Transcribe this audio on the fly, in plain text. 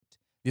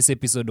This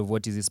episode of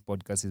What Is This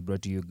Podcast is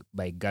brought to you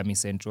by Gummy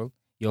Central,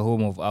 your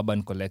home of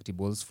urban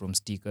collectibles from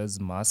stickers,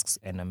 masks,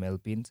 enamel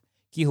pins,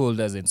 key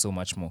holders, and so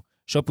much more.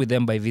 Shop with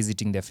them by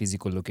visiting their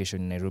physical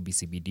location in Nairobi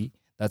CBD.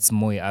 That's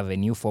Moi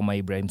Avenue, former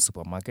Ibrahim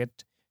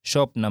Supermarket.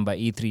 Shop number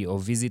E3 or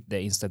visit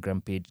their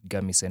Instagram page,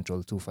 Gummy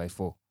Central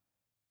 254.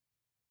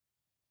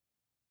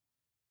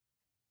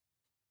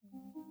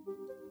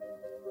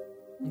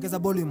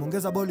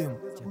 Ongeza volume.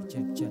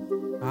 Check.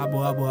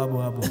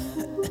 Abo.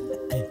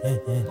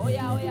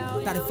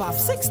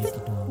 3560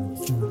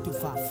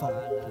 254.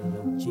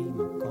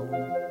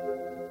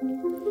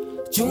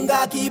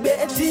 Chunga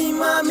kibeti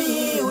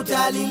mami,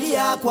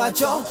 utalilia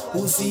kwacho,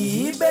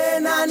 usiibe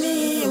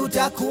nani,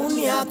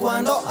 utakunia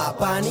kwando.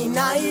 Hapa ni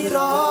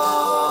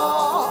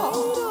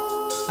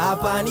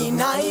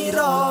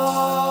Nairo.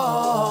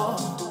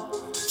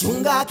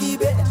 Chunga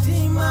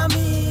kibeti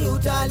mami,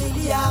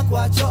 utalilia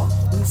kwacho,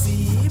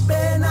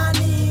 usiibe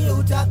nani,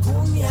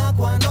 utakunia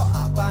kwando.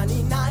 Hapa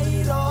ni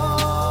Nairo.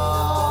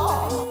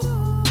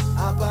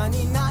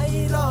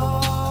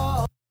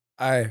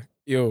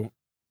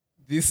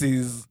 This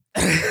is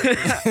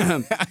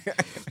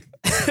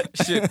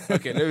shit.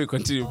 Okay, let me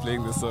continue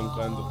playing the song,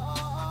 Kwando.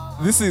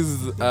 This is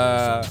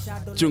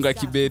Chunga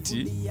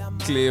Kibeti,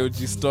 Cleo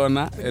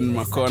Gistona, and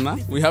Makona.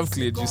 We have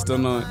Cleo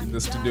Gistona in the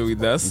studio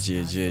with us.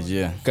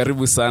 Yeah.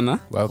 Karibu sana.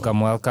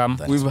 Welcome.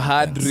 We've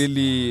had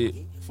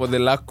really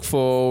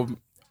for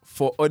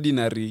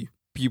ordinary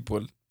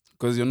people,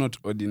 because you're not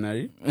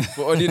ordinary.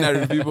 For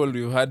ordinary people,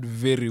 we've had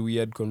very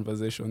weird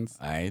conversations.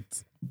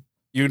 Alright.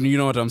 You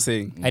know what I'm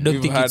saying? I don't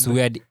think it's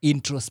weird,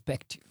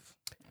 introspective.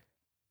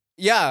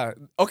 Yeah,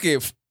 okay,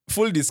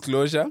 full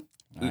disclosure.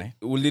 Aye.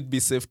 Will it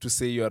be safe to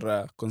say you're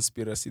a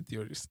conspiracy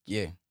theorist?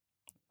 Yeah.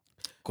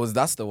 Because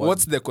that's the one.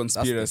 What's the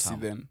conspiracy term.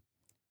 then?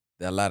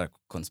 There are a lot of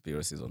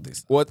conspiracies on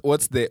this.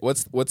 What's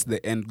the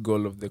end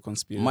goal of the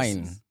conspiracy?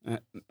 Mine.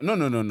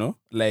 No.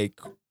 Like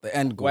The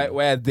end goal.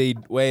 why are there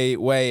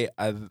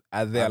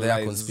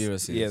lies?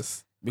 Conspiracies?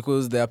 Yes.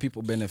 Because there are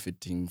people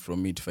benefiting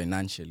from it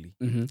financially.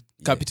 Mm-hmm. Yeah.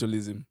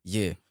 Capitalism.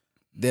 Yeah.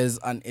 There's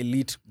an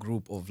elite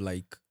group of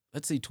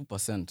let's say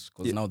 2%,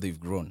 because now they've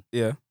grown.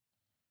 Yeah.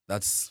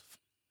 That's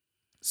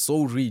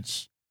so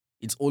rich,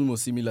 it's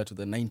almost similar to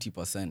the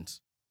 90%.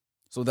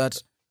 So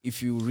that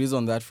if you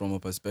reason that from a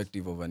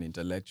perspective of an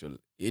intellectual,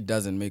 it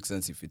doesn't make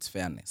sense if it's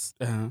fairness.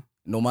 Uh-huh.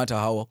 No matter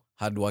how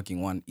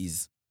hardworking one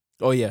is,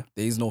 Oh yeah.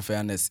 there is no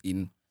fairness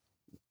in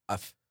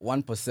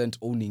 1%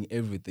 owning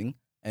everything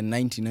and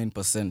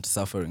 99%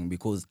 suffering,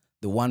 because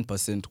the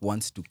 1%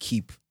 wants to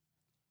keep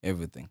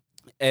everything.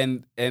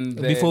 And then,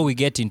 Before we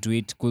get into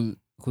it, could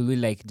we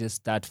just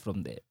start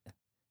from there?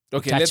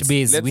 okay, Touch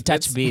base.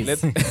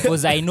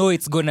 Because I know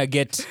it's gonna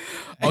get.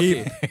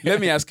 Okay,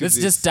 let me ask you Let's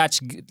this.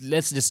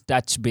 just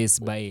touch base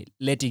by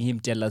letting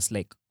him tell us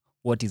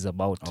what is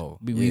about,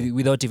 yeah.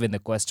 without even the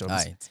questions.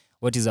 Right.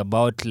 What is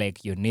about,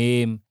 your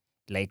name,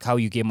 how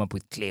you came up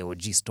with Cleo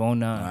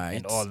Gistona Right.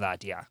 and all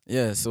that. Yeah.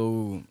 Yeah,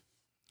 so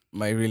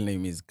my real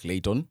name is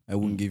Clayton. I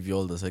won't give you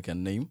all the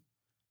second name.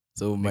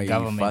 So my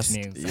government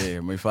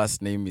names. my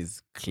first name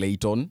is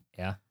Clayton.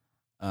 Yeah.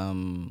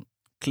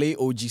 Clay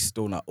OG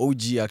Stoner.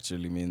 OG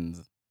actually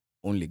means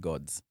only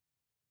gods.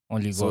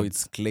 Only God. So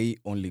it's Clay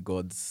Only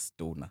Gods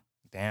Stoner.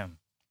 Damn.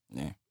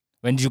 Yeah.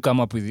 When did you come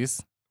up with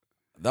this?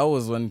 That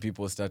was when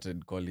people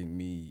started calling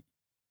me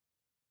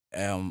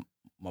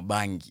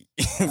Mabangi.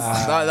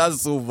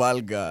 That's so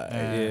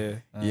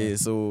vulgar. Yeah,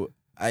 so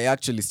I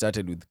actually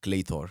started with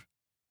Clay Thor.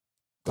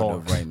 God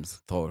of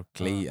rhymes. Thor.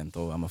 Clay and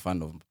Thor. I'm a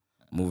fan of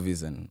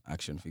movies and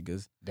action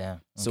figures. Damn.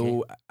 Okay.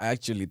 So I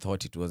actually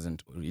thought it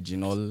wasn't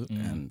original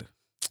and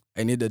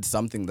I needed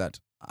something that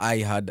I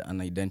had an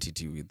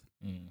identity with.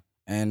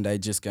 And I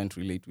just can't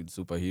relate with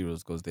superheroes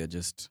because they're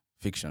just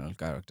fictional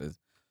characters.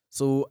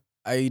 So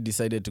I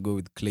decided to go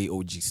with Clay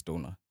OG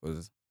Stoner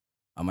because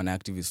I'm an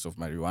activist of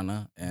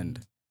marijuana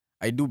and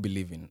I do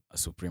believe in a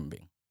supreme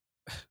being.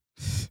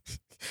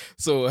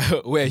 So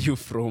where are you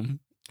from?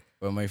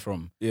 Where am I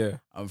from? Yeah.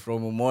 I'm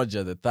from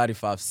Umoja, the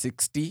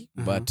 3560,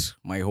 but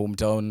my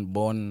hometown,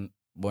 born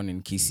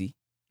in Kisii,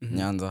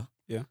 Nyanza.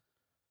 Yeah.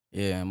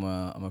 Yeah, I'm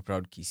a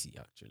proud Kisii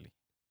actually.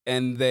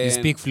 And then you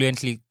speak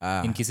fluently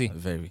in Kisii?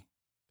 Very.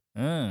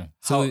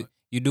 So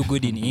you do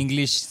good in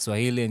English,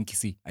 Swahili, and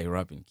Kisii? I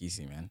rap in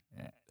Kisii, man.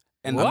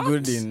 And I'm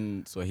good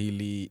in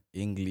Swahili,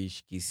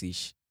 English,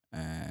 Kisii,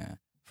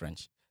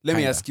 French. Let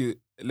me ask you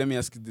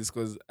this,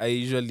 because I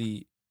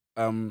usually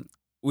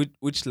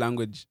which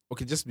language,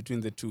 okay, just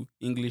between the two,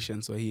 English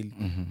and Swahili,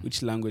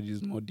 which language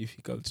is more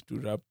difficult to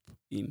rap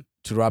in?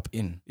 To rap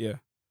in? Yeah.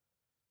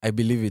 I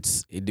believe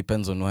it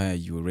depends on where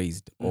you were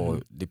raised,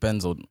 or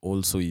depends on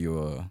also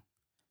your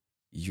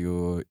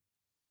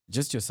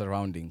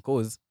surrounding.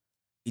 Because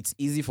it's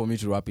easy for me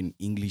to rap in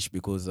English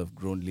because I've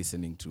grown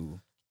listening to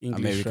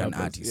English American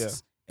rappers,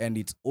 artists. yeah. And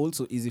it's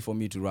also easy for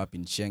me to rap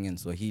in Sheng and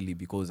Swahili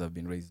because I've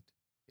been raised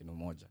in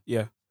Umoja.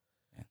 Yeah.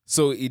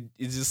 So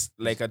it's just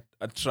like a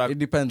track. It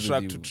depends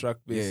track with to you. track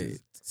basis. Yeah,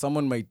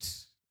 someone might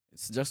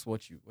It's just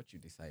what you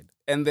decide.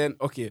 And then,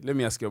 okay, let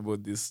me ask you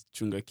about this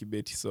Chunga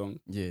Kibeti song.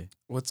 Yeah.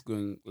 What's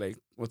going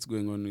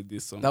on with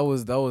this song? That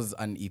was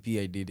an EP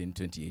I did in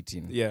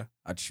 2018 Yeah.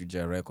 at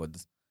Shuja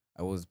Records.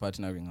 I was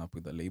partnering up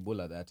with a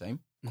label at that time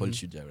called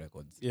Shuja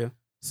Records. Yeah.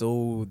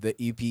 So the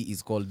EP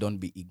is called Don't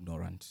Be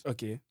Ignorant.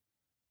 Okay.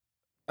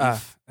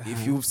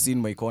 If you've seen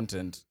my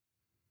content,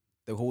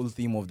 the whole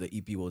theme of the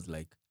EP was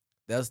like,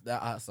 there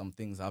are some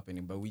things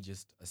happening, but we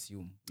just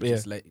assume. We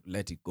just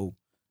let it go.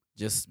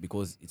 Just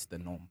because it's the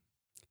norm.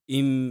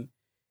 In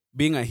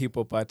being a hip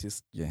hop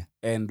artist Yeah.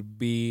 and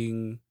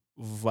being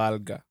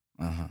vulgar,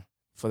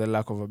 for the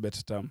lack of a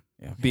better term,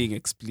 Yeah. being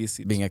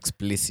explicit. Being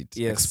explicit.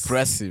 Yes.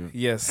 Expressive.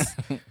 Yes.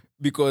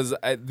 Because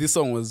this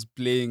song was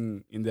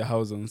playing in the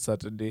house on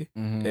Saturday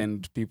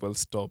and people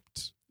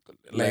stopped.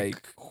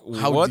 Like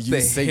how what do you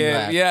the say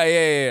hell? that?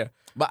 Yeah.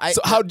 But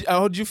So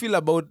how do you feel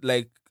about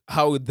like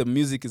how the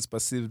music is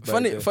perceived?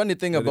 funny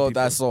thing by the about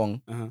that people?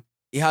 song,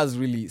 it has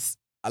really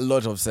a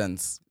lot of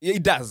sense. Yeah,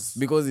 it does.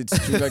 Because it's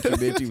Chunga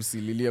Kibeti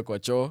usililie kwa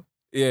choo,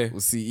 Yeah.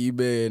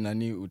 usiibe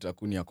nani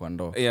utakunia kwa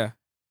ndoo. Yeah.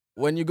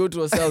 When you go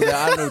to a cell, there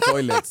are no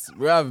toilets.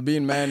 We have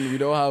been, man, we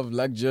don't have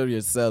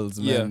luxurious cells,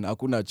 man.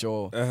 Hakuna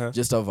choo.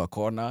 Just have a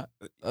corner.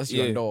 That's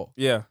your door.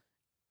 Yeah.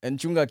 And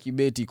Chunga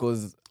Kibeti,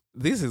 because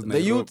This is the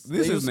youth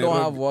don't Nairobi.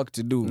 have work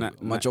to do.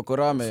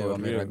 Machokorame for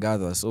real.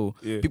 wameragaza. So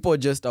Yeah. people are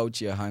just out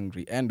here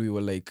hungry. And we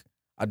were like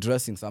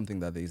addressing something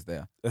that is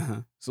there.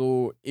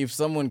 So if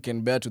someone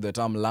can bear to the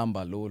term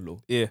lamba lolo,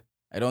 Yeah.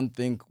 I don't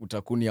think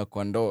utakunia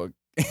kwa ndoo.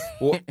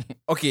 Well,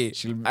 okay,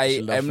 she'll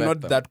I'm affect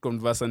not them. that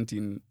conversant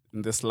in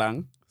the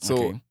slang. So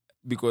Okay.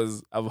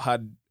 because I've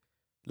had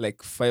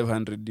like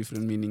 500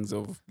 different meanings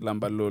of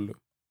Lamba Lolo.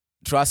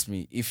 Trust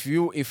me,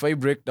 if I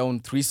break down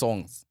 3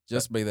 songs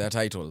just by their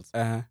titles,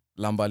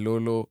 Lamba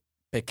Lolo,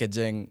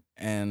 Pekejeng,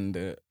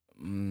 and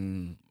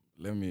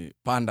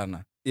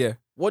Pandana. Yeah.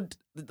 What?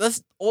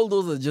 That's all.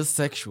 Those are just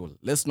sexual.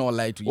 Let's not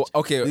lie to each. Well,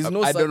 okay, There's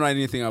no I such- don't know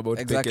anything about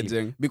Exactly.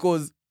 Pekejeng.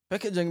 Because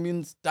Pekejeng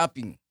means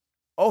tapping,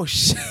 Oh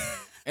shit!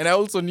 and I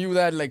also knew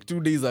that like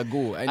 2 days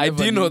ago. I never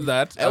didn't know knew-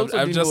 that. I also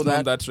I've didn't just know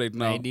known that right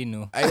now. I didn't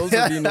know. I also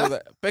didn't know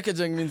that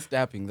Pekejeng means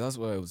tapping. That's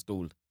what I was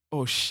told.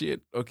 Oh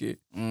shit! Okay,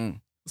 Mm.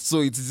 so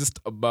it's just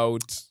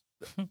about.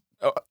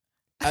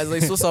 As I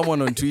saw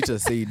someone on Twitter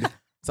said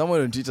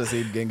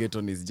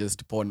Gengeton is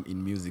just porn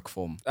in music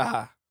form.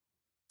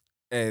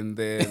 And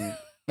then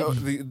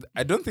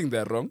I don't think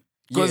they're wrong.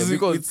 Yeah,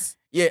 because it's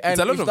and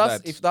a lot if of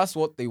that's, that. if that's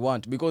what they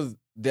want, because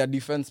their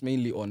defense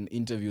mainly on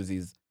interviews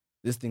is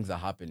these things are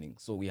happening,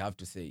 so we have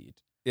to say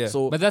it. Yeah.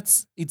 So But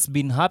it's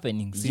been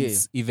happening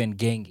since even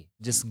Genge.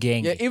 Just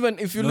Genge. yeah, even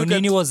if you No look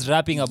Nini at was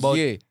rapping about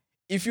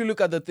if you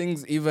look at the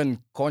things even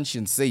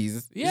Conscience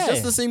says, Yeah. it's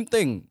just the same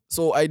thing.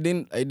 So I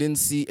didn't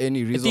see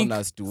any reason think-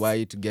 as to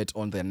why to get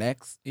on their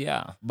necks.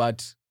 yeah.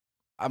 But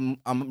I'm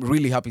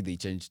really happy they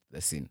changed the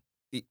scene.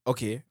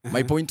 okay.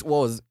 My point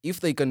was,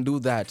 if they can do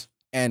that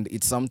and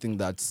it's something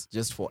that's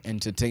just for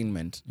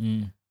entertainment,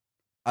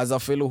 as a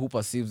fellow who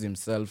perceives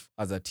himself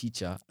as a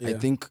teacher, I Yeah.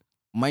 think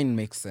mine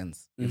makes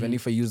sense. Even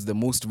if I use the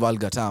most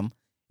vulgar term,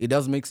 it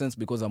does make sense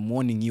because I'm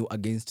warning you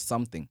against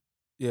something.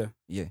 Yeah.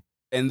 Yeah.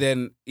 And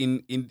then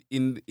in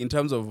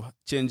terms of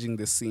changing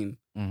the scene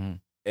Mm-hmm.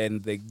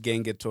 and the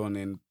gengeton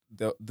and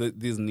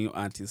these new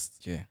artists,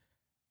 Yeah.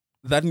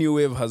 that new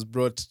wave has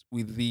brought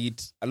with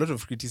it a lot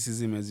of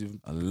criticism, as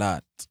A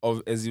lot.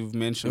 you've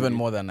mentioned. Even it.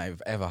 more than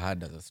I've ever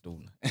had as a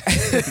stone.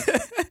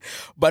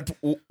 But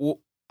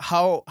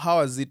how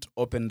has it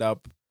opened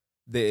up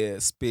the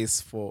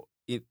space for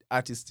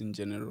artists in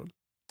general?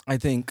 I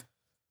think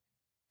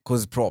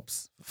because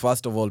props.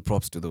 First of all,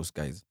 props to those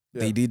guys.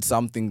 Yeah. They did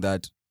something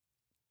that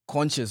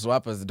conscious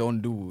rappers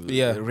don't do.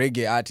 Yeah.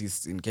 Reggae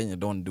artists in Kenya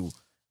don't do.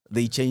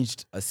 They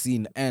changed a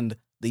scene, and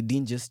they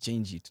didn't just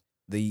change it.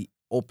 They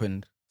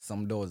opened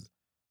some doors.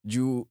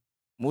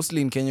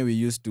 Mostly in Kenya, we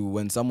used to,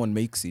 when someone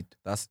makes it,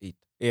 that's it.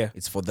 Yeah.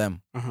 It's for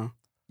them. Uh-huh.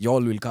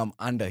 Y'all will come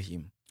under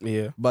him.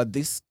 Yeah. But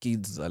these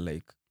kids are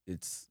like,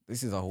 this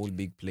is a whole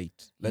big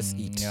plate. Let's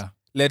eat. Yeah.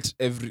 Let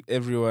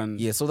everyone.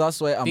 Yeah, so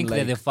that's why I I'm think like,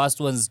 they're the first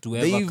ones to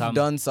ever they've come.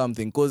 done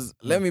something. Because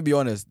let me be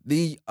honest,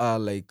 they are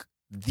like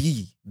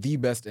the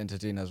best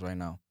entertainers right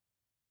now.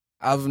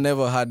 I've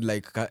never had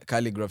like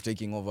Calligraph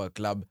taking over a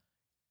club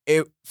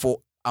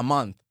for a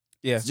month.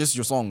 Yeah. It's just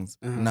your songs.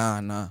 Uh-huh.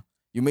 Nah.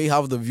 You may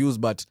have the views,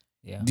 but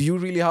Yeah. do you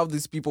really have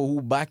these people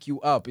who back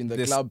you up in the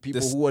This- club?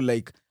 People this- who are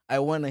like, I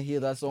want to hear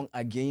that song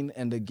again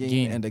and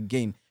again and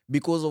again.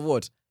 Because of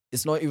what?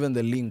 It's not even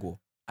the lingo.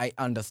 I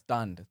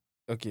understand.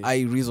 Okay.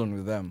 I reason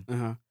with them.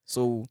 Uh-huh.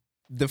 So,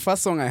 The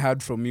first song I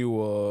heard from you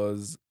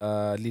was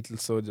Little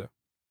Soldier.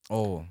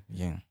 oh,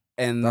 yeah.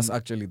 And That's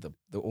actually the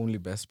only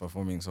best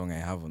performing song I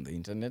have on the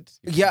internet.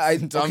 Yeah,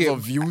 in terms of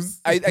views.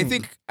 I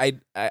think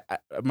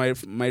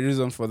my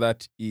reason for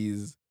that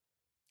is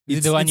Is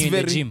it the one it's you in the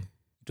very- gym?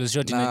 It was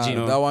shot in Nah, the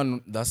gym. that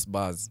one, that's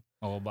bars.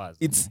 Oh, bars.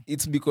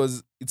 It's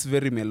because it's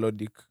very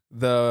melodic.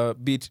 The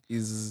beat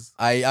is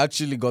I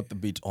actually got the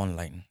beat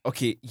online.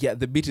 okay. Yeah,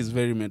 the beat is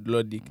very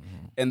melodic,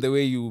 and the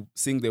way you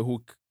sing the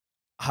hook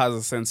has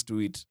a sense to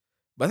it.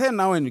 But then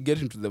now when you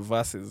get into the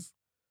verses,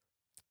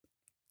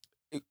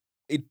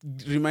 it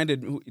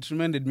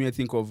reminded me, I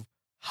think, of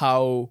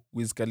how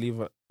Wiz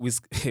Khalifa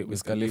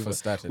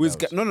started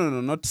out. No,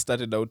 not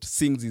started out,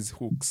 sings his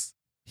hooks.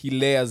 He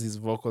layers his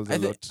vocals a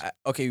lot.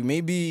 Okay,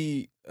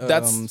 maybe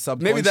That's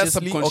subconsciously.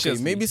 subconsciously.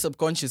 Okay, maybe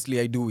subconsciously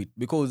I do it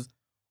because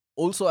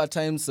also at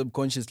times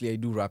subconsciously I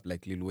do rap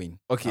like Lil Wayne.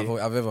 Okay.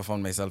 I've ever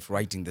found myself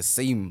writing the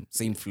same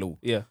flow.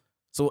 Yeah.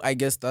 So I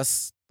guess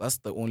that's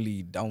the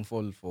only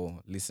downfall for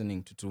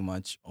listening to too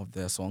much of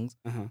their songs.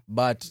 Uh-huh.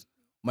 But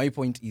my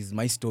point is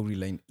my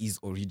storyline is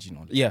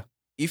original. Yeah.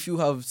 If you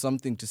have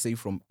something to say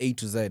from A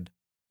to Z,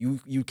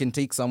 you can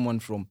take someone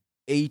from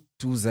A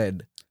to Z.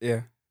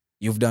 Yeah.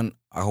 You've done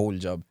a whole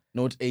job.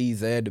 Not A,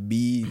 Z,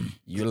 B.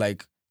 You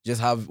like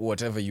just have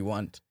whatever you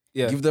want.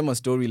 Yeah. Give them a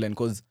storyline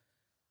because,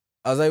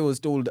 as I was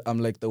told, I'm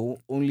like the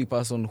only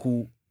person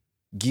who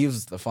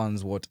gives the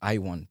fans what I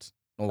want,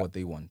 not what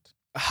they want.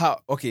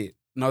 Okay,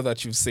 now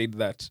that you've said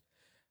that,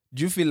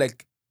 do you feel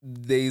like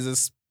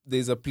there's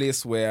a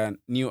place where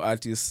new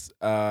artists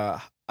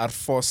are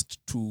forced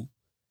to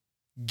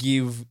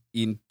give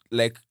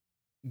the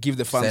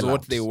fans Sell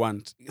what out. they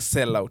want?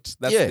 Sell out.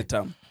 That's Yeah. the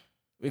term.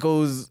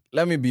 Because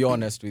let me be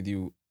honest with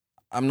you,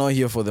 I'm not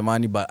here for the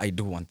money, but I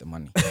do want the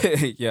money.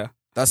 Yeah.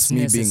 That's It's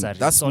me necessary. being.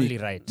 That's it's me. only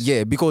right.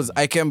 Yeah, because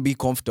I can be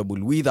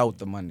comfortable without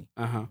the money.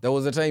 Uh-huh. There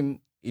was a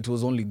time it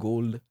was only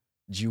gold,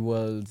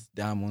 jewels,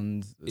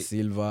 diamonds,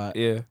 silver.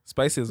 Yeah.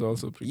 Spices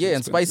also pretty Yeah, and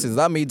expensive. spices.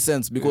 That made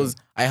sense because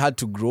I had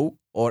to grow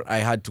or I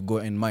had to go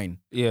and mine.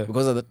 Yeah.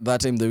 Because at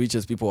that time, the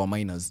richest people were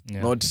miners,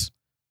 Yeah. not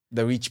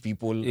the rich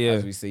people, Yeah.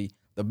 as we say.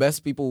 The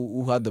best people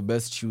who had the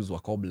best shoes were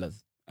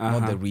cobblers, not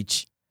Uh-huh. the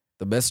rich.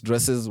 The best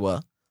dresses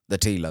were the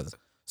tailors.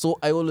 So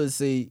I always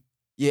say,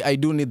 yeah, I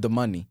do need the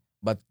money,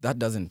 but that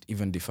doesn't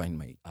even define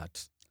my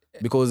art.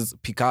 Because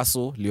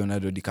Picasso,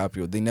 Leonardo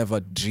DiCaprio, they never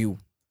drew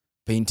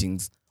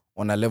paintings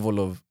on a level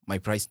of my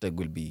price tag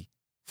will be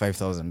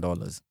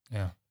 $5,000.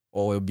 Yeah.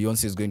 Or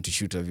Beyonce is going to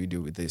shoot a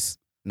video with this.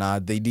 Nah,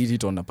 they did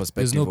it on a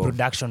perspective There's no of...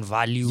 production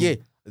value. Yeah,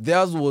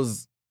 theirs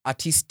was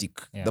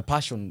artistic. Yeah. The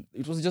passion.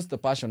 It was just the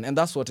passion. And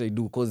that's what I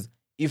do. Because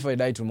if I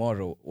die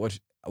tomorrow, what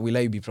will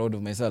I be proud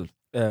of myself?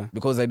 Yeah.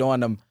 Because I don't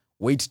want to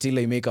wait till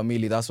I make a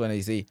million. That's when I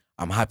say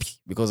I'm happy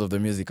because of the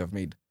music I've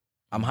made.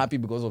 I'm happy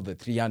because of the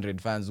 300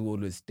 fans who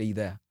always stay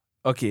there.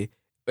 Okay.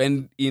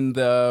 And in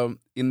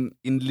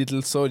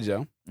Little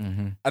Soldier,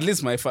 at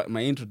least my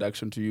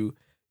introduction to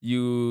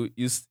you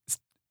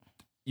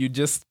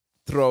just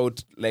throw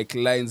out like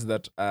lines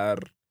that are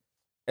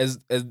as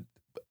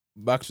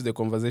back to the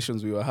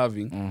conversations we were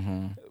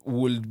having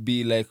would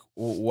be like,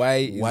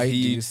 why Why is do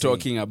he you say-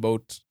 talking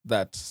about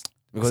that?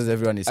 Because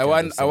everyone is I scared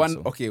want of saying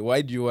so. okay,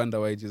 why do you wonder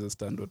why Jesus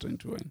turned water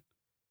into wine?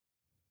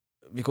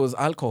 Because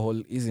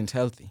alcohol isn't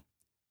healthy.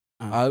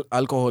 Uh-huh.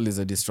 Alcohol is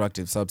a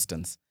destructive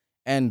substance.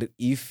 And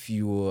if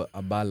you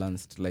are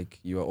balanced, like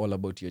you are all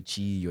about your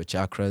chi, your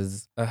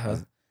chakras, Uh-huh.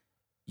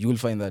 you will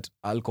find that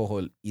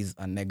alcohol is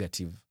a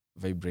negative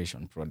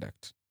vibration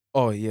product.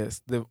 Oh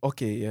yes.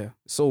 Yeah.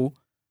 So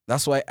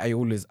that's why I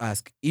always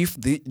ask, if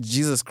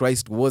Jesus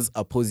Christ was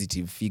a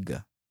positive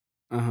figure,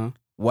 Uh-huh.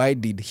 why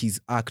did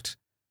his act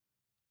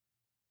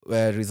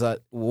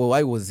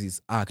why was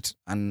his act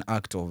an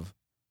act of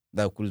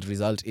that could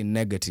result in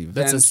negative?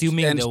 That's And-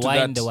 assuming and the to wine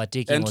that- they were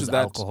taking and to was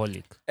that-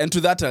 alcoholic. And to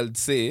that I'd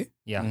say,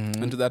 Yeah.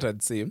 Mhm. and to that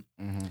I'd say,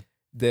 Mhm.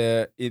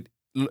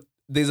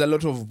 there's a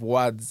lot of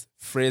words,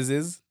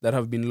 phrases that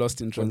have been lost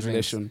in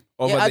translation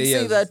over Yeah, the I'd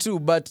years. say that too,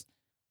 but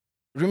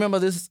remember,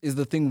 this is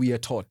the thing we are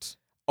taught.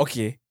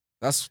 Okay.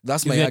 That's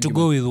If my you had to argument.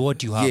 go with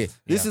what you have. Yeah,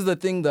 this is the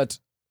thing that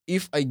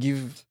if I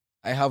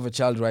have a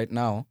child right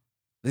now,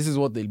 this is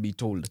what they'll be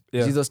told.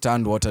 Yeah. Jesus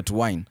turned water to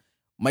wine.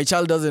 My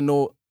child doesn't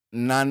know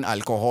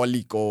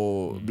non-alcoholic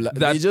or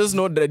they just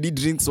know that he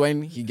drinks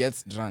wine, he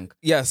gets drunk.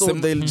 Yeah, So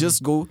they'll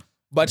just go,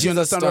 but you Jesus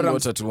understand turned what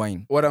water to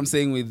wine. I'm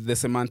saying with the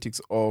semantics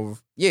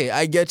of Yeah,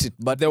 I get it.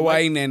 But the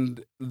wine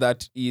and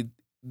that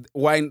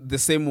wine, the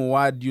same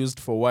word used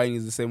for wine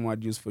is the same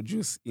word used for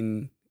juice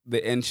in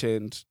the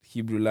ancient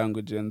Hebrew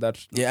language, and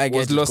that yeah, I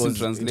was get lost it, in 'cause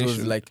translation. It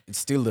was like, it's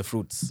still the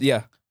fruits.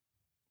 Yeah.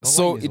 But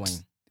So wine is it's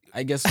wine.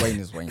 I guess wine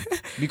is wine.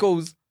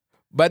 Because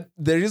but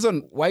the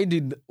reason why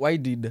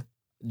did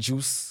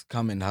juice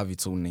come and have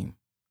its own name?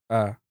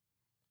 uh-huh.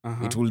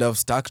 It would have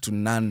stuck to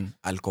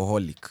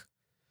non-alcoholic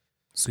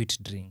Sweet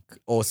drink.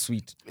 or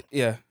sweet.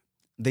 Yeah.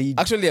 They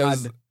Actually,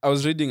 had- I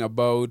was reading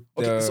about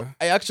Okay, so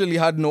I actually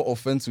had no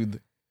offense with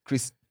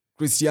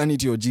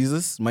Christianity or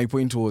Jesus. My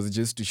point was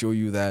just to show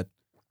you that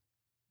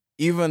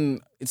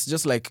even it's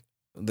just like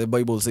the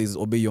Bible says,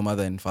 obey your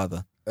mother and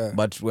father.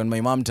 But when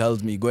my mom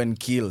tells me, go and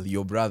kill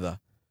your brother,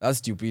 that's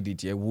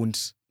stupidity. I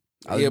won't.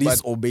 I'll Yeah, but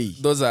disobey.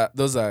 those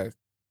are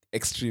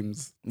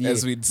extremes,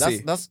 as we'd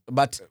say.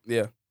 But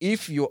Yeah.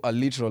 if you're a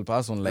literal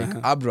person like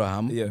Uh-huh.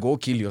 Abraham, Yeah. go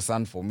kill your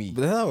son for me.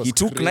 But that was He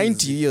took crazy.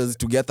 90 years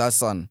to get that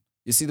son.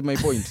 You see my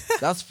point?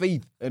 That's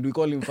faith. And we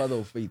call him father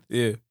of faith.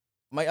 Yeah.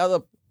 My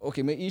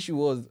issue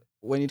was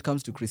when it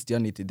comes to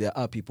Christianity, there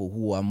are people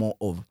who are more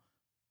of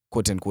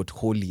quote unquote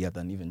holier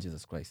than even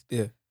Jesus Christ.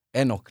 Yeah.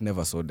 Enoch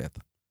never saw death.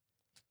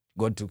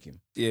 God took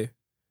him. Yeah.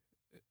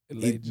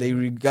 They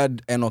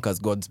regard Enoch as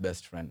God's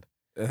best friend.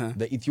 Uh-huh.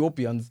 the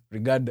Ethiopians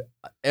regard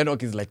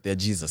Enoch is like their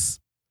Jesus.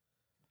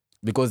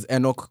 Because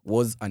Enoch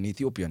was an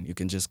Ethiopian. You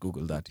can just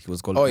Google that. He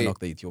was called Oh, Enoch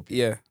the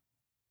Ethiopian.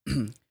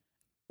 Yeah.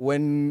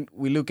 When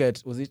we look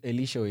at, was it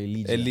Elisha or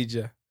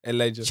Elijah?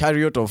 Elijah.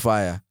 Chariot of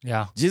fire.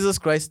 Yeah. Jesus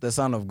Christ, the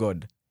Son of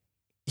God.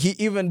 He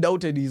even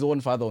doubted his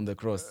own father on the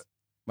cross.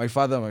 My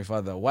father,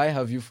 why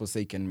have you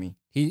forsaken me?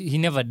 He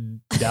never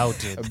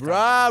doubted.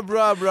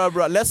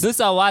 Bruh. Those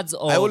are words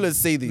of... I always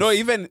say this. No,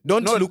 even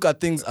Don't no, look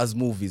at things as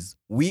movies.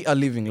 We are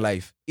living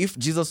life. If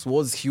Jesus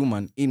was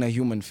human in a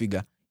human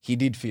figure, he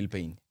did feel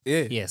pain.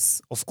 Yeah.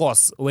 Yes, of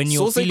course. When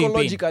you're So feeling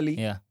pain. psychologically,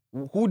 Yeah.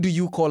 who do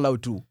you call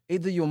out to?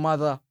 Either your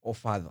mother or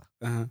father.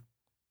 Uh-huh.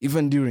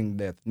 Even during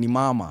death. Ni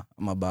mama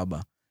ama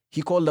baba.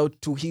 He called out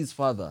to his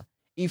father.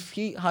 If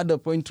he had a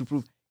point to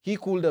prove, he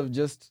could have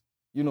just,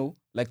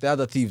 like the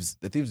other thieves.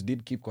 The thieves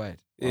did keep quiet.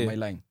 Yeah. Am I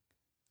lying?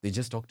 They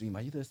just talked to him.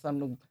 Are you the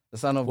son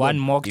of One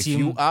God? mocked if him.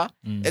 you are,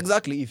 Mm.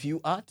 exactly, if you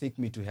are, take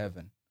me to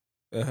heaven.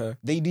 Uh-huh.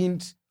 They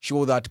didn't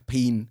show that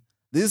pain.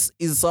 This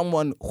is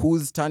someone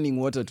who's turning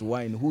water to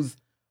wine, who's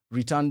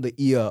returned the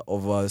ear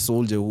of a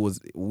soldier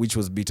which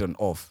was beaten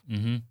off.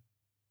 Mm-hmm.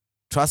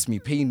 Trust me,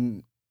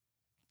 pain.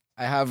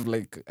 I have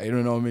I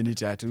don't know how many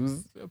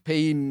tattoos.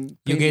 Pain.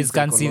 You pain guys is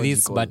can't see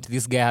this, psychological. but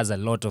this guy has a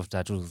lot of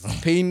tattoos.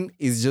 Pain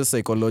is just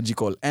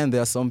psychological, and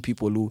there are some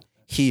people who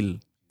heal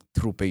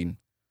through pain.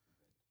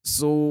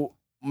 So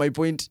my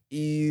point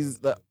is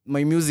that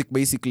my music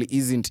basically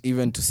isn't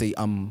even to say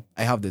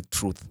I have the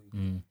truth.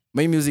 Mm.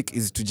 My music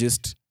is to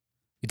just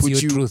It's put your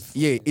you, truth.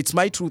 Yeah, it's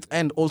my truth,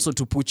 and also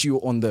to put you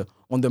on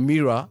the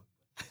mirror,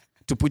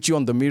 to put you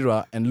on the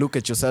mirror and look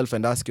at yourself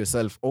and ask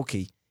yourself,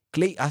 okay,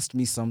 Clay asked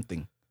me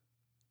something.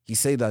 He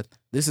said that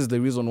this is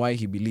the reason why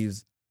he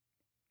believes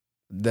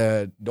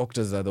the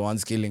doctors are the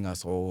ones killing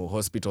us or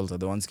hospitals are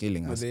the ones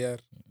killing But us. they are.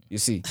 You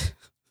see,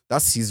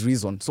 that's his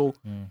reason. So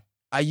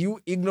are you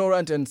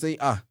ignorant and say,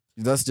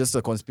 that's just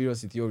a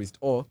conspiracy theorist?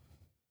 Or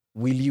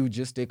will you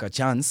just take a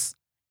chance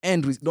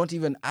and don't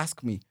even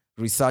ask me,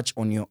 research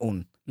on your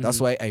own? That's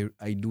why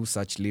I do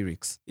such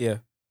lyrics. Yeah.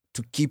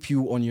 To keep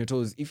you on your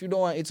toes. If you don't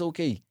want, it's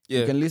okay.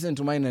 Yeah. You can listen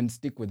to mine and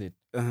stick with it.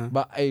 Uh-huh.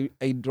 But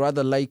I'd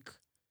rather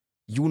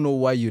you know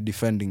why you're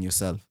defending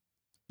yourself.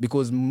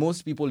 Because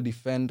most people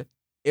defend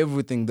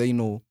everything they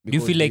know. Do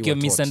you feel like you're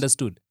were taught.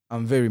 misunderstood?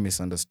 I'm very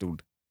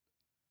misunderstood.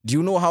 Do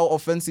you know how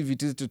offensive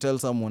it is to tell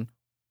someone,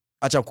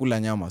 acha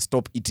kula nyama,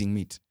 stop eating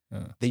meat?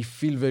 They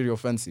feel very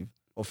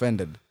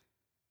offended.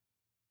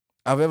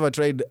 I've ever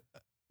tried,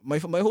 my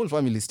whole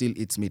family still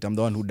eats meat. I'm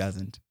the one who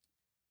doesn't.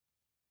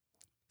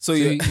 So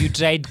you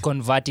tried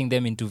converting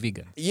them into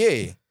vegan.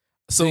 Yeah.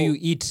 So you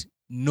eat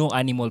no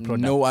animal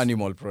products. No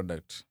animal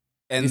product.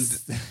 And and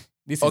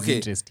this is Okay.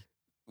 interesting.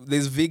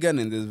 there's vegan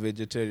and there's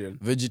vegetarian.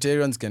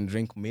 Vegetarians can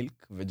drink milk.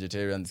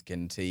 Vegetarians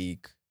can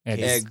take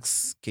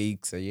Eggs.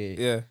 cakes. Yeah.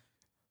 Yeah.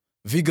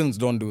 Vegans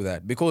don't do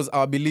that because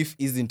our belief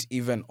isn't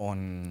even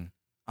on,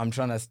 I'm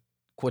trying to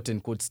quote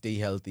unquote stay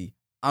healthy.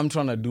 I'm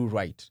trying to do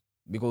right.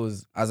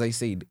 Because as I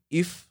said,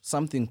 if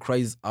something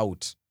cries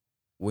out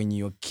when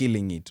you're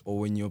killing it or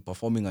when you're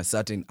performing a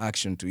certain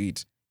action to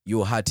it,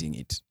 you're hurting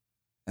it.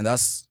 And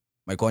that's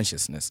my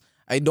consciousness.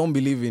 I don't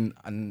believe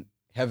in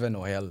heaven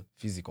or hell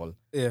physical.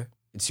 Yeah.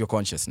 It's your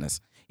consciousness.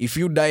 If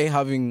you die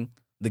having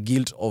the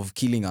guilt of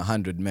killing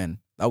 100 men,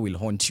 that will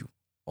haunt you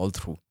all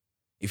through.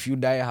 If you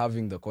die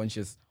having the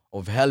conscience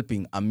of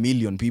helping 1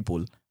 million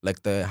people,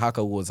 like the hacker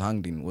who was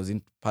hanged was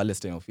in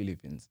Palestine or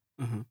Philippines.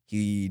 Uh-huh.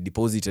 He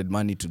deposited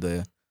money to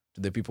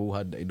the people who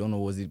had, I don't know,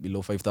 was it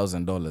below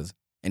 $5,000,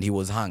 and he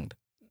was hanged.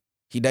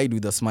 He died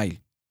with a smile.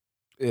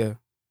 Yeah.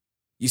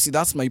 You see,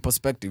 that's my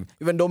perspective.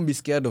 Even don't be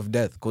scared of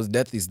death, because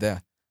death is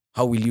there.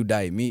 How will you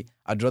die? Me,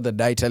 I'd rather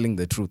die telling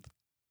the truth.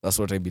 That's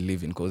what I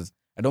believe in, because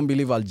I don't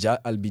believe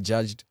I'll be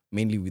judged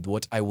mainly with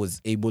what I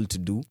was able to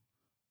do,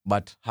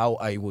 but how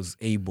I was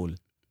able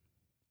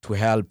to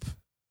help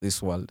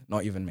this world,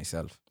 not even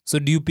myself. So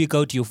do you pick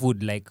out your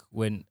food like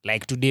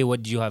today?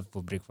 What do you have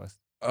for breakfast?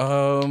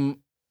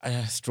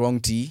 Strong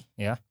tea.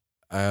 Yeah.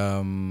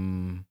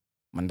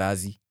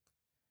 Mandazi.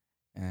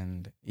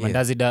 And yeah.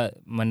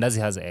 Mandazi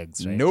has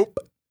eggs, right? Nope.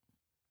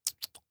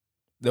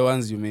 The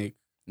ones you make.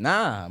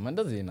 Nah,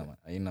 mandazi ina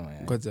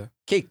mayai. Kwanza.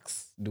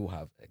 Cakes do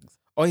have eggs.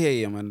 Oh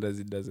yeah,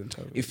 mandazi doesn't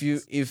have.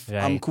 If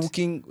Right. I'm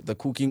cooking, the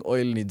cooking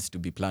oil needs to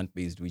be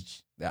plant-based,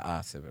 which there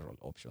are several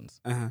options.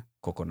 Uh-huh.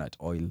 Coconut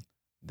oil,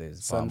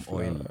 there's palm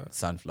oil,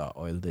 sunflower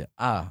oil. There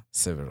are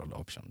several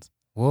options.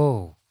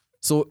 Whoa.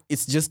 So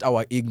it's just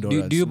our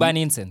ignorance. Do you burn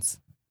incense?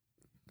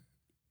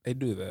 I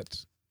do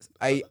that.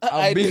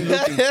 I've been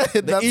looking.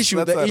 The issue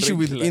with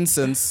regular.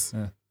 incense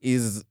Yeah.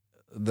 is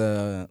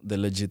the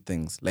legit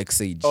things like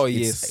sage. Oh,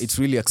 It's- yes. it's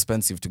really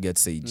expensive to get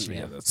sage.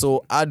 Yeah, that's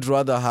So I'd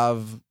rather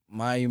have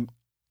my,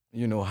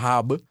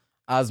 herb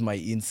as my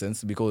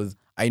incense because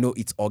I know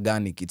it's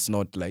organic. It's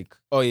not like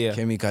Oh yeah.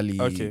 chemically,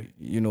 Okay.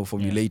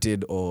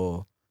 formulated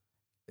or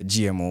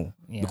GMO.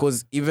 Yeah.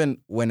 Because even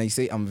when I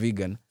say I'm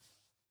vegan,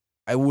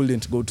 I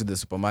wouldn't go to the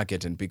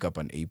supermarket and pick up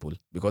an apple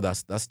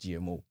because that's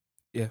GMO.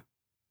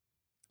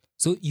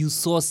 So you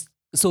source.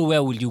 So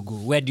where will you go?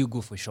 Where do you go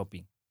for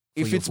shopping?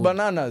 If your it's food.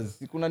 bananas,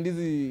 kuna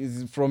ndizi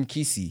is from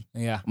Kisii.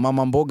 Yeah.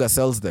 Mama Mboga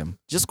sells them.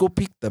 Just go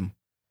pick them.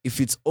 If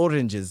it's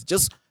oranges,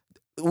 just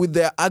with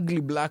their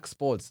ugly black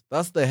spots,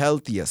 that's the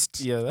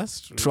healthiest. Yeah,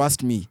 that's true.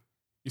 Trust me.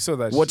 You saw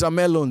that.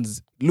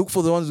 Watermelons, look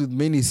for the ones with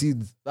many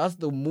seeds. That's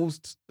the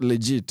most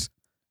legit.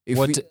 If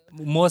What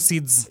we- more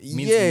seeds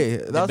means yeah,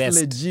 the that's best.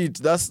 legit.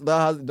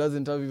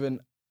 Doesn't have even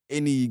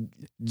any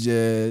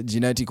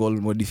genetic or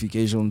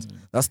modifications.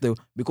 That's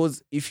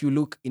because if you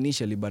look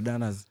initially,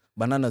 bananas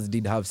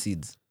did have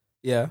seeds.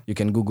 Yeah. You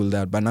can Google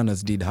that.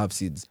 Bananas did have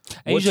seeds.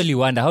 I usually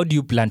wonder, how do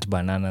you plant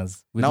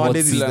bananas? With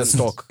Nowadays what is the seeds?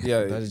 stock.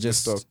 Yeah, That's the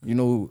just stock.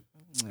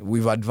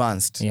 we've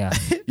advanced. Yeah.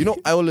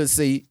 I always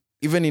say,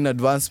 even in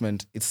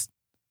advancement, it's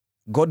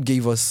God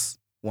gave us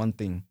one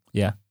thing,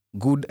 Yeah.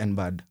 good and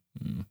bad.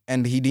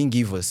 And he didn't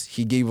give us.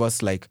 He gave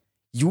us like,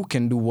 you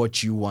can do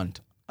what you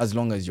want as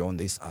long as you're on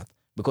this earth.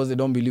 Because they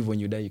don't believe when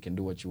you die, you can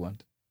do what you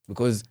want.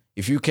 Because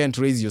if you can't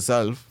raise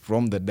yourself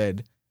from the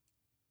dead,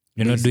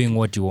 You're not doing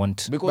what you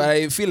want. because But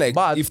I feel like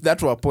But- if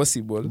that were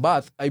possible,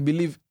 birth, I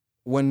believe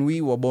when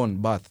we were born,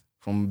 birth,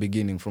 from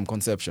beginning, from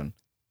conception,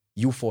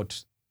 you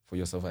fought for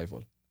your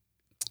survival.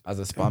 As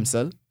a sperm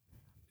cell,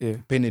 yeah.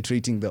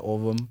 penetrating the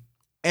ovum,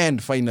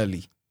 and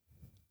finally,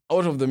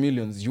 out of the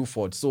millions, you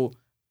fought. So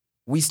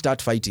we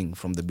start fighting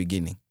from the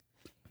beginning.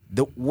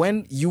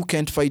 When you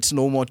can't fight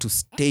no more to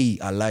stay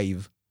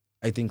alive,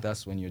 I think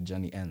that's when your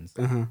journey ends.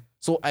 Uh-huh.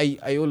 So I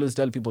always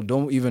tell people,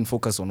 don't even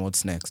focus on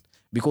what's next,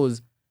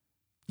 because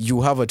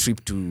you have a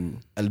trip to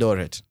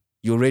Eldoret.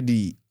 You're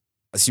already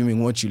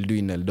assuming what you'll do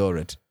in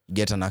Eldoret. You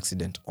get an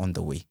accident on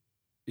the way.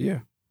 Yeah.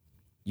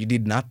 You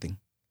did nothing.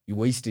 You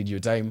wasted your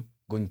time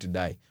going to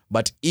die.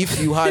 But if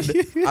you had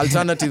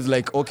alternatives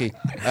like, okay,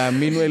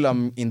 meanwhile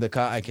I'm in the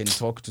car, I can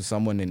talk to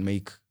someone and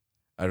make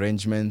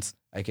arrangements.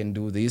 I can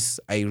do this.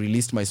 I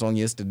released my song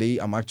yesterday.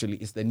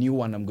 It's the new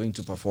one I'm going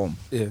to perform.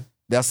 Yeah.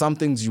 There are some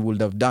things you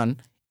would have done.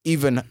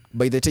 Even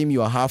by the time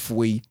you are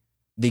halfway,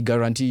 they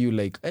guarantee you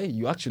like, hey,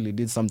 you actually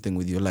did something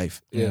with your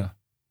life. Yeah.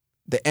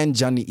 The end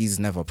journey is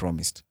never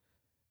promised.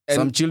 And-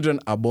 Some children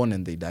are born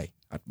and they die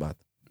at birth.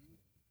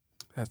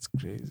 That's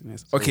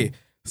craziness. Okay,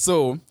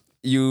 so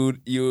you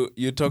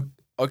talk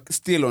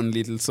still on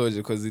Little Soldier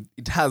because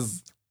it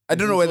has. I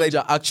don't know whether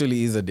Soldier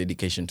actually is a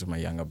dedication to my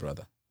younger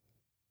brother.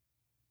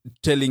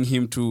 telling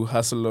him to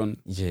hustle on.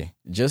 Yeah,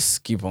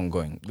 just keep on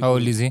going. How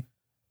old is he?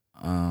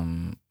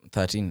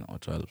 13 or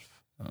 12.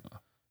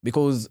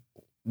 Because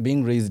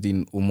being raised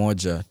in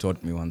Umoja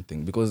taught me one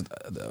thing. Because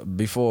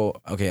before,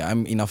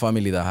 I'm in a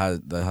family that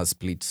has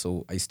split,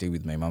 so I stay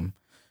with my mom.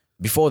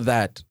 Before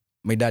that,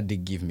 my dad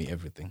did give me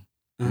everything.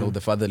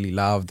 The fatherly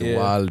love, the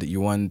world. You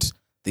want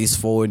this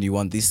phone, you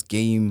want this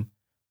game.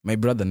 My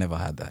brother never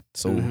had that.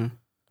 So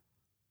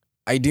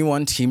I didn't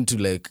want him to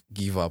like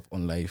give up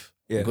on life.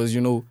 Yeah. Because,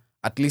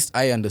 at least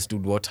I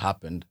understood what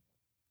happened,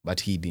 but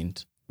he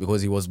didn't.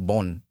 Because he was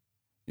born,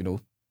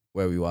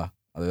 where we were,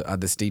 at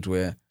the state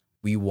where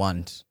we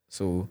want.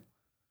 So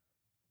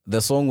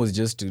the song was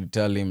just to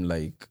tell him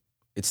like,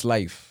 it's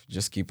life.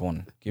 Just keep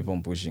on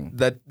pushing.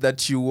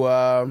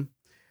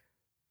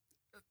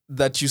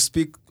 That you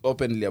speak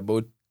openly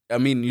about. I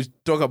mean, you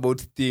talk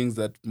about things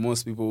that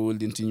most people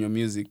wouldn't in your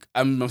music.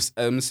 I'm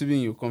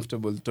assuming you're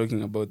comfortable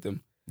talking about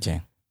them.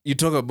 Yeah. You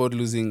talk about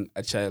losing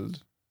a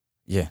child.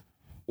 Yeah.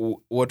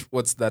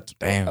 What's that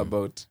Damn.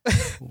 about?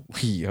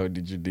 How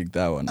did you dig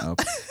that one up?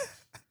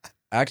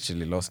 I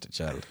actually lost a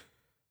child.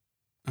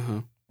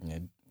 Uh-huh. Yeah,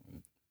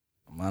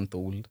 a month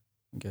old,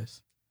 I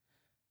guess.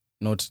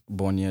 Not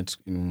born yet,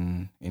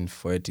 in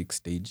poetic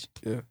stage.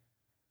 Yeah.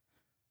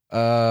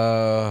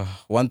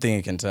 One thing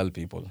I can tell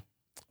people,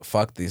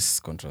 fuck these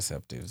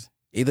contraceptives.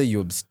 Either you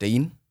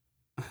abstain,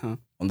 Uh-huh.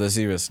 on the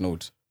serious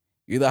note,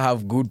 you either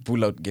have good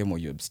pull-out game or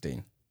you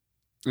abstain.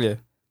 Yeah.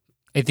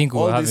 I think we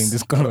were having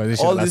this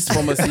conversation all last these time.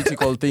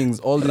 pharmaceutical things,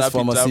 Wrap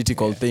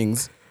it up.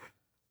 things,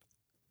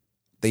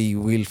 they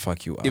will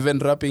fuck you up. Even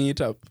wrapping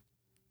it up,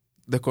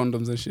 the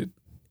condoms and shit.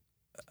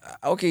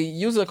 Okay,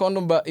 use a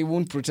condom, but it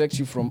won't protect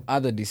you from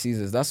other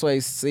diseases. That's why I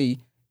say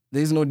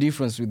there's no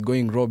difference with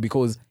going raw,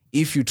 because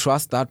if you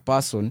trust that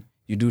person,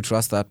 you do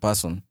trust that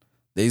person.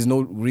 There is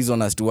no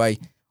reason as to why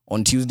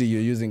on Tuesday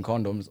you're using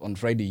condoms, on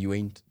Friday you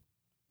ain't.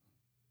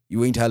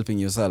 You ain't helping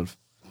yourself.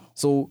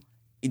 So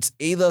it's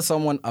either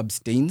someone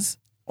abstains.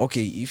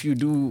 Okay, if you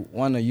do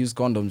want to use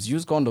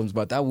condoms,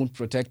 but that won't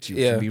protect you,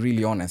 Yeah. to be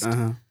really honest.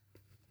 Uh-huh.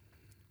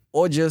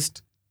 Or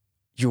just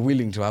you're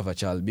willing to have a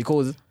child.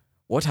 Because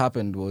what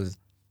happened was,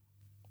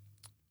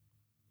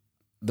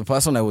 the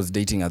person I was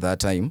dating at that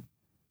time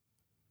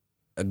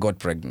got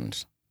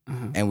pregnant,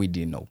 and we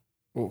didn't know.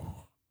 Oh.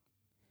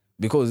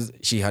 Because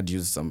she had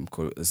used some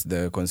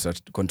the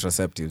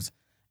contraceptives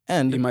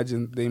and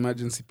The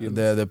emergency pills.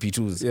 the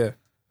P2s. Yeah.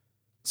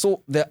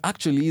 So there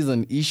actually is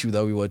an issue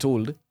that we were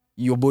told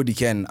your body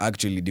can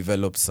actually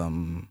develop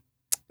some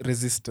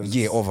Resistance.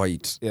 over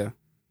it. Yeah.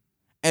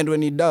 And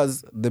when it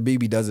does, the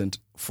baby doesn't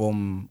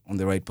form on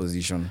the right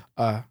position.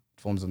 It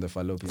forms on the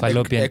fallopian.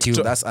 Fallopian tube.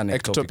 That's an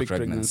ectopic ectopic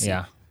pregnancy.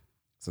 Yeah.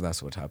 So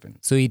that's what happened.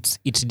 So it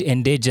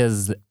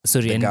endangers The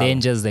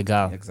girl. the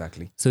girl.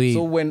 Exactly. So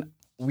So when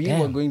we Damn.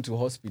 were going to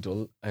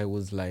hospital, I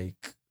was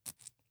like,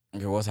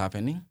 okay, what's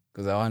happening?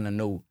 Because I want to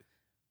know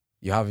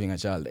you're having a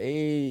child.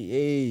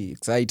 Hey,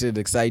 excited,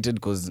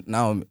 because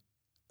now, due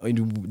When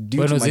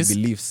to was my this?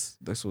 beliefs,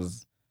 this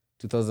was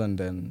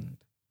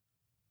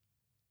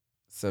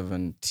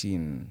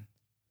 2017.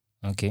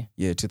 Okay.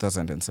 Yeah,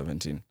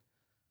 2017.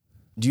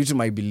 Due to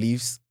my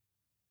beliefs,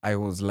 I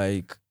was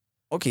like,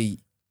 okay,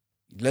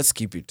 let's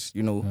keep it.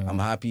 I'm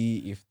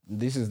happy if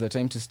this is the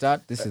time to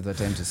start, this is the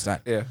time to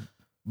start. Yeah.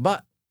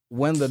 But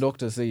when the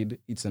doctor said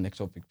it's an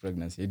ectopic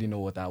pregnancy, I didn't know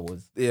what that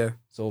was. Yeah.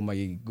 So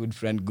my good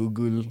friend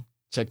Google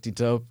checked it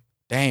up.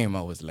 Damn,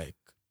 I was like,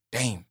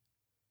 damn.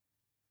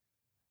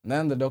 And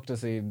then the doctor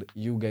said,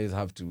 you guys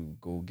have to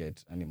go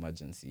get an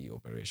emergency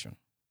operation.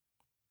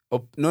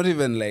 Not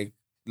even like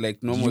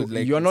normal.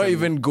 You're not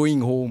even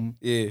going home.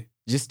 Yeah.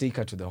 Just take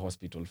her to the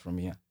hospital from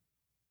here.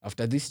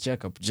 After this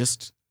checkup,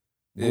 just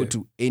go Yeah.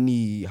 to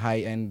any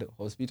high-end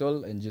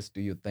hospital and just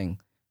do your thing.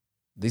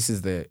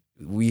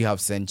 We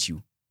have sent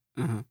you.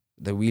 Uh-huh.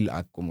 They will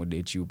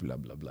accommodate you, blah,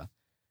 blah, blah.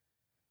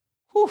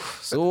 Whew.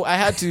 So I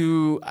had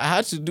to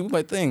do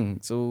my thing.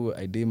 So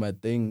I did my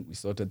thing. We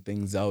sorted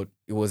things out.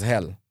 It was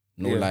hell.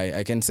 No Yeah. lie.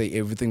 I can't say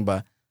everything,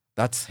 but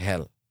that's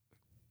hell.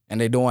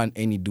 And I don't want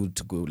any dude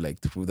to go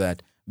through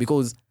that.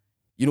 Because,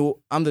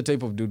 I'm the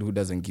type of dude who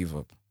doesn't give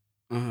up.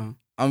 Uh-huh.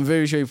 I'm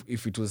very sure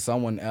if it was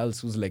someone else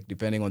who's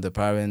depending on the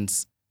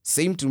parents,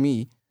 same to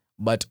me,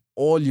 but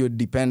all your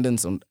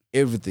dependence on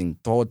everything,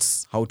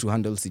 thoughts, how to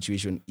handle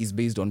situation is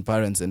based on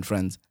parents and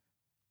friends,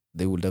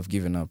 they would have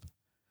given up.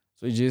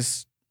 So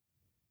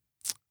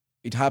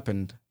it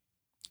happened,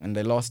 and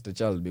I lost the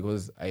child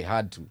because I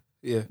had to.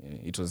 Yeah.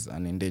 It was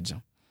an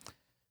endanger.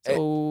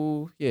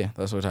 So yeah,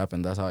 that's what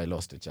happened. That's how I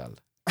lost the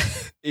child.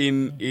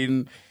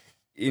 In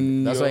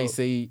That's why I your-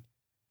 say,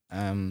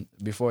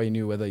 before I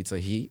knew whether it's a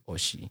he or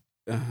she.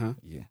 Uh-huh.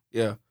 Yeah.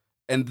 Yeah.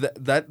 And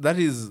that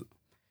is,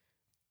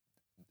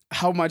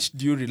 how much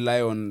do you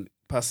rely on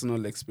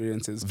personal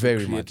experiences to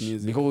Very create much.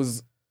 music?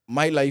 Because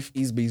my life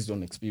is based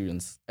on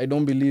experience. I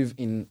don't believe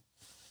in,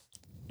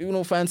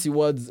 fancy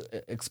words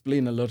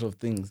explain a lot of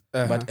things,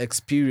 Uh-huh. but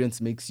experience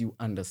makes you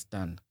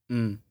understand.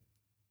 Mm.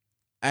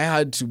 I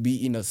had to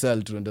be in a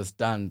cell to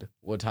understand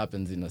what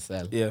happens in a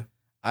cell. Yeah.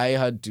 I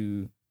had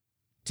to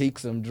take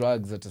some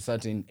drugs at a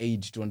certain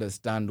age to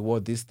understand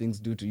what these things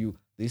do to you.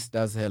 This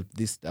does help,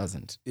 this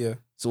doesn't. Yeah.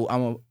 So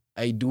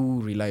I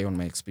do rely on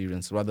my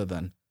experience rather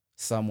than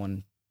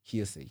someone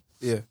hearsay.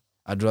 Yeah.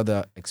 I'd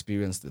rather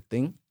experience the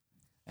thing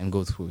and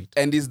go through it.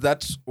 And is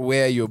that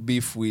where your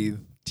beef with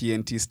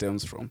TNT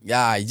stems from?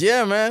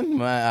 Yeah, man.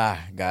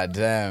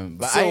 Goddamn.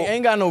 But So- I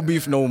ain't got no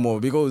beef no more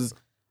because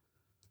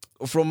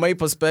from my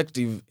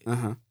perspective,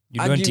 Uh-huh. You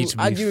don't eat beef.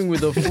 arguing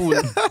with a fool.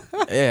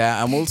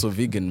 Yeah, I'm also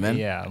vegan, man.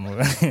 Yeah.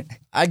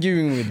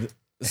 Arguing with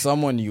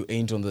someone you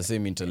ain't on the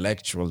same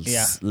intellectual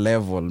Yeah.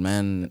 level,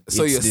 man.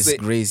 So it's you're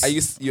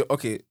disgrace. you're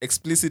okay?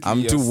 Explicitly, I'm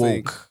you're too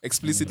saying- woke.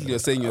 Explicitly, you're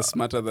saying you're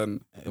smarter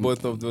than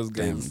both of those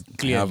guys.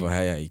 I have a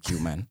higher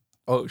IQ, man.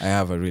 Oh, I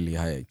have a really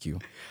high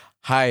IQ.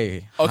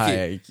 High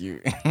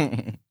IQ.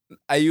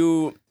 are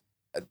you?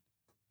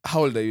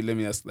 How old are you? Let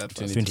me ask that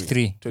first.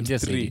 23. You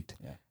just said 23. it.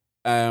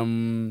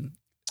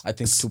 I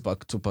think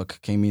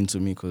Tupac came into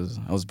me because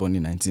I was born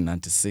in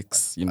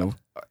 1996,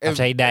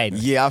 After he died.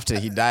 Yeah, after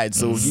he died.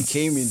 So he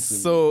came into me.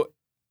 So,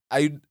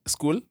 are you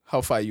school?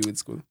 How far are you with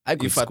school? I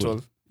quit If at school.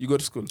 all, you go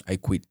to school. I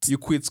quit. You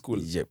quit school.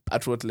 Yep.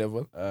 At what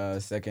level?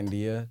 Second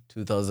year,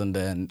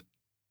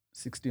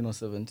 2016 or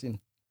 17.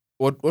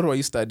 What were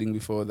you studying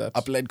before that?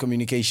 Applied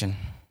communication,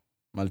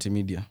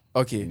 multimedia,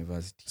 Okay.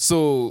 university.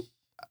 So,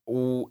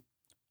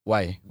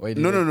 Why? Why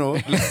did no.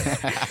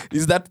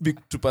 Is that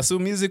to pursue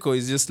music, or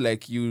is just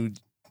like you?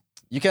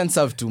 You can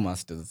serve two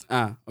masters.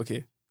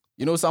 Okay.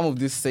 Some of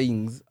these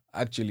sayings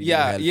actually.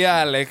 Yeah, help.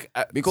 yeah. Like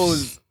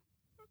Because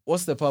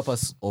what's the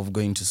purpose of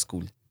going to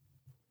school?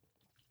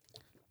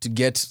 To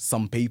get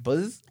some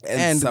papers,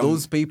 and some-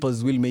 those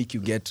papers will make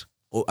you get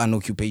an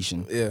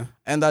occupation. yeah.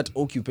 And that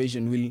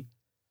occupation will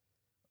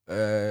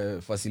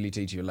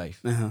facilitate your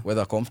life, Uh-huh.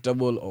 whether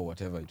comfortable or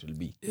whatever it will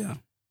be. Yeah.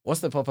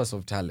 What's the purpose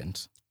of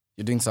talent?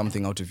 You're doing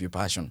something out of your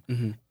passion.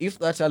 Mhm. If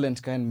that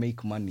talent can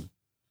make money,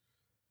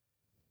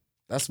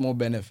 that's more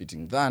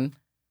benefiting than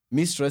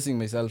me stressing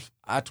myself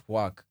at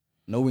work,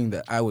 knowing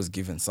that I was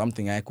given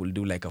something I could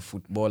do like a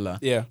footballer.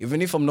 Yeah.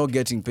 Even if I'm not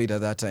getting paid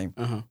at that time,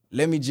 Uh-huh.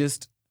 let me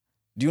just,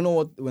 do you know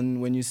what,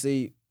 when you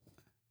say,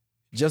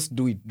 just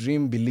do it,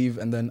 dream, believe,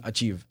 and then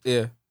achieve.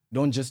 Yeah.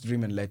 Don't just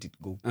dream and let it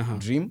go. Uh-huh.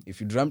 Dream. If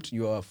you dreamt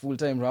you are a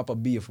full-time rapper,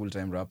 be a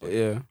full-time rapper.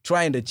 Yeah.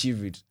 Try and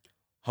achieve it.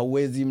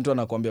 Hawezi mtu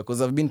anakuambia,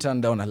 because I've been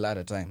turned down a lot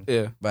of times,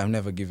 Yeah. but I've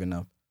never given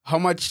up. How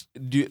much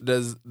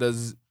does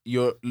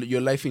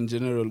your life in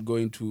general go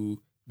into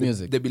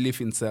Music. the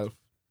belief in self?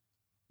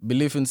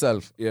 Belief in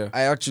self. Yeah.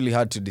 I actually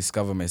had to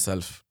discover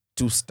myself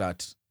to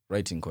start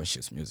writing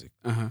conscious music.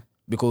 Uh-huh.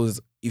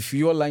 Because if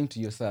you're lying to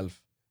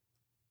yourself,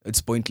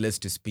 it's pointless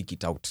to speak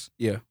it out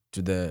Yeah.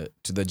 to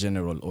the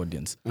general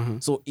audience. Uh-huh.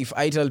 So if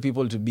I tell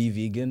people to be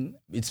vegan,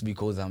 it's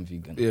because I'm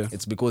vegan. Yeah.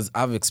 It's because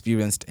I've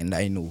experienced and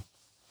I know.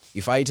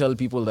 If I tell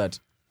people that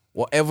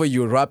whatever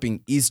you're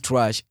rapping is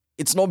trash,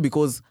 it's not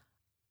because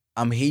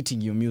I'm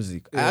hating your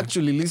music. I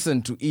actually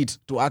listen to it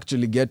to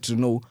actually get to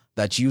know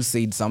that you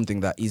said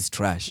something that is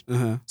trash.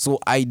 So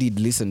I did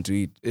listen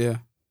to it. Yeah.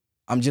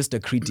 I'm just a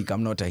critic.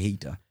 I'm not a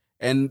hater.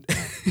 And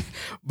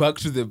back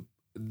to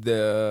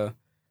the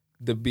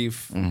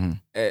beef,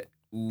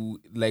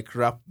 like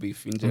rap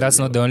beef in general. That's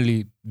not the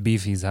only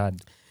beef he's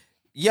had.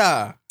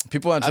 Yeah.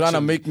 People are trying to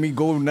Actually- make me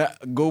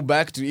go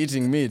back to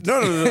eating meat.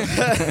 No.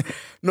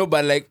 No,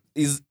 but like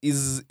is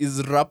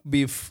rap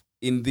beef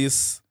in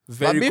this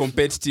very beef?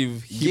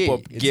 competitive hip hop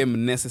it's-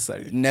 game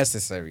necessary?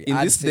 Necessary. In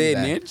I'd this say day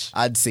and that. age?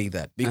 I'd say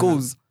that.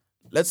 Because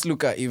let's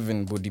look at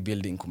even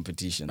bodybuilding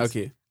competitions.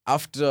 Okay.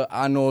 After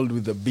Arnold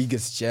with the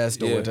biggest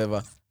chest or Yeah.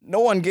 whatever, no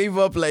one gave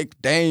up like,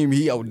 damn,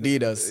 he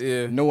outdid us.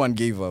 Yeah. No one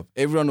gave up.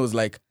 Everyone was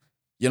like,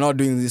 you're not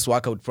doing this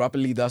workout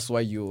properly. That's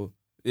why you're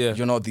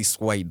not this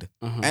wide.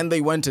 And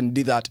they went and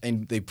did that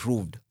and they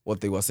proved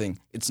what they were saying.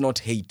 It's not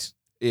hate.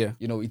 Yeah.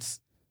 It's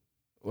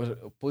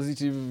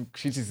positive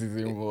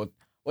criticism or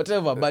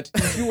whatever. But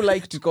if you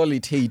like to call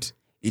it hate,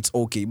 it's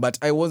okay. But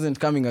I wasn't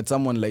coming at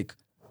someone like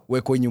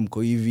Wekwenyu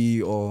mko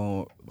hivi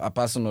or a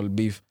personal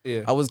beef.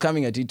 Yeah. I was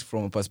coming at it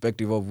from a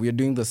perspective of we're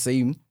doing the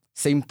same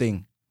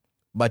thing.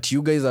 But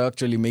you guys are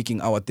actually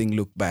making our thing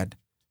look bad.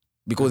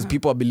 Because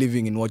people are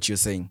believing in what you're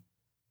saying.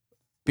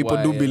 People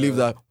Why, do believe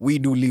that we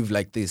do live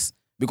like this.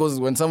 Because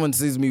when someone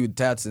sees me with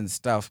tats and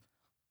stuff,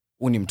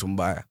 uni mtu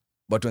mbaya.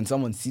 But when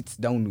someone sits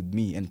down with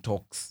me and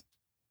talks,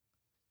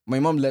 my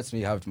mom lets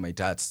me have my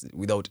tats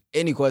without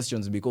any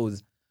questions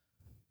because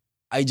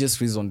I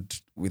just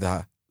reasoned with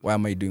her. Why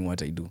am I doing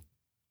what I do?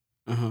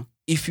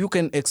 If you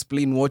can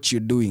explain what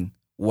you're doing,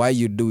 why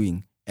you're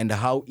doing, and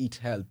how it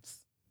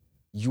helps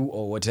you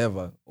or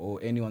whatever, or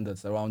anyone that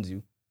surrounds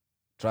you,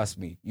 trust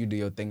me, you do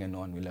your thing and no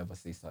one will ever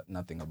say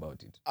nothing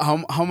about it.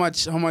 How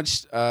much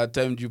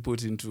time do you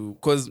put into?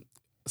 Because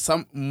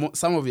some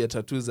of your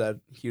tattoos are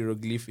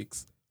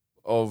hieroglyphics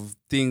of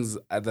things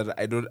that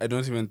I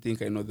don't even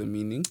think I know the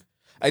meaning.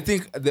 I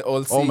think the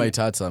all My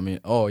tats, I mean,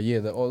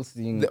 the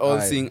all-seeing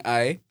all-seeing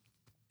eye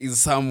is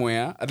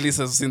somewhere. At least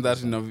I've seen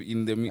that in a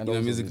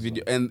also music this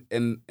video.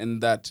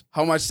 And that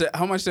how much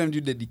time do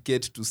you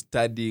dedicate to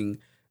studying?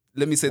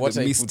 Let me say What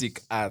the I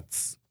mystic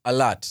arts. A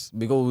lot,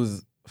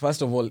 because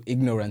first of all,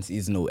 ignorance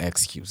is no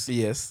excuse.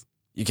 Yes.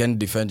 You can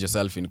defend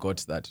yourself in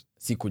court that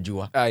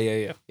sikujua.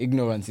 Yeah.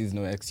 Ignorance is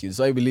no excuse.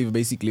 So I believe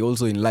basically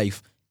also in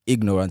life,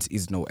 ignorance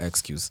is no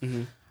excuse.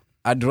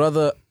 I'd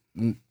rather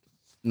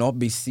not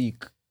be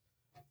sick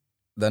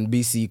than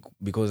be sick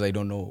because I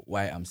don't know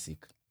why I'm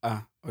sick.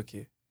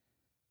 Okay.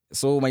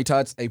 So my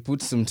tats, I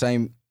put some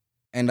time,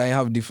 and I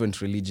have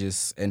different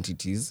religious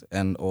entities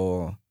and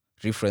or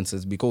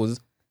references because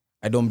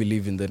I don't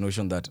believe in the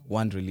notion that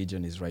one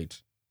religion is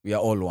right. We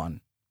are all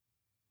one.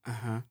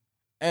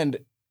 And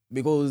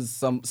because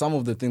some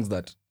of the things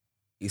that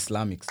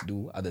Islamics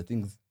do are the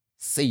things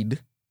said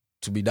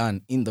to be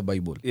done in the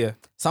Bible. Yeah.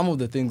 Some of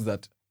the things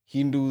that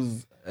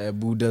Hindus,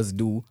 Buddhas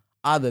do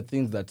are the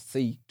things that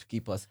say to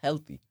keep us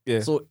healthy. Yeah.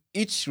 So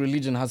each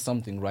religion has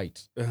something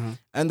right.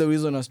 And the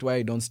reason as to why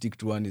I don't stick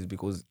to one is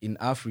because in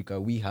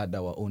Africa, we had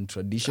our own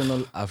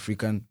traditional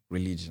African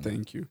religion.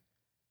 Thank you.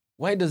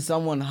 Why does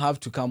someone have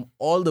to come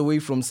all the way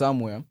from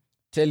somewhere,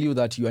 tell you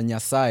that your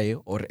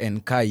Nyasaye or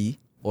Enkai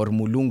or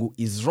Mulungu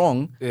is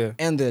wrong,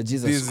 and the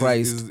Jesus This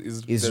Christ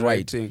is is the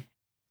right? thing.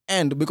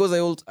 And because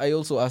I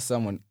also asked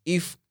someone,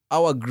 if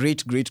our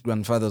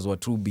great-great-grandfathers were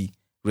to be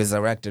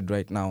resurrected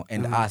right now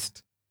and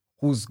asked,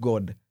 who's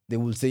God? They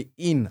will say,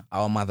 in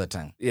our mother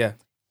tongue. Yeah.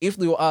 If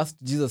they were asked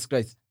Jesus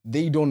Christ,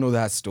 they don't know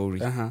that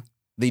story.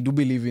 They do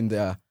believe in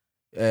their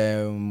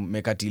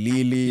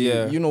Mekatilili.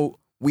 Yeah.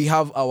 We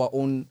have our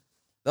own.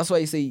 That's why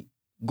I say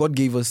God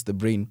gave us the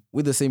brain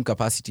with the same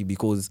capacity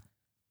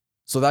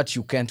so that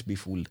you can't be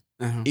fooled.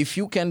 If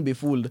you can be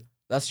fooled,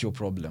 that's your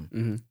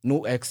problem.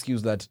 No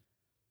excuse that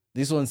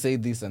this one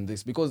said this and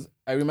this. Because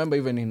I remember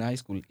even in high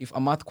school, if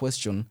a math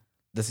question,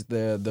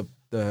 the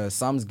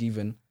sums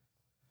given,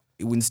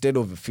 instead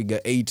of figure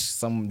 8,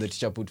 the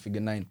teacher put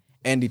figure 9,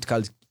 and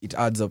it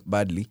adds up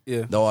badly.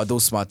 Yeah. There are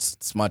those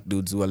smart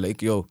dudes who are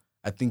like, yo,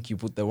 I think you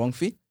put the wrong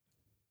fee.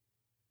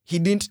 He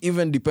didn't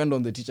even depend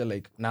on the teacher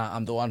like, nah,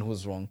 I'm the one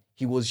who's wrong.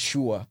 He was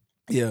sure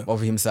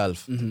of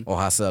himself or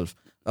herself.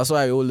 That's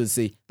why I always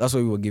say, that's why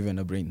we were given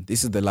a brain.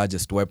 This is the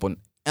largest weapon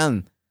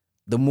and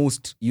the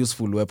most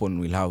useful weapon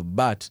we'll have.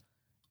 But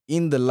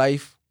in the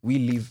life we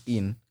live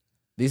in,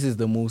 this is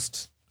the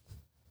most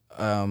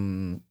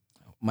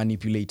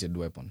manipulated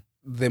weapon.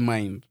 The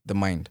mind. The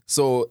mind.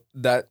 So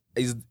that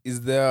is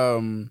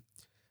there.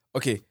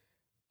 Okay,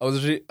 I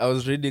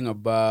was reading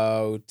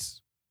about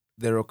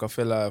the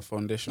Rockefeller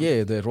Foundation.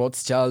 Yeah, the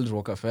Rothschild,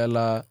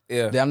 Rockefeller.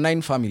 Yeah. There are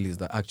 9 families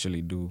that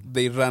actually do.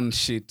 They run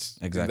shit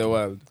in Exactly. the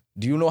world.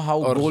 Do you know how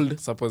Or gold?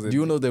 supposedly. Do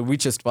you know the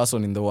richest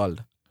person in the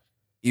world?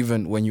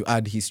 Even when you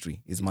add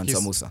history, is Mansa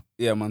Musa.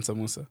 Yeah, Mansa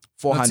Musa.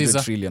 400 Caesar?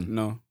 trillion.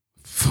 No,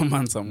 for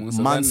Mansa Musa.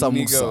 Mansa That nigga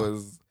Musa.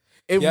 was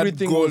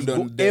Everything gold was on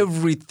gold. deck.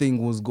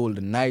 Everything was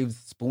gold. Knives,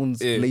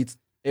 spoons, Yeah. plates,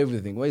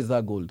 everything. Where is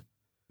that gold?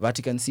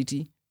 Vatican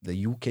City,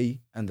 the UK,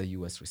 and the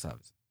US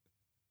reserves.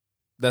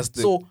 That's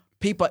the So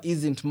paper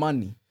isn't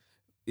money.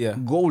 yeah.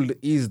 Gold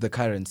is the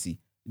currency.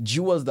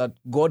 Jewels that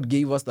God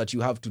gave us that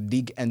you have to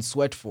dig and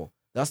sweat for.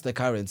 That's the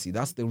currency.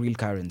 That's the real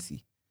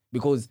currency.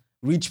 Because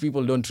rich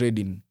people don't trade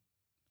in.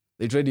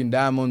 They trade in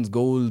diamonds,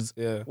 golds.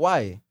 Yeah.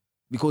 Why?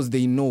 Because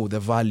they know the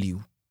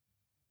value.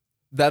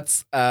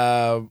 That's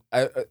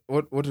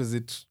what is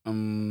it?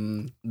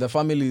 The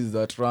families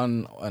that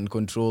run and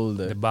control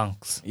The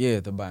banks.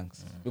 the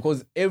banks.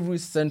 Because every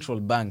central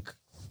bank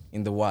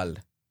in the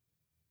world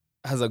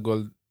has a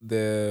gold.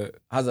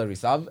 has a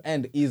reserve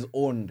and is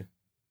owned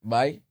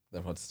by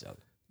the Rothschild.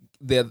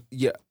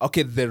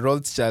 The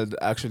Rothschild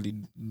actually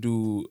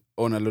do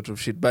own a lot of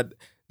shit, but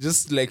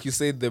just like you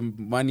said, the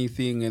money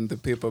thing and the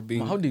paper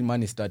being How did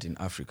money start in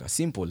Africa?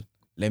 Simple.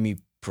 Let me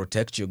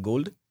protect your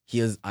gold.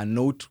 Here's a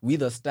note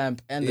with a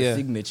stamp and a Yeah.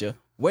 signature.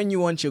 When you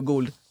want your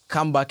gold,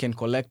 come back and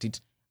collect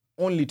it,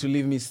 only to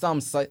leave me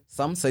some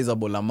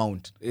sizable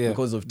amount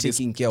because of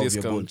taking care of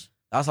your gold. discount.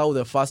 That's how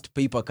the first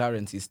paper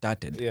currency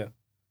started. Yeah.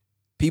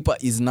 Paper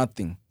is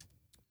nothing.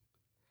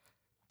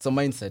 It's a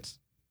mindset.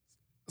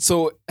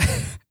 So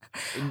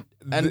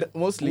And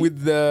mostly,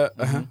 with the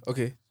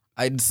okay.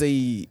 I'd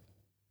say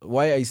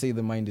why I say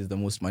the mind is the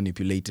most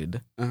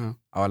manipulated,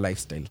 our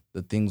lifestyle,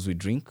 the things we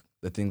drink,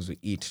 the things we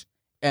eat.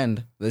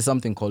 And there's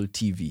something called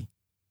TV.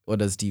 What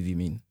does TV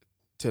mean?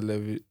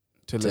 Television.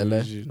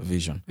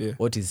 Television. Yeah.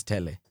 What is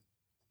tele?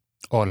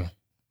 All.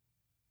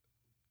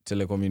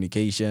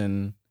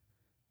 Telecommunication,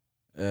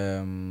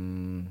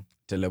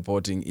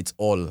 teleporting. It's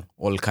all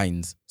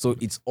kinds. So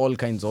it's all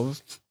kinds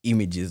of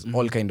images,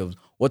 all kind of.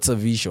 What's a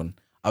vision?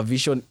 A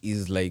vision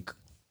is like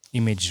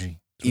Imagery.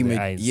 To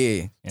the eyes.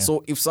 Yeah. Yeah.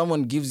 So if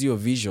someone gives you a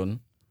vision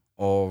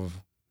of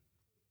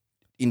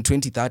in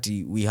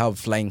 2030 we have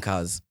flying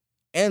cars,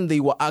 and they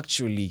were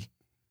actually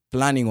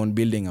planning on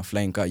building a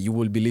flying car, you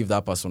will believe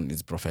that person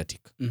is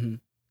prophetic.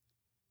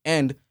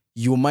 And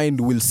your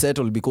mind will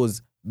settle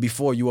because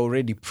before you are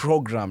already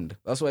programmed.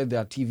 That's why there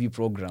are TV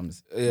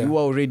programs. Yeah. You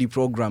are already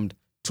programmed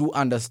to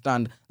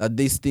understand that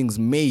these things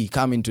may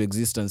come into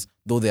existence,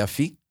 though they are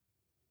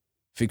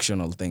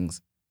fictional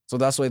things. So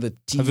that's why the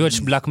TV. Have you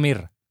watched Black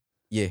Mirror?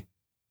 Yeah.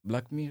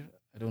 Black Mirror?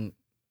 I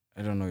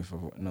don't know if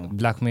no.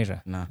 Black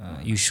Mirror. Nah.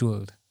 You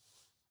should.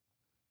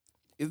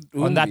 It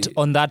On won't that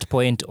that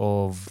point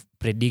of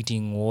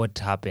predicting what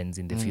happens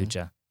in the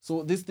future.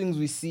 So these things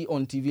we see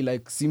on TV,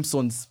 like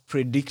Simpsons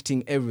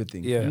predicting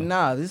everything. Yeah.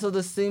 Nah, these are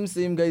the same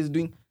guys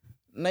doing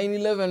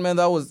 9/11, man.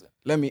 That was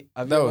have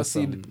you ever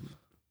seen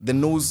the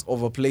nose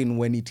of a plane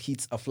when it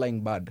hits a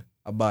flying bird?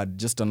 A bird,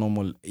 just a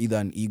normal, either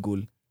an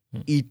eagle.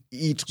 It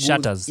goes-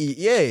 Shatters.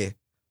 Yeah.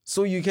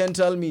 So you can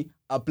tell me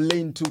a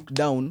plane took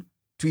down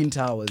Twin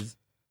Towers.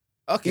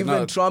 okay. Even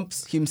Now, Trump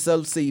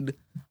himself said,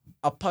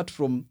 apart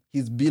from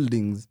his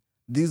buildings,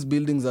 these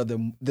buildings are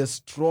the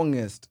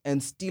strongest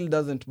and still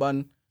doesn't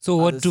burn. So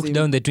At what the took same-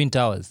 down the Twin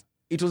Towers?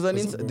 It was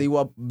they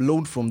were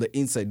blown from the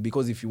inside,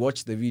 because if you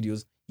watch the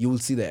videos, you will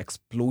see the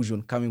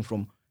explosion coming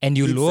from. And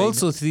you'll inside,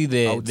 also see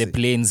the outside.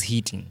 planes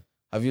heating.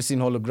 Have you seen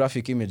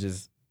holographic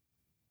images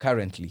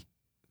currently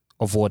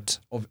Of what?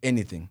 of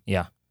anything?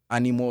 Yeah.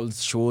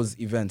 Animals, shows,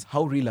 events.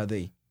 How real are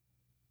they?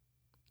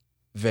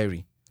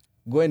 Very.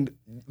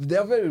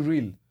 They're very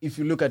real if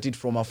you look at it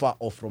from afar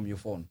or from your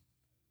phone.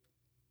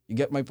 You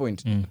get my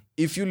point?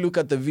 If you look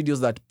at the videos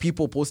that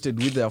people posted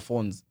with their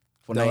phones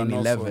for There were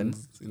no 9/11,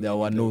 phones in there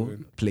were no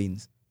 9/11.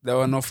 planes. there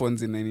were no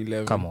phones in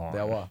 9/11. Come on.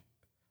 There were.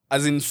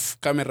 As in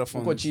camera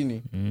Uko phones.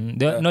 chini.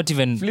 There are not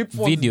even Flip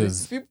phones,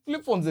 videos.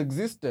 flip phones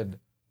existed.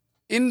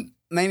 In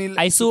 9/11.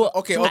 I saw-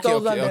 Okay.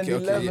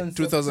 2011, 2000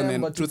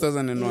 2001.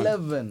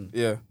 2011.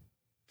 Yeah.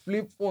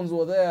 Flip phones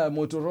were there.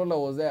 Motorola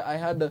was there. I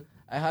had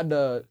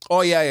a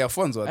Oh yeah.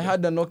 Phones were I there.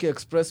 had a Nokia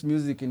Express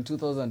Music in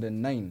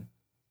 2009.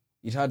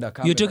 It had a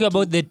camera. You're talking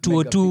about the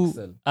 202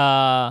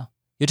 megapixel.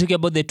 you're talking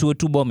about the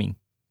 202 bombing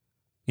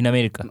in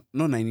America.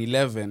 No,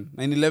 9/11.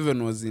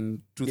 9/11 was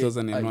in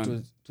 2001. It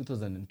was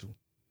 2002.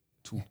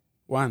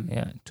 One.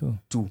 Yeah, 2.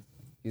 2.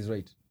 He's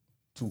right.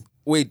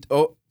 Wait.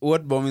 Oh,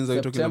 what bombings are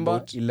you talking September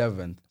about?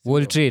 11th.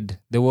 World Trade,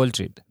 the World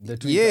Trade. The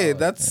Twin Yeah, Towers.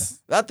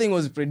 that's That thing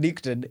was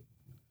predicted,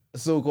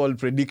 so-called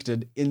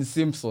predicted, in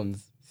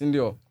Simpsons.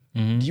 Sindio,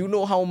 do you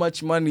know how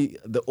much money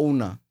the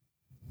owner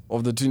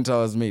of the Twin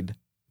Towers made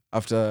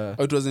after?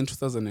 Oh, it was in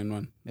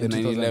 2001. The In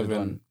 9/11.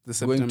 2001.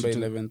 The Going September to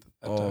 11th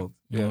attack. Oh,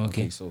 Yeah,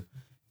 okay. So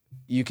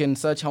you can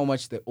search how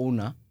much the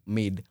owner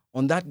made.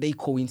 On that day,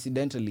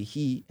 coincidentally,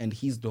 he and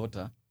his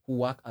daughter, who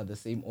work at the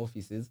same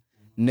offices,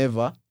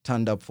 never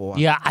turned up for work.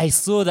 Yeah, I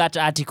saw that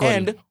article.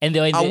 And they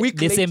were in a the, week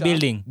the same later,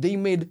 building. They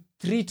made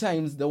 3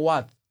 times the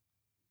worth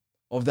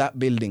of that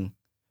building.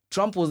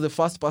 Trump was the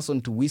first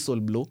person to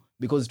whistleblow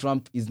because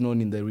Trump is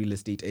known in the real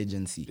estate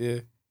agency. Yeah.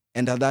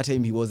 And at that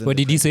time, he wasn't. What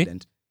the did he say?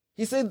 president.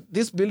 He said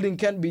this building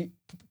can be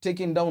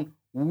taken down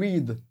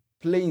with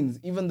planes,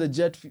 even the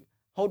jet fuel.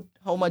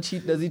 How much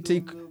heat does it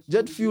take?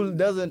 Jet fuel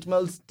doesn't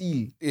melt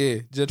steel. Yeah.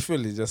 Jet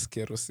fuel is just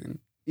kerosene.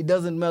 It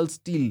doesn't melt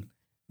steel.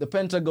 The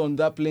Pentagon,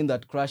 that plane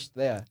that crashed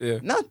there. Yeah.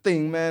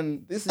 Nothing,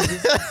 man. This is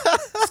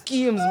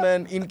schemes,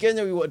 man. In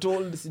Kenya, we were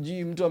told,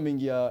 sijui mtu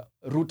ameingia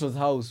Ruto's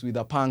house with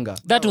a panga.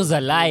 That was a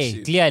lie,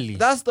 bullshit. clearly.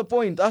 That's the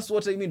point. That's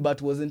what I mean.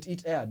 But wasn't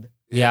it aired?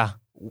 Yeah.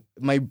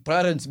 My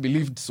parents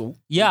believed so.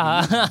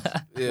 Yeah.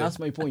 That's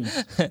my point.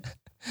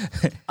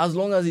 As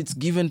long as it's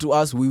given to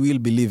us, we will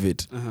believe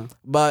it. Uh-huh.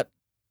 But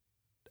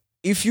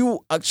if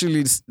you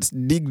actually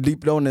dig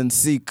deep down and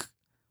seek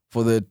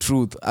for the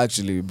truth,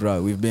 actually,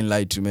 bro, we've been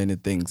lied to many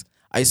things.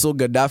 I saw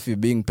Gaddafi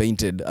being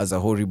painted as a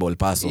horrible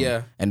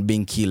person and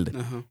being killed.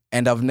 Uh-huh.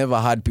 And I've never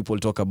heard people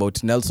talk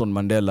about Nelson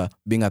Mandela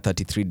being a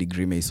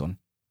 33-degree Mason.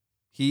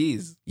 He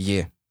is.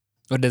 Yeah.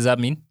 What does that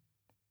mean?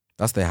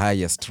 That's the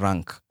highest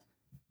rank.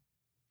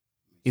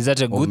 Is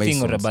that a good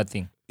thing or a Masons. bad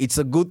thing? It's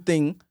a good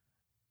thing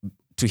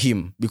to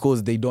him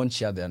because they don't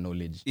share their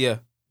knowledge. Yeah.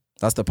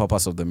 That's the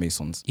purpose of the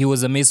Masons. He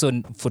was a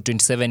Mason for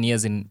 27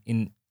 years in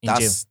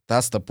jail.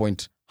 That's the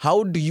point.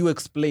 How do you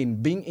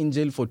explain being in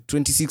jail for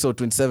 26 or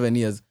 27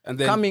 years, And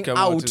then coming come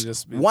out and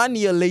just be- 1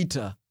 year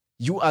later,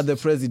 you are the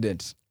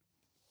president?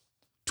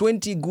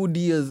 20 good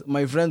years,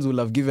 my friends will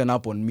have given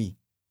up on me.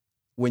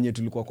 Wenye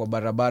tulikuwa kwa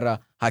barabara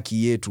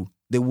haki yetu,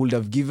 they would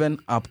have given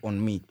up on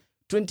me.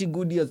 20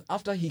 good years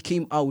after he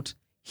came out,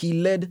 he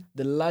led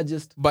the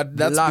largest But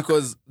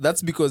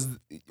that's because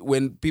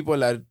when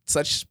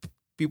such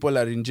people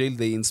are in jail,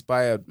 they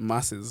inspire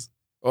masses.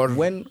 Or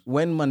when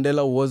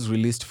Mandela was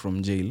released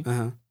from jail,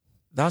 uh-huh.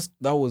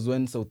 that was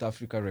when South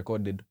Africa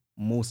recorded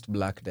most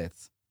black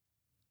deaths.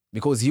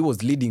 Because he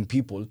was leading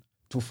people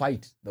to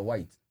fight the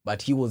whites,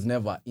 but he was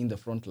never in the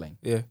front line.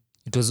 Yeah.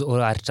 It was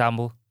all at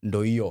Tambo.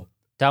 Ndo hiyo.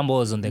 Tambo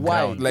was on the Why?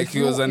 ground. Like If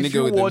he was a you- if nigga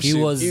you with them watch- He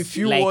shit. was if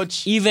you like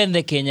watch- even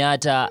the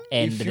Kenyatta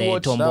and If you the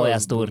watch- that Tomboya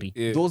was story.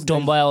 good. Yeah. Those guys-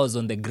 Tomboya was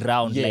on the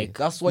ground, Yeah, like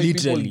that's why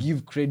literally. people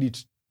give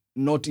credit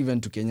not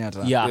even to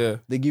Kenyatta. Yeah. Yeah.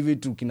 They give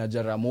it to kina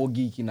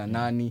Jaramogi, kina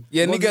Nani.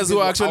 Yeah, Because niggas these who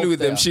are people actually out with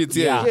them there. shit.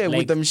 Yeah. Yeah, like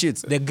with them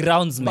shits. the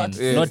groundsmen, But,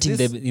 yeah. not in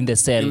this- the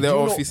cell. In the You know,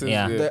 offices.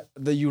 yeah. Yeah.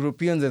 The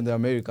Europeans and the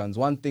Americans,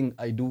 one thing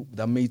I do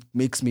that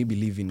makes me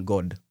believe in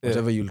God,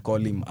 whatever you'll call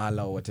him,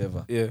 Allah or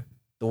whatever. Yeah.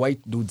 The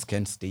white dudes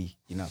can't stay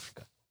in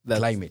Africa. That's-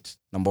 Climate,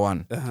 number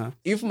one. Uh-huh.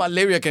 If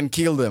malaria can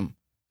kill them,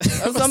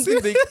 that's something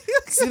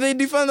they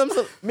defend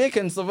themselves. They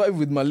can survive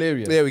with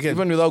malaria. Yeah, we can.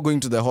 Even without going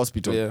to the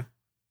hospital. Yeah.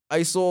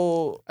 I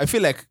saw I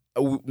feel like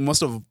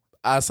most of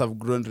us have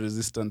grown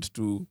resistant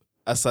to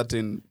a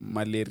certain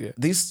malaria.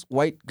 these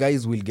white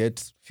guys will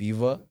get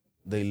fever.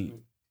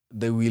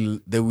 They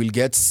will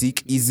get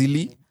sick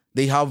easily.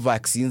 They have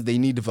vaccines. They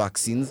need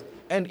vaccines.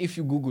 And if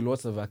you Google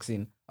what's a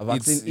vaccine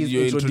is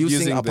you're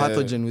introducing a introducing the-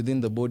 pathogen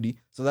within the body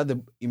so that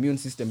the immune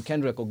system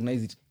can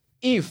recognize it.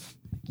 If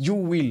you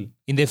will,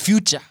 In the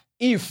future.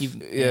 if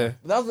Yeah.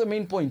 that's the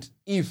main point.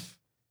 If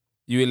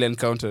You will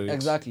encounter it.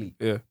 exactly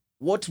Yeah.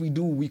 what we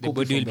do, we copy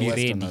body from the will be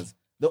ready. Westerners.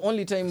 The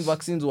only time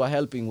vaccines were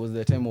helping was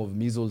the time of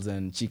measles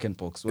and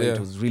chickenpox, where Yeah. it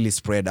was really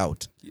spread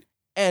out,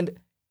 and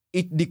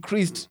it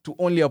decreased to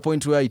only a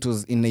point where it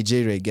was in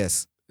Nigeria, I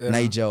guess, Yeah.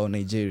 Niger or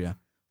Nigeria.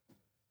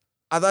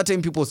 At that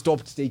time, people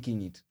stopped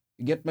taking it.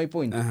 You get my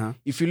point? Uh-huh.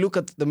 If you look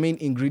at the main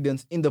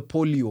ingredients in the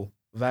polio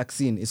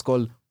vaccine, it's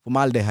called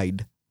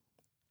formaldehyde.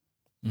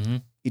 Mm-hmm.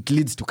 It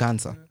leads to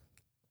cancer.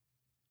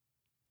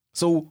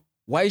 So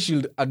why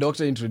should a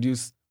doctor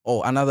introduce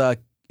another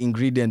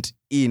ingredient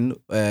in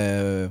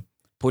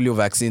polio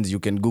vaccines? You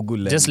can Google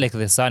Just like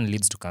the sun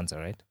leads to cancer,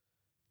 right?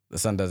 the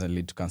sun doesn't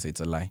lead to cancer.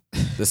 It's a lie.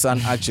 The sun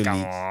actually,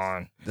 Come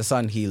on. the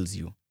sun heals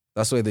you.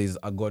 That's why there is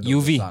a god of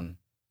UV. the sun.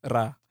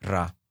 Ra.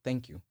 Ra.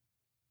 Thank you.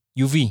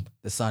 UV.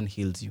 The sun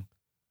heals you.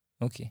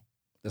 Okay.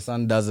 The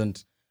sun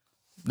doesn't.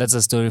 That's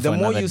a story The for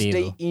more another you day.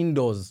 stay though.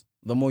 indoors,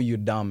 the more you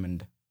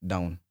dumbed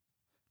down.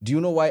 Do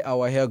you know why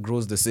our hair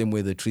grows the same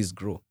way the trees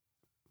grow?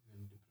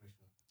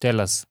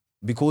 Tell us.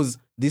 Because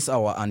these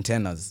are our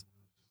antennas.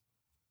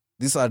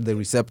 These are the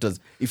receptors.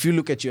 If you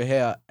look at your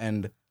hair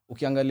and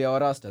ukiangalia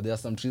warasta, there are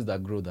some trees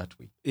that grow that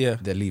way. Yeah.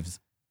 The leaves.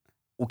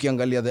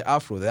 Ukiangalia the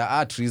afro, there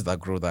are trees that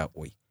grow that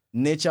way.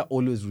 Nature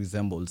always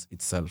resembles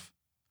itself.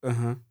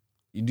 Uh-huh.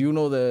 Do you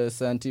know the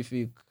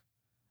scientific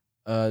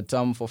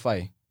term for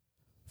phi?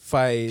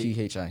 Phi.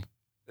 P-H-I.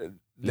 Leave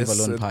let's,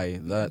 alone pi.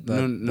 That's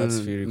no,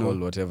 spherical,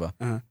 no. whatever.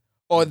 Uh-huh.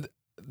 Or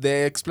the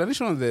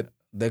explanation of that.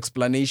 The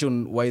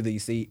explanation why they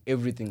say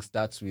everything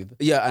starts with.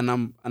 Yeah, a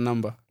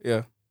number.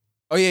 Yeah.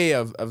 Oh,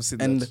 yeah. I've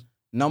seen And that.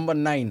 number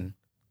 9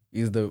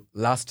 is the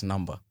last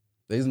number.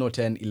 There is no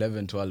 10,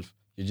 11, 12.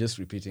 You're just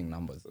repeating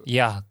numbers.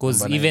 Yeah,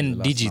 because Number 9 is even the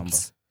last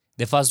digits.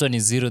 The first one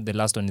is 0, the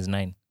last one is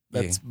 9.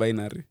 That's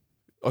binary.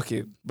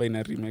 Okay,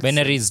 binary makes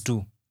Binary sense. is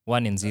 2,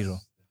 1 and 0.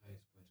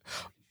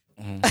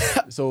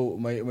 So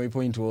my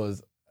point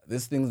was,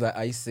 these things that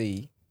I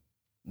say,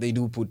 they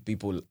do put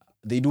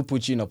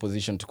you in a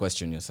position to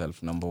question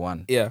yourself, number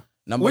one. Yeah.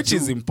 Number Which 2,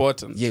 is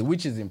important. Yeah,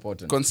 which is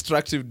important.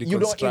 Constructive deconstruction. You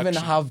don't even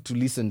have to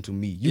listen to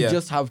me. You Yeah.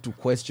 just have to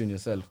question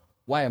yourself.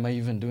 Why am I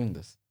even doing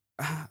this?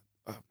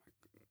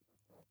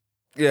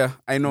 Yeah,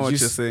 I know what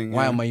Just, you're saying.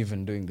 Why yeah. am I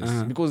even doing this?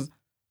 Uh-huh. Because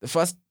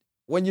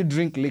when you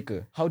drink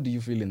liquor, how do you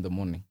feel in the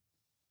morning?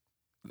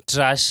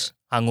 Trash,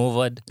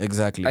 Hangovered.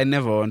 Exactly. I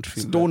never want to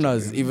feel that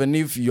Stoners, again. even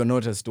if you're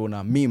not a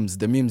stoner,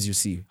 the memes you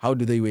see, how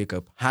do they wake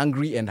up?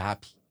 Hungry and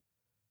happy.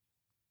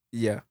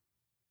 Yeah.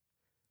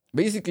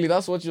 Basically,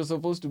 that's what you're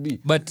supposed to be.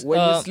 But, when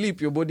you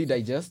sleep, your body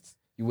digests.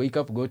 You wake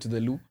up, go to the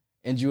loo,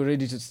 and you're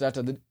ready to start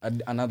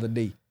another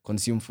day.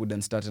 Consume food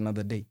and start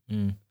another day.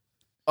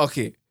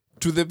 Okay.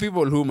 To the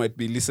people who might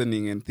be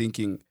listening and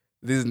thinking,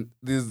 this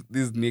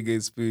nigga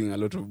is spewing a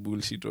lot of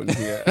bullshit on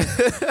here.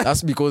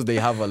 That's because they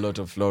have a lot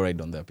of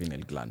fluoride on their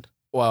pineal gland.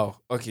 Wow.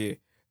 Okay.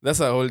 That's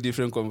a whole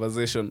different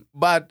conversation.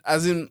 But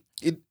as in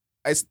it,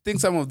 I think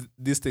some of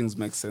these things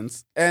make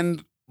sense.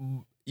 And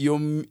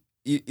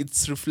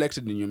it's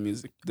reflected in your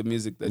music, the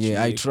music that you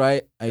I make.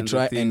 try and the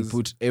and things-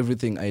 put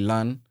everything I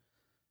learn,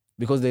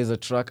 because there's a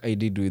track I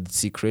did with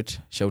Secret,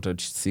 shout out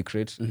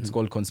Secret. It's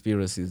called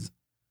Conspiracies.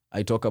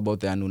 I talk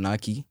about the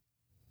Anunnaki.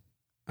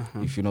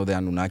 If you know the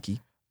Anunnaki.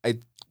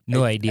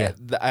 No idea.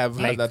 I have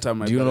heard Like, that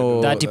term. Do you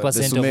know 30% the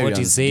of what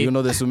you Sumerians? say- Do you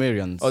know the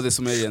Sumerians? Oh, the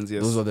Sumerians,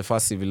 yes. Those were the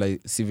first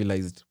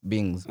civilized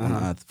beings on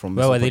Earth from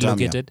Where were they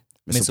Mesopotamia. located?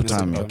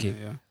 Mesopotamia. Okay.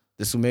 Yeah.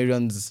 The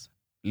Sumerians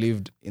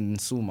lived in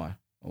Sumer.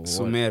 or what?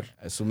 Sumer.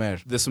 Sumer.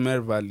 The Sumer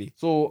Valley.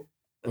 So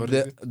What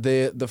is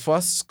the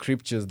first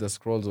scriptures, the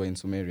scrolls were in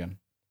Sumerian.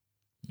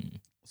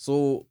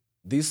 So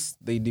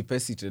they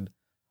deposited.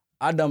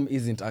 Adam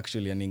isn't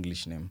actually an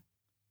English name.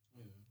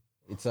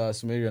 It's a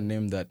Sumerian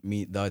name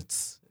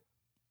that's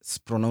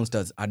pronounced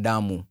as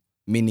Adamu,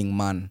 meaning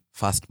man,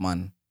 first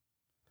man.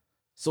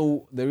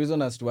 So the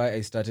reason as to why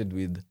I started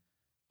with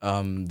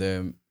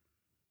the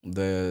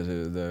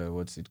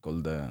what's it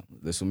called,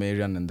 the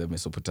Sumerian and the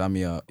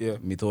Mesopotamia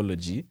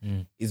mythology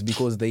is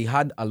because they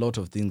had a lot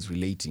of things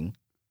relating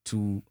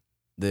to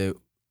the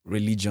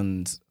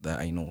religions that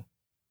I know.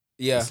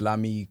 Yeah.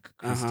 Islamic,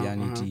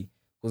 Christianity,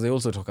 because they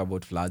also talk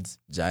about floods,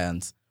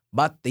 giants,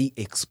 but they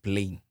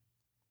explain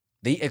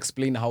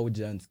how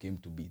giants came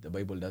to be. The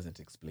Bible doesn't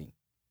explain.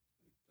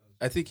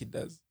 I think it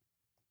does.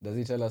 Does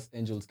it tell us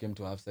angels came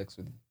to have sex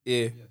with?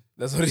 Yeah.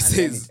 That's what it And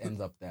then says. it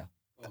ends up there.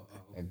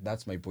 Like,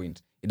 that's my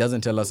point. It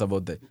doesn't tell us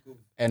about the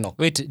Enoch.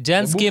 Wait,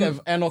 giants The book came.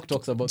 of Enoch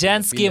talks about the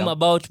Giants came Nephilim.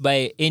 about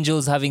by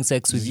angels having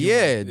sex with you.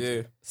 Yeah,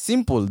 Yeah.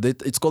 simple.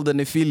 It's called the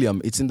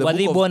Nephilium. It's in the Were book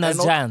they of born as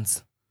Enoch.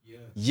 giants?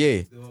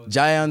 Yeah,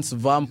 giants,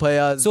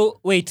 vampires. So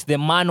wait, the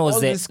man was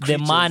All the these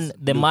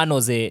man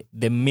was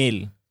the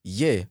male,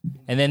 yeah.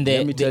 and then Let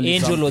the me tell you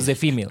angel was something. the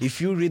female. If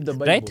you read the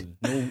Bible, Right?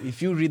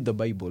 if you read the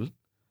Bible,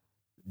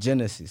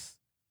 Genesis,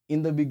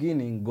 in the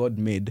beginning, God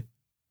made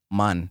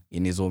man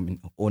in his own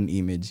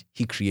image.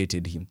 He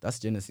created him. That's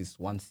Genesis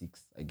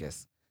 1:6, I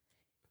guess.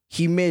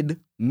 He made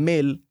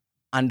male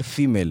and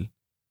female.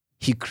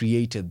 He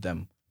created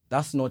them.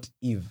 That's not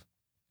Eve.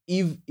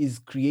 Eve is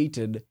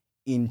created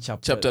in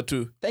Chapter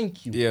 2.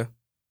 Thank you. Yeah.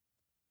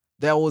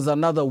 There was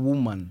another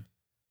woman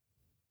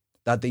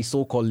that they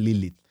so called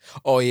Lilith.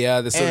 Oh,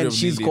 yeah. The story And of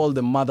she's Lilith. called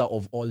the mother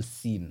of all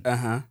sin.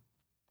 Uh-huh.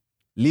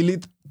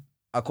 Lilith,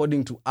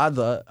 according to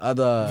other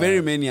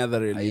Very many other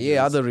religions.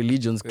 other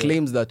religions,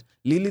 claims that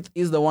Lilith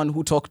is the one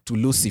who talked to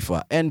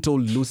Lucifer and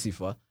told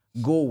Lucifer,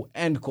 go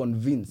and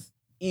convince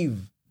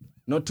Eve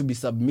not to be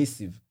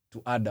submissive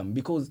to Adam.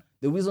 Because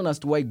the reason as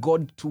to why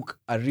God took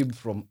a rib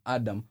from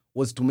Adam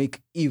was to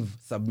make Eve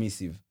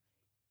submissive.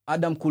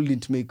 Adam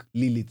couldn't make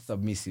Lilith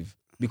submissive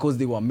because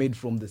they were made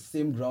from the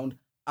same ground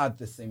at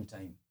the same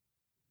time.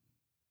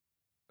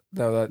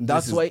 That's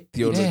That's why-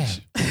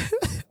 theology.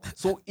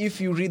 So if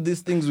you read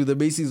these things with the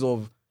basis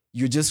of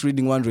you're just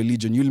reading one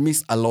religion, you'll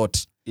miss a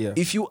lot. Yeah.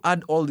 If you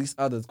add all these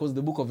others, because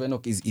the book of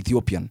Enoch is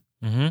Ethiopian.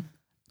 Mhm.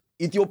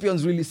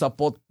 Ethiopians really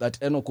support that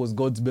Enoch was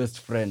God's best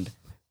friend.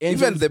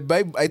 Even the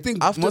Bible, I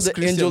think after most the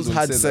Christians angels would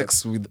had say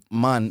sex with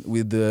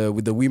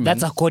the women.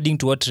 That's according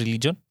to what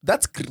religion?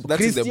 That's in the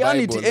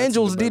Christianity. Bible. That's in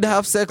Angels the did Bible.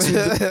 have sex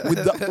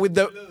with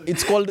the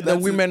it's called the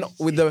women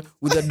with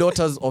the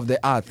daughters of the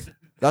earth.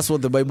 That's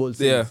what the Bible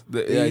says.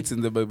 Yeah, it's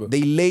in the Bible.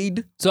 They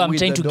laid. So I'm with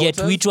trying the to get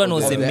daughters which one of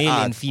was the male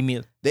and earth.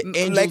 female. The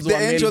angels Like the were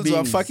male angels were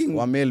beings, fucking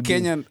were male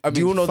beings. Kenyan- I Do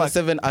you mean, know the fuck.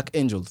 7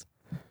 archangels?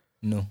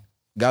 No.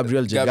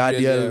 Gabriel,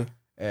 Gabriel,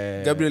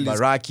 Jegadiel, Gabriel is-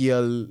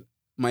 Barachiel,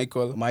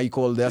 Michael.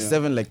 Michael. There are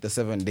 7, like the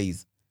 7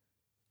 days.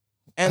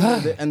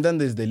 And then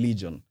there's the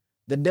legion.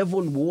 The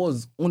devil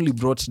was only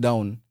brought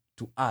down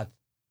to earth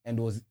and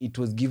it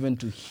was given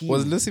to him.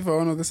 Was Lucifer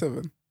one of the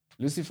 7?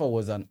 Lucifer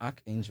was an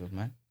archangel,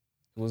 man.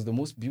 He was the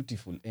most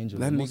beautiful angel.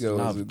 That the most nigga was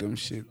loved. with them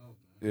shit.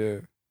 Yeah.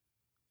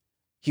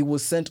 He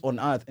was sent on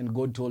earth and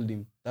God told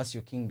him, that's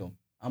your kingdom.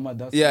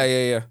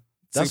 Yeah.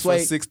 That's why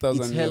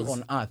 6,000 it's hell years.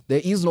 on earth. There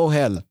is no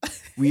hell.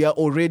 We are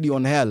already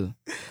on hell.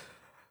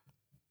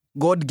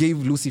 God gave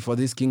Lucifer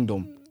this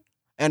kingdom.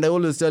 And I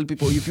always tell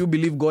people, if you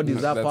believe God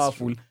is that That's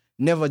powerful, true.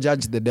 never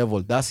judge the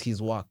devil. That's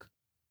his work.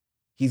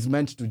 He's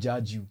meant to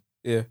judge you.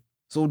 Yeah.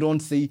 So don't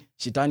say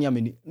Shitani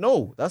ameni.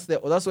 No, that's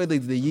why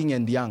there's the yin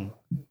and yang,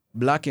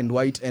 black and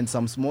white, and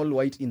some small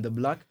white in the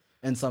black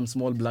and some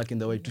small black in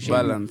the white. To show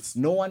you, Balance.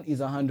 no one is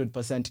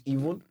 100%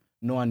 evil.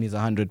 No one is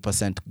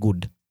 100%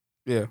 good.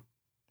 Yeah.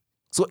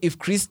 So if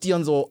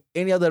Christians or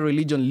any other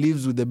religion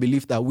lives with the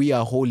belief that we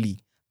are holy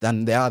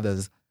than the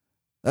others,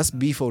 that's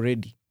beef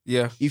already.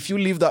 Yeah. If you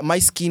leave that, my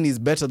skin is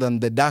better than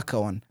the darker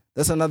one.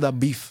 That's another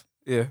beef.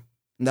 Yeah.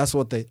 And that's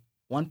what the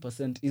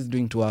 1% is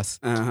doing to us.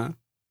 Uh-huh.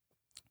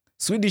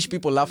 Swedish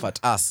people laugh at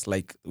us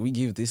like we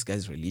give these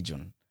guys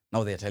religion.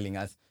 Now they're telling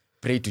us,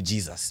 pray to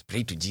Jesus,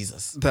 pray to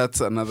Jesus. That's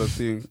another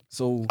thing.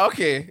 So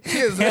Okay.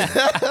 Here's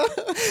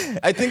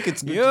I think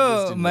it's good. to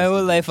Yo, just my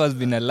whole life has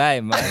been a lie,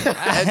 man.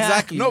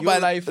 exactly. No, Your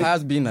but- life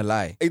has been a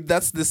lie.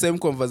 That's the same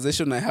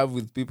conversation I have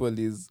with people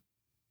is,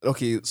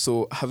 okay,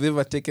 so have you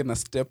ever taken a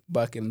step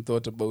back and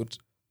thought about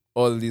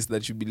all this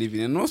that you believe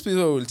in? And most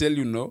people will tell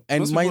you no.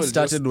 And Most mine people will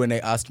started just- when I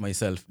asked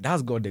myself,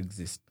 does God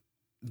exist?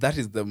 that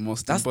is the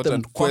most That's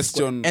important the first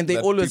question. And they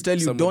that always tell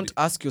you, somebody- don't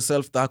ask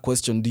yourself that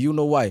question. Do you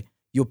know why?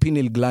 Your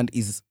pineal gland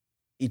is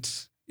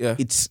it's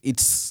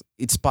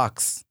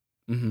sparks.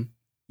 Mhm.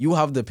 You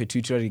have the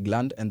pituitary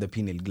gland and the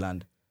pineal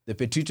gland. The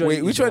pituitary Wait,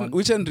 is which the one?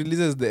 Which one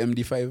releases the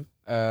MD5?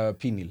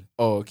 pineal.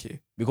 Oh, okay.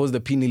 Because the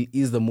pineal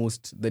is the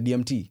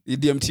DMT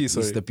DMT.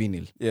 Sorry. is the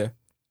pineal. Yeah.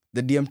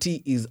 The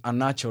DMT is a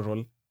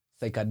natural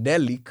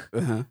psychedelic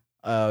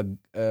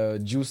Uh-huh.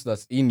 juice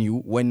that's in you.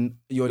 When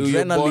your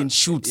You're adrenaline born-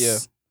 shoots, yeah.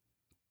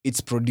 it's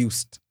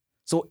produced.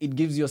 So it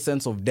gives you a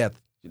sense of death.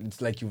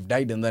 It's like you've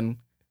died and then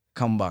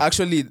come back.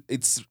 Actually,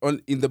 it's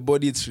in the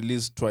body. It's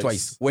released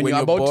twice. When you're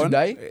about to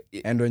die uh,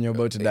 and when you're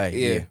about to die.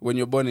 yeah. When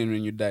you're born and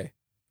when you die.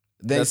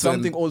 There's That's when-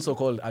 something also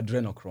called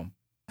adrenochrome.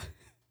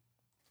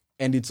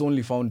 And it's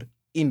only found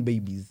in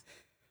babies,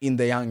 in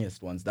the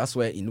youngest ones. That's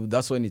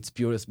when it's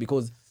purest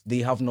because they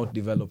have not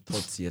developed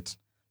thoughts yet.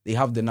 They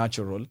have the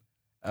natural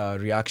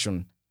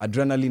reaction.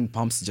 Adrenaline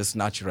pumps just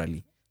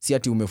naturally. Si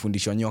ati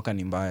umefundishwa nyoka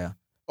ni mbaya.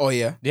 Oh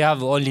yeah. They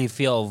have only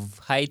fear of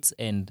heights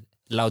and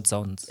loud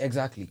sounds.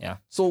 Exactly. Yeah.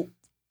 So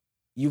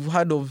you've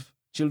heard of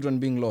children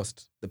being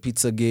lost. The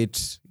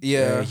Pizzagate,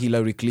 Yeah.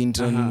 Hillary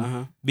Clinton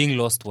Uh-huh. Being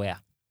lost where?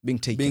 being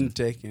taken. Being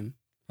taken.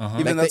 Uh-huh.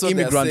 Even like that's what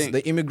they're saying.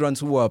 the immigrants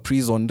who were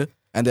prisoned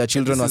and their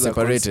children This were is a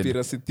separated.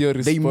 conspiracy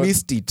theory They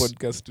missed it.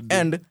 podcast today.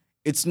 And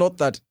it's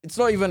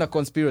not even a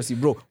conspiracy,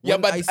 bro. Yeah,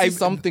 When but I see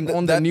something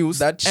on the news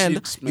that and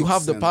shit you makes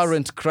have the sense.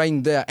 parent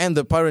crying there and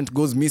the parent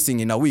goes missing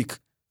in a week.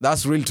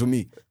 That's real to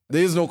me.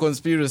 There is no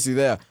conspiracy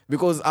there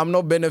because I'm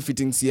not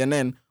benefiting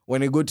CNN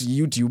when I go to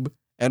YouTube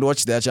and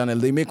watch their channel.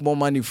 They make more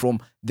money from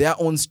their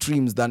own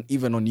streams than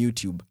even on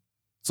YouTube.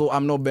 So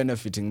I'm not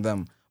benefiting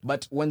them.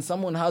 But when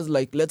someone has,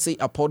 like, let's say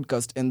a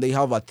podcast and they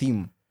have a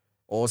theme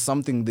or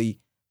something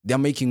they're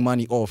making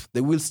money off,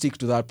 they will stick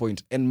to that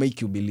point and make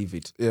you believe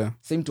it. Yeah.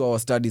 Same to our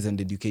studies and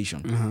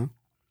education. Uh-huh.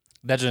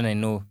 That one I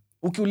know.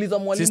 Ukiuliza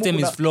mwalimu System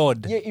is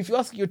flawed. Yeah, if you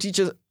ask your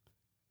teacher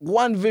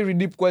one very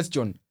deep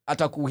question,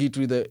 atakuhit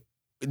with the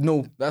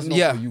no, that's not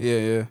Yeah. for you.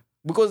 Yeah.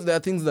 Because there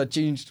are things that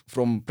changed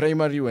from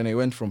primary when I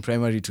went from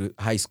primary to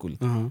high school,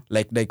 Uh-huh.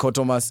 like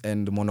dichotomous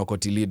and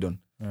monocotyledon.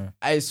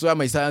 I swear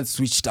my science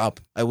switched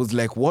up. I was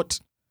like, what?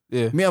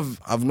 Yeah. Me,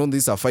 I've known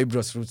these are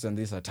fibrous roots and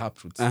these are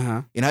tap roots.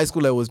 Uh-huh. In high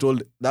school, I was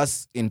told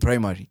that's in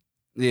primary.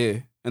 Yeah.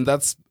 And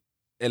that's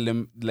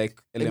elementary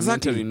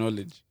Exactly.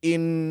 knowledge.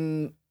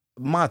 In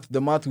math,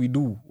 the math we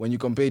do when you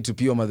compare it to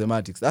pure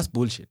mathematics, that's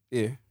bullshit.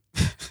 Yeah.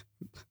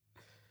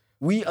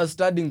 We are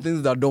studying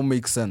things that don't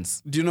make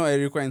sense. Do you know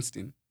Eric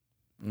Weinstein?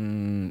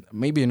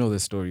 Maybe I know the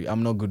story.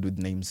 I'm not good with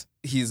names.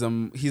 He's a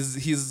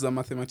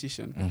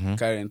mathematician Mhm.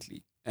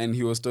 currently. And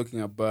he was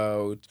talking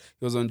about,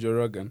 he was on Joe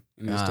Rogan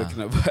and he was Ah.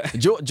 talking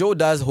about Joe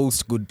does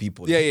host good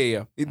people.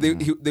 Yeah.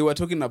 They were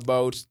talking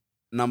about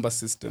number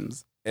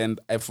systems, and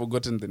I've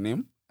forgotten the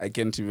name. I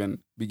can't even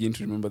begin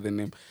to remember the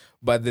name.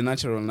 But the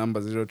natural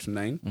number 0 to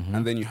 9,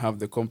 and then you have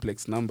the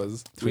complex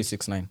numbers,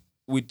 369.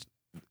 which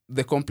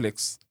the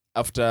complex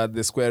after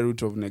the square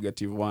root of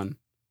 -1,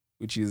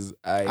 which is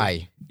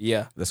I.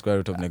 Yeah. The square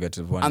root of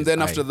 -1. And is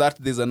then I. after that,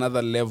 there's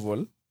another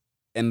level,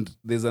 and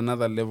there's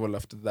another level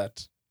after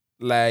that.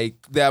 Like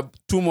there are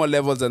 2 more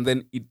levels, and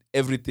then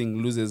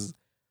everything loses.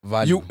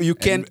 value. You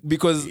can't, And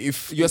because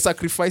if you're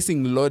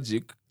sacrificing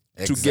logic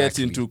to get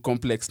Exactly. into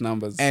complex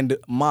numbers. And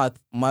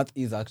math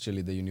is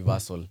actually the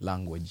universal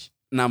language.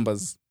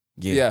 Numbers.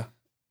 Yeah.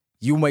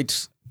 You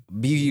might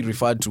be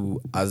referred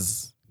to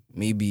as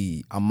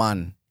maybe a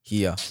man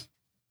here,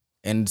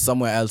 and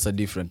somewhere else a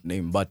different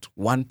name, but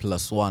 1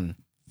 + 1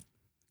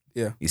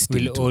 Yeah. is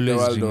still Will 2. always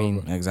world remain.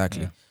 over.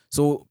 Exactly.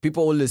 So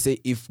people always say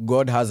if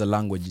God has a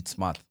language, it's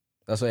math.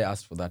 That's why I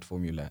asked for that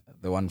formula,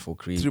 the one for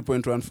create,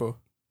 3.14.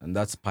 and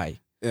that's pi.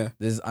 Yeah.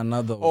 There's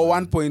another Or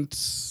one. 1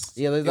 point.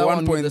 Yeah, there's that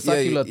one with the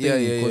circular thing,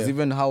 Yeah. because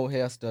even how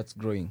hair starts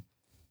growing,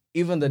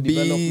 even the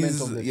development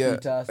of the yeah,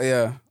 fetus,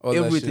 yeah, all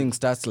that everything shit.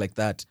 starts like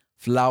that.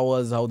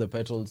 Flowers, how the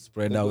petals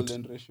spread The out.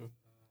 golden ratio.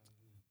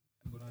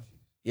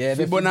 Yeah,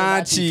 the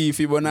Fibonacci,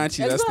 that's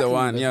the Exactly,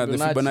 one. the Yeah, the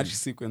Fibonacci. Fibonacci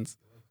sequence.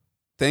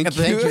 Thank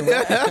you. Thank you.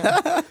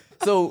 man.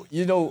 So,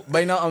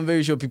 by now I'm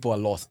very sure people are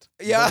lost.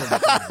 Yeah.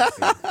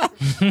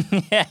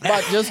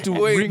 But just to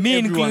bring me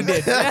everyone,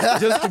 included.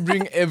 just to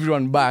bring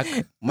everyone back,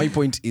 my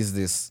point is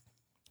this.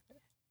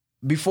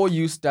 Before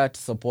you start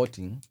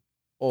supporting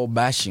or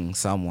bashing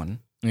someone,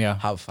 Yeah.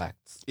 have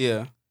facts.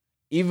 Yeah.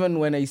 Even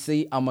when I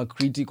say I'm a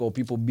critic or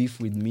people beef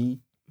with me,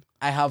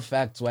 I have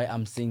facts why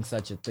I'm saying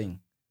such a thing.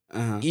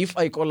 If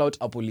I call out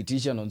a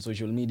politician on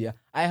social media,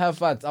 I have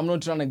facts. I'm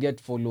not trying to get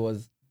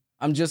followers.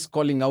 I'm just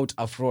calling out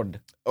a fraud.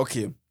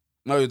 Okay,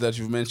 now that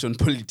you've mentioned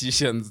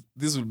politicians,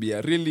 this will be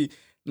a really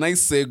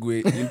nice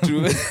segue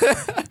into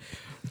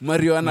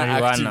marijuana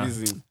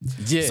activism.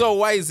 Yeah. So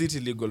why is it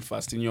illegal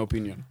first, in your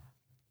opinion?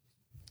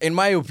 In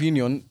my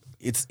opinion,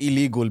 it's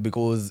illegal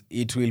because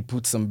it will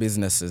put some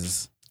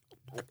businesses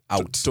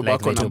out.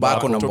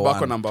 Tobacco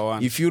number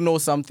one. If you know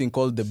something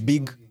called the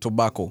big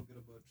tobacco,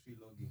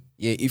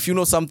 if you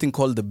know something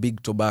called the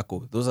big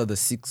tobacco, those are the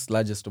 6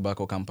 largest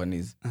tobacco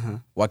companies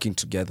working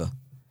together.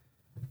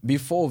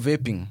 Before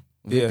vaping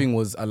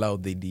was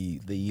allowed.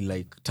 They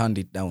like turned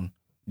it down.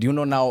 Do you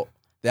know now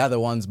they are the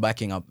ones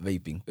backing up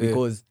vaping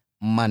because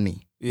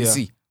money. You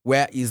see,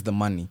 where is the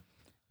money?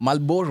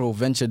 Marlboro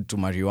ventured to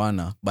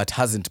marijuana but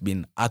hasn't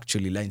been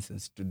actually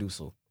licensed to do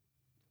so.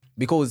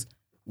 Because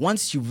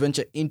once you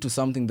venture into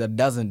something that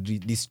doesn't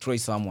destroy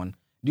someone,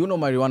 do you know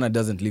marijuana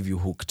doesn't leave you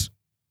hooked?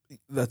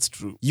 That's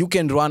true. You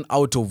can run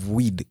out of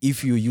weed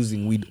if you're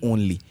using weed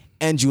only,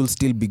 and you'll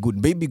still be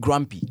good. Baby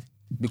grumpy.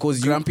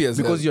 Because your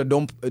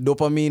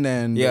dopamine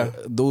and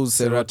those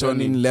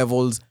serotonin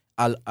levels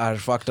are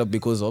fucked up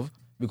because of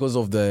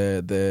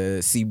the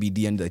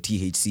CBD and the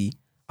THC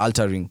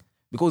altering.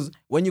 Because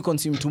when you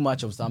consume too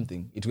much of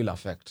something, it will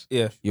affect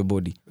your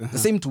body. The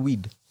same to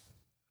weed.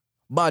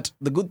 But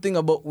the good thing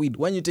about weed,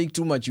 when you take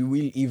too much, you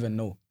will even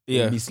know.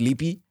 You'll be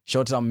sleepy,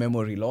 short-term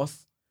memory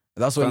loss.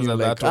 That's when you're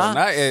like,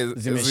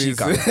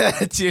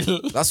 zimeshika.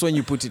 Chill. That's when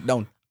you put it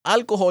down.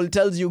 Alcohol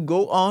tells you,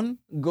 go on,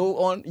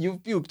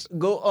 you've puked,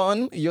 go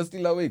on, you're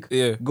still awake.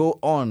 Go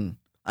on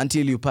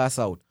until you pass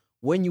out.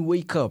 When you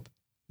wake up,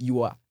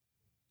 you are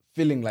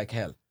feeling like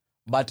hell.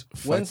 But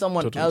when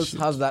someone else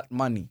has that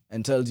money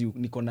and tells you,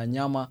 niko na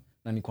nyama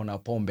na niko na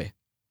pombe,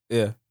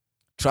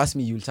 trust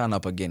me, you'll turn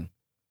up again.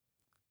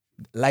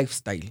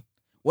 Lifestyle.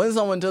 When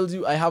someone tells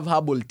you, I have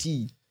herbal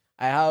tea,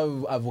 I have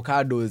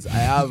avocados, I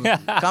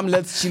have, come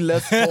let's chill,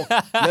 let's talk.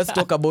 Let's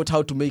talk about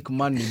how to make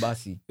money,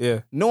 basi.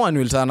 No one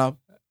will turn up.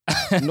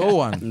 No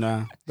one.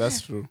 Nah,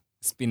 that's true.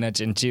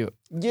 Spinach and chill.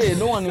 Yeah,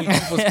 no one will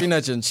come for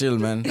spinach and chill,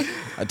 man.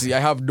 I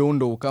have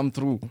Dondo, come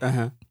through.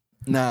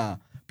 Nah,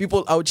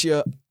 people out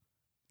here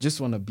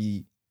just want to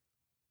be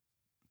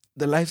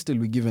the lifestyle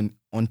we're given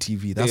on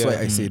TV. That's why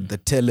I said the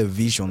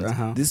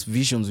televisions. These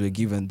visions we're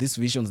given, these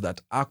visions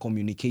that are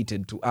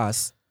communicated to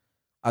us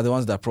are the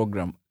ones that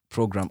program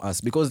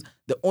us. Because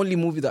the only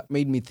movie that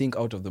made me think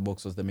out of the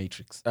box was The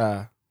Matrix.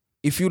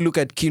 If you look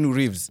at Keanu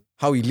Reeves,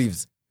 how he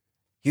lives,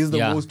 he's the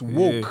most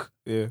woke.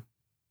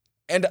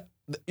 And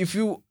if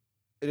you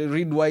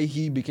read why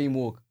he became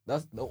woke,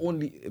 that's the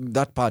only,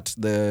 that part,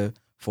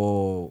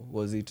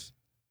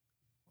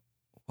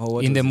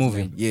 in the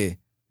movie. Yeah.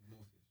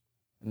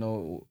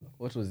 No,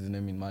 what was his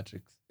name in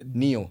Matrix?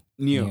 Neo.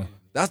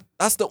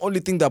 That's the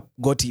only thing that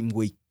got him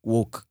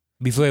woke.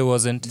 Before he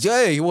wasn't.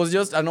 Yeah, he was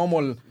just a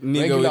normal,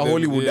 regular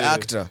Hollywood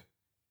actor.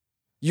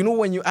 You know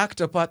when you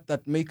act a part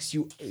that makes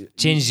you...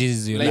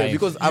 changes your life.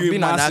 Because I've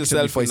been an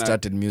actor before I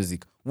started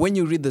music. When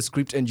you read the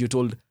script and you're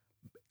told,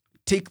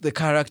 take the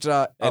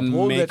character,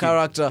 uphold the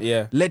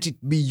character, let it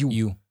be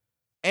you.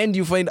 And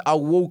you find a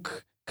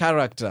woke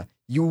character,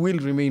 you will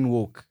remain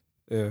woke.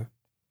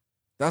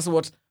 That's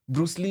what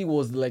Bruce Lee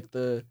was like.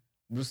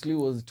 Bruce Lee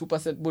was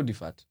 2% body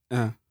fat.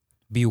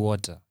 Be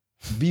water.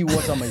 Be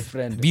water, my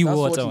friend. Be That's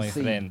water, my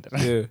friend.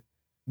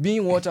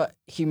 Being water,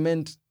 he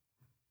meant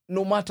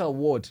no matter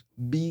what,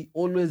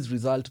 always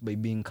result by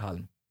being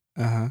calm.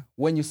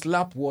 When you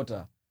slap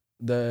water,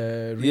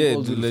 the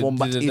ripples will form,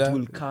 but it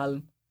will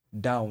calm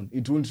down.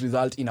 It won't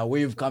result in a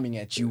wave coming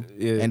at you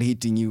and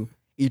hitting you.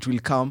 It will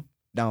calm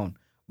down.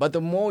 But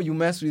the more you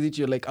mess with it,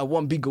 you're like, I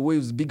want bigger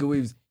waves.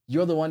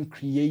 You're the one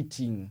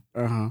creating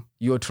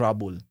your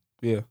trouble.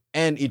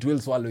 And it will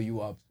swallow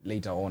you up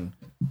later on.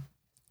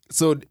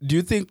 So do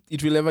you think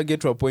it will ever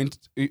get to a point,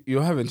 you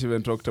haven't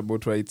even talked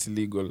about why it's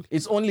illegal?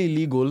 It's only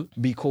legal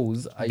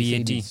because I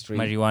said it straight.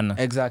 Marijuana.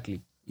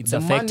 Exactly. It's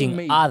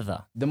affecting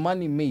other. The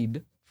money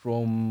made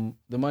from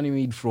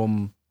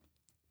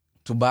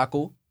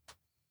tobacco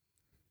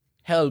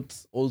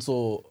helps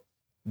also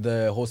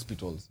the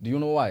hospitals. Do you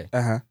know why?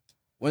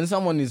 When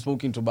someone is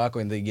smoking tobacco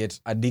and they get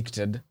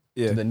addicted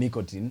to the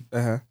nicotine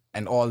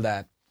and all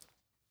that,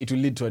 it will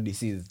lead to a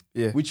disease,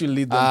 which will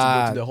lead them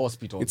to go to the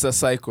hospital. It's a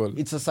cycle.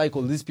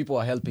 These people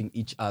are helping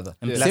each other.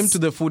 Same to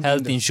the food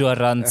health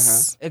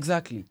insurance.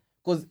 Exactly.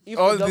 Because if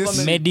all the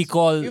government,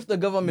 medical, if the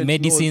government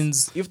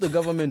medicines, if the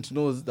government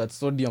knows that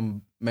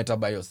sodium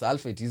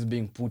metabisulfate is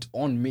being put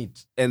on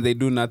meat, and they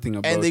do nothing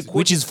about it,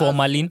 which is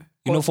formalin,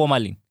 you know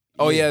formalin.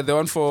 Oh yeah, the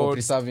one for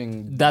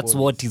preserving. That's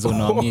what is on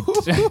our meat.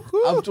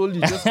 I've told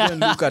you, just go and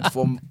look at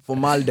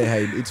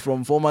formaldehyde. It's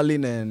from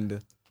formalin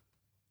and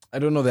I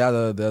don't know the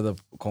other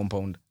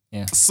compound.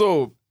 Yeah.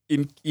 So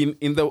in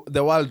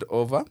the world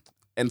over,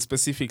 and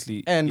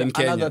specifically in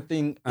Kenya. Another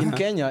thing, in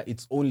Kenya,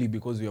 it's only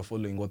because we are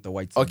following what the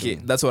whites are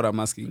doing. That's what I'm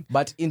asking.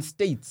 But in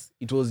States,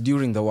 it was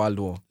during the World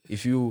War.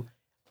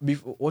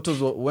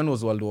 When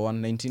was World War I?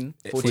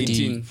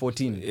 1914?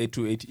 14. 8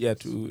 to 8,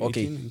 to 18.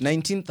 Okay,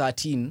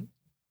 1913,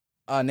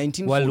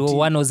 1940. World War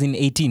One was in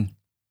 18.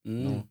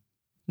 Mm.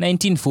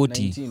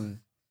 1940. 19.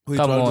 Wait,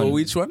 Come World War on.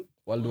 which one?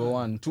 World War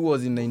One. 2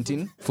 was in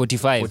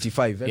 45.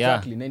 1945. Yeah.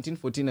 Exactly.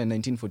 1914 and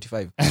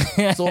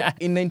 1945. So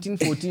in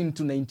 1914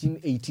 to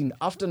 1918,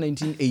 after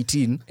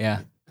 1918,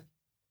 Yeah.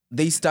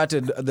 they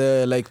started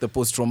the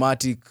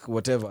post-traumatic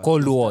whatever.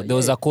 Cold War. There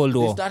was a Cold They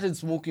War. started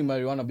smoking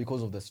marijuana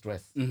because of the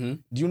stress. Mm-hmm.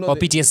 Do you know? Or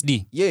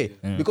PTSD. Yeah,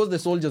 because the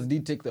soldiers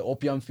did take the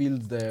opium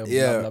fields, the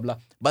Yeah. blah, blah, blah.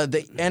 But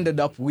they ended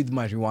up with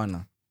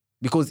marijuana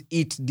because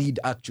it did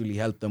actually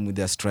help them with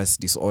their stress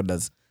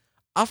disorders.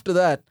 After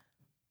that,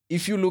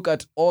 if you look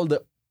at all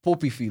the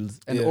poppy fields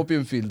and Yeah.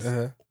 opium fields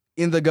Uh-huh.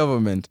 in the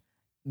government,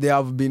 they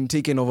have been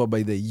taken over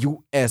by the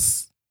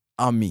US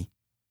Army.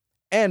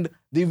 And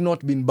they've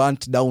not been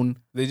burnt down.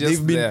 They just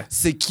They've been there.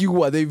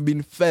 secure. They've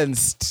been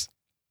fenced.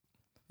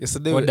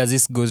 Yesterday, What does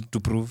this go to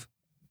prove?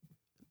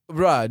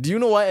 Bruh, do you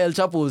know why El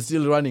Chapo is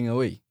still running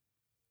away?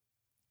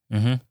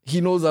 Mm-hmm.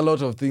 He knows a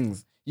lot of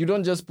things. You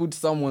don't just put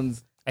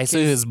someone's... I saw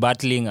he was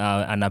battling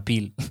an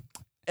appeal.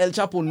 El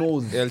Chapo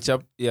knows. El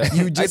Chap, yeah.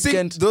 You I just think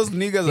can't- those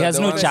niggas He are has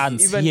the no ones-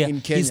 chance. Even He- in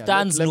he Kenya,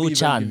 stands let no me even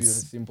chance. give you a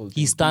simple He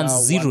thing.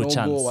 stands zero Wanogo,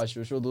 chance.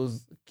 Washosho,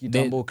 those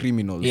Kitambo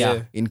criminals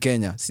Yeah. in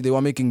Kenya. See, they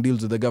were making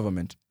deals with the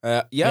government.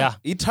 Yeah, Yeah.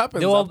 it happens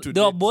There were, up to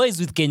there were date. boys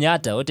with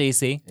Kenyatta. What are you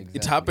saying?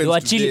 It happens They were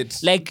to chill. date.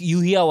 Like you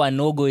hear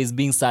Wanogo is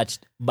being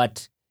searched,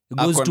 but he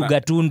goes to Akona-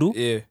 Gatundu.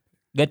 Yeah,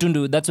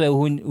 Gatundu, that's where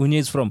Hunye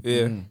is from.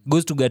 yeah,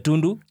 Goes to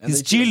Gatundu. And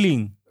He's they chill.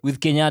 chilling with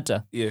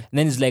Kenyatta. yeah. And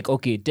then he's like,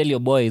 okay, tell your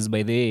boys,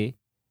 by the way,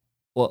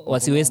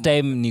 wasi waste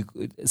time ni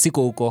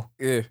siko huko.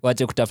 Yeah.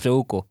 Wache kutafuta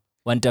huko.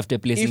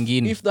 Wanitafute place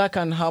ingine. If that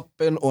can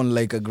happen on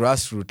like a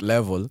grassroots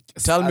level,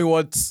 tell me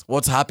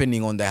what's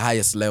happening on the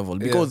highest level.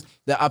 Because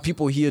there are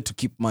people here to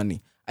keep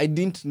money. I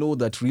didn't know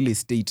that real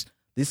estate,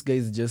 these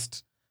guys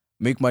just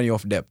make money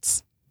off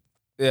debts.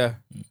 Yeah.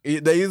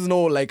 There is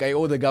no like I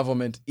owe the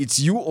government. It's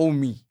you owe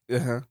me.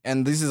 Uh-huh.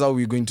 And this is how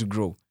we're going to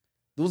grow.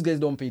 Those guys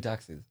don't pay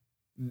taxes.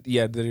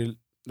 Yeah, the real.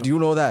 Do you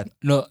know that?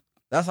 No,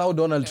 That's how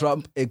Donald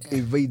Trump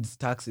evades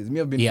taxes. Me,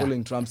 I've been Yeah.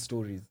 following Trump's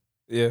stories.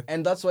 Yeah.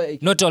 And that's why,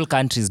 not all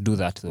countries do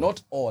that though.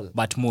 not all,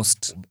 But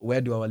most.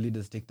 where do our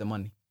leaders take the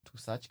money? To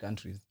such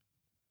countries.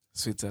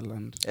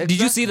 Switzerland. Did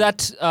you see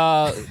that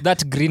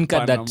that green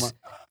card Panama. that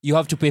you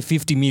have to pay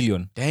 50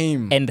 million?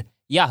 Damn. And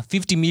yeah,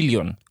 50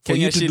 million for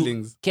Kenya you to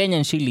shillings. do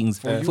Kenyan shillings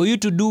for you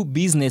to do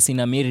business in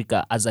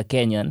America as a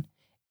Kenyan,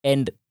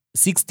 and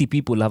 60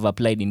 people have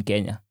applied in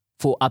Kenya.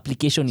 For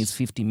application is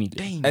 50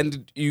 million. Damn.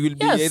 And you will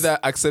be Yes. either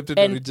accepted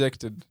And- or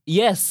rejected.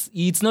 Yes,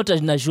 it's not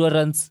an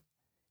assurance.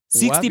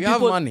 60 We have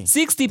people money.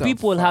 60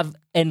 people have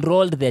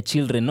enrolled their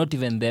children, not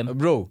even them.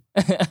 Bro,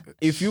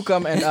 if you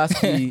come and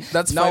ask me...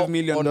 That's now $5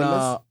 million.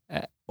 on,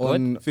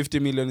 on 50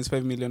 million is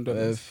 $5 million.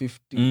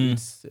 50,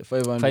 it's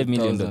 500,000. $5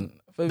 million.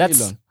 5 That's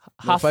million.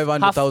 half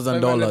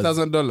 $500,000.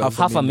 $500,000.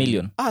 half a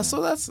million.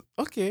 So that's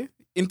okay.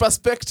 In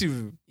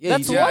perspective. Yeah,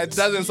 That's Yeah, what? it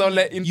doesn't sound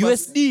like in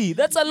USD.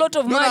 That's a lot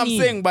of No, money.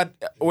 I'm saying, but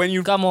when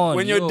you Come on,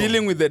 when you're yo.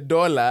 dealing with the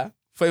dollar,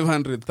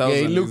 500,000.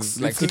 Yeah, it looks-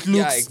 is like it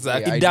yeah, looks-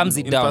 exactly. it dumps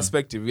it in down.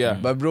 perspective. Yeah,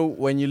 But bro,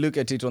 when you look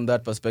at it on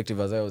that perspective,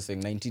 as I was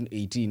saying,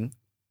 1918,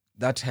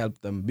 that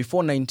helped them. Before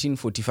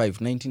 1945,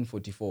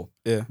 1944,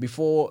 yeah.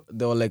 before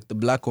there were like the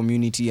black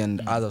community and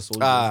other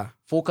soldiers Ah.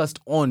 focused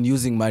on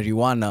using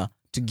marijuana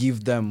to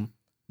give them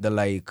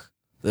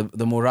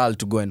the morale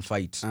to go and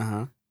fight.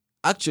 Uh-huh.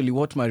 Actually,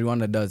 what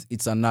marijuana does,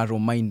 it's a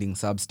narrow-minding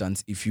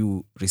substance if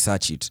you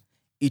research it.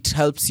 It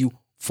helps you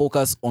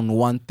focus on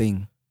one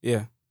thing.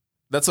 Yeah.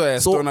 That's why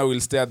a So- stoner will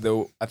stay at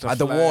the At fly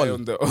the wall.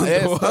 On the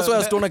Yes, wall. that's why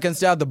a stoner can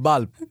stay at the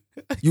bulb.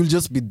 You'll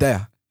just be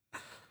there.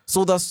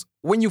 So that's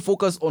when you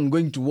focus on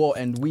going to war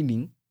and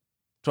winning,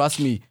 trust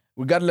me,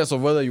 regardless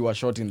of whether you are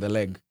shot in the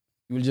leg,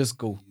 you will just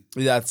go.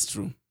 That's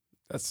true.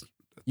 That's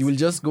You will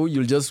just go,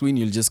 you'll just win,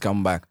 you'll just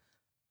come back.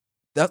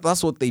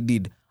 That's what they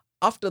did.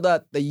 After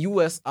that, the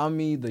US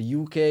Army, the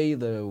UK,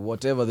 the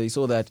whatever, they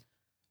saw that.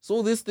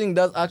 So this thing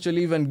does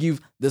actually even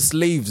give the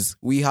slaves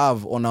we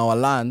have on our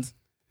lands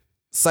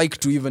psych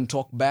to even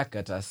talk back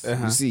at us.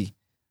 Uh-huh. You see?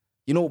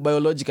 You know,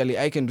 biologically,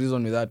 I can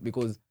reason with that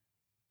because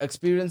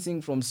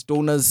experiencing from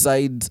stoners'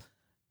 side,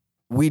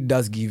 weed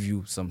does give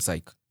you some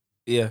psych.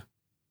 yeah.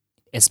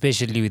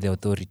 Especially with the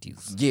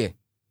authorities. Yeah.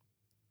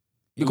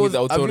 With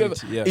the have you authority.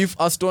 ever- yeah. if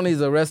a stoner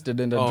is arrested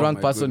and a Oh drunk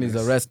my person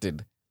goodness. is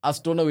arrested, a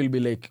stoner will be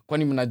like,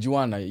 kwani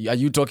mnajuana? Are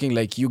you talking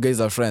like you guys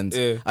are friends?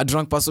 Yeah. A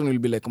drunk person will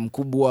be like,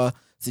 mkubwa,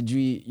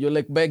 sijui, you're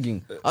like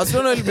begging. A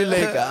stoner will be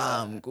like,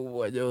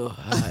 mkubwa jo.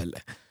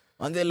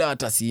 Mandele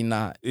hata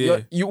sina.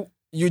 Yeah.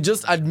 You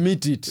just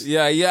admit it.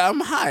 yeah,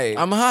 I'm high.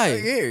 I'm high.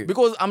 Yeah.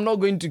 Because I'm not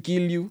going to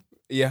kill you.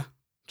 Yeah.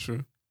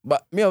 True.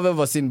 But me, I've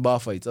ever seen bar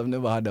fights. I've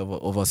never heard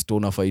of a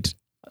stoner fight.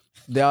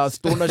 There are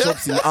stoner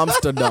shops in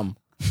Amsterdam.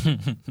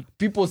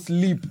 People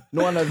sleep.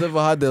 No one has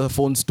ever had their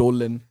phone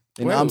stolen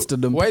in Well,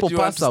 Amsterdam. why People do you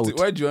want pass to out.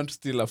 why do you want to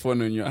steal a phone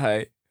when you're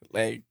high?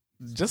 Like,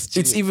 just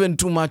chill. It's even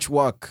too much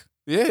work.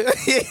 yeah,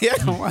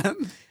 yeah, man.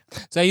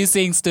 So are you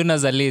saying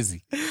stoners are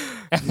lazy?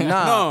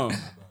 Nah, No.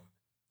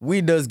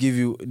 weed does give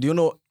you. Do you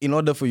know? In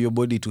order for your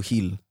body to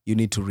heal, you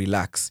need to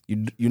relax.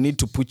 You need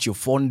to put your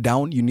phone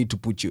down. You need to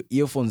put your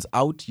earphones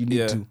out. You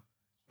need to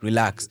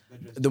relax.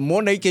 The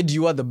more naked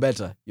you are, the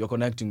better. You're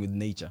connecting with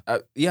nature.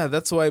 Yeah,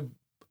 that's why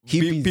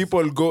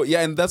people go.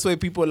 Yeah, and that's why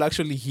people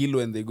actually heal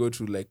when they go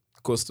to like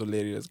coastal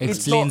areas.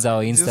 Explains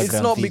our Instagram. It's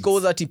not feeds.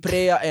 because that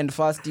prayer and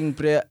fasting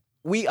prayer.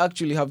 We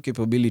actually have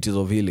capabilities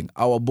of healing.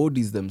 Our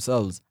bodies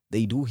themselves,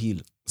 they do heal.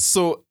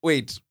 So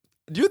wait,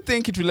 do you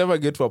think it will ever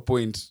get to a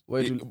point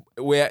where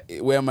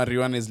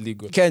marijuana is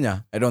legal?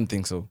 Kenya, I don't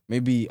think so.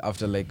 Maybe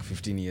after like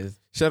 15 years.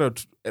 Shout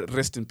out,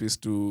 rest in peace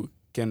to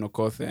Ken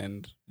Okoth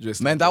and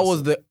just Man, that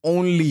was the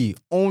only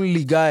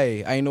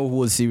guy I know who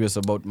was serious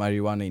about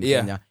marijuana in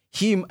Kenya.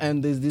 Him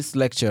and there's this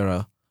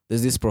lecturer,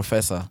 there's this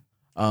professor.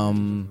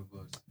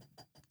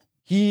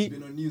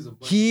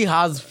 He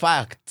has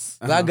facts.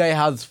 That guy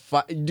has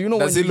facts. Do you know?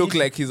 Does he look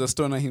like he's a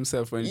stoner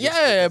himself? When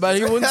but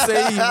he won't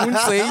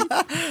say.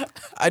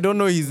 I don't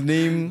know his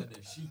name.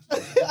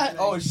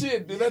 Oh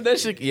shit!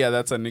 Yeah,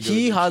 that's a nigga.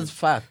 He has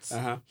facts.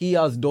 He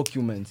has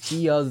documents.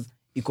 He has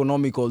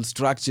economical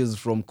structures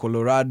from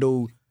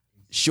Colorado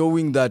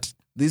showing that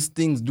these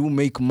things do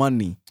make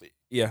money.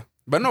 Yeah.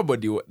 But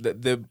nobody,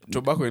 the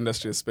tobacco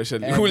industry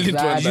especially,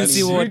 You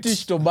see what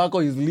British tobacco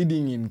is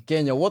leading in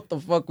Kenya. What the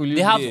fuck will you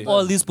They have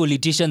all these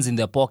politicians in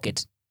their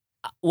pocket.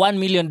 $1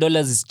 million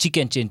is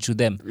chicken change to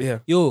them. Yeah.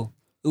 Yo,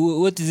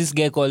 what is this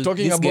guy called?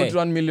 Talking this about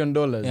guy? $1 million.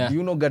 Yeah. Do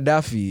you know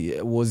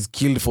Gaddafi was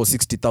killed for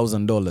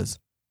 $60,000?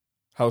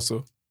 How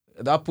so?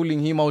 They're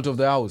pulling him out of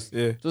the house.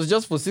 Yeah. It was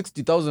just for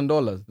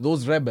 $60,000.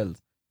 Those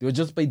rebels, they were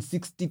just paid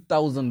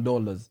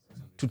 $60,000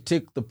 to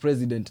take the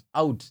president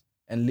out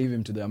and leave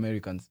him to the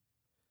Americans.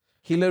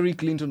 Hillary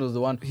Clinton was the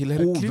one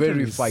who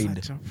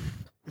verified,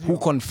 who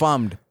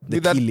confirmed the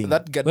killing.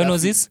 When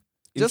was this?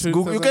 Just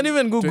Google. You can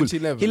even Google.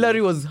 2011.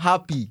 Hillary was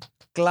happy,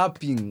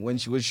 clapping when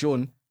she was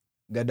shown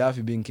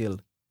Gaddafi being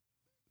killed.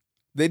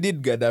 They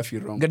did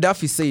Gaddafi wrong.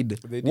 Gaddafi said,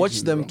 They did watch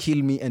him them wrong.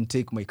 kill me and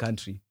take my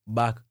country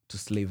back to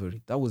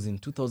slavery. That was in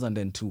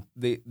 2002.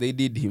 They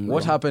did him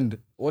What wrong. happened?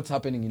 What's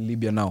happening in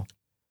Libya now?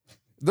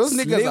 Those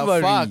niggas are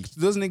Slavery. fucked.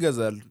 Those niggas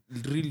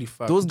are really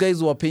fucked. Those guys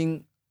who are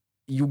paying,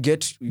 you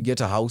get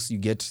a house,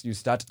 you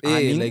start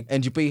earning,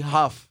 and you pay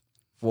half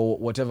for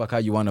whatever car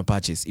you want to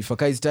purchase. If a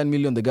car is 10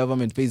 million, the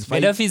government pays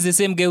 5. Gaddafi is the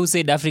same guy who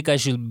said Africa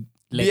should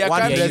be a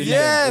one country. president.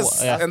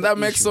 Yes, Yeah. and that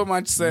makes so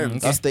much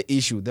sense. That's the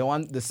issue.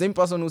 The same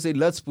person who said,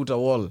 let's put a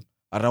wall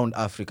around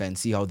Africa and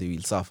see how they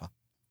will suffer.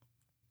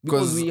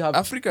 Because we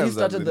Africans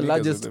are started the the niggas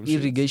largest of them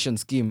shit. irrigation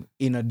scheme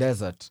in a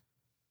desert.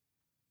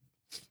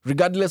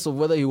 Regardless of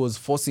whether he was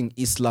forcing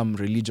Islam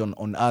religion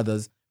on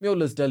others, we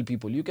always tell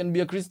people, you can be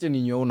a Christian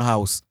in your own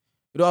house.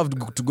 You don't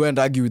have to go and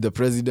argue with the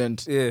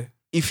president. Yeah.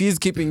 If he's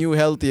keeping you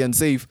healthy and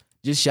safe,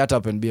 just shut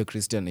up and be a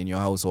Christian in your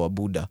house or a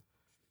Buddha.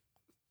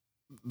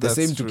 The That's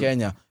same true. to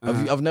Kenya.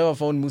 I've never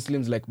found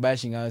Muslims like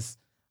bashing us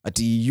at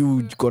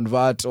you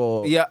convert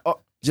or Yeah.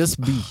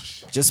 just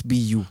be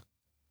you.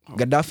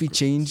 Gaddafi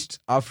changed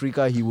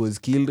Africa. He was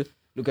killed.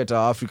 Look at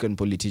our African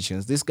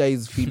politicians. These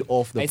guys feed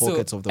off the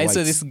pockets of the I whites.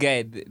 saw this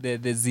guy,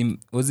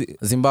 was it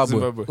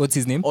Zimbabwe. what's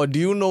his name? Or do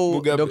you know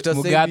Mugabe. Dr.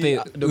 Mugabe,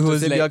 Sebi? Dr. who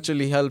was Sebi like-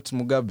 actually helped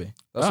Mugabe.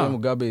 That's Ah. why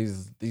Mugabe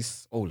is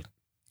this old.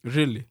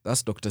 Really?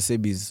 That's Dr.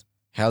 Sebi's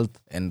health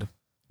and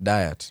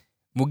diet.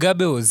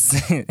 Mugabe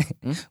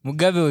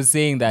was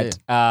saying that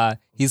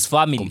his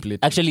family, Completely.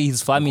 actually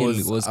his family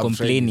Because was I've tried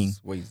complaining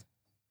his ways.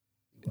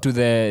 to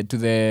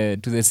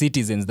the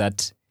citizens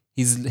that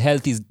his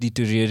health is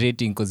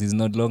deteriorating because he's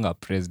no longer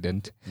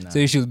president. So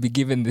he should be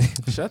given the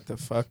Shut the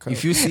fuck up.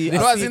 If you see,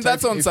 No, as in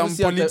that's on if some you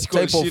see a political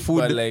type of shit, food,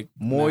 but like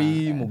Moi,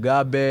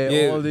 Mugabe,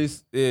 Yeah. all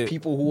these Yeah.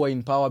 people who were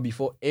in power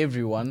before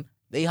everyone,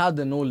 they had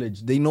the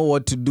knowledge. They know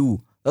what to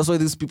do. That's why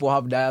these people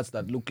have diets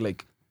that look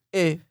like,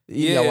 yeah,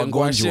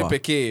 wagonjwa.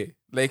 peke.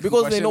 Like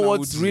Because they ngwashe know na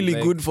what's uji, really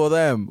like, good for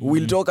them.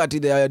 We'll talk at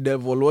it, they are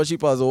devil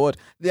worshippers or what.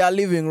 They are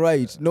living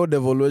right. No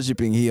devil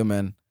worshipping here,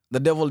 man. The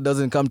devil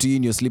doesn't come to you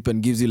in your sleep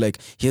and gives you like,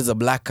 here's a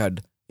black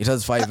card. It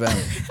has 5M.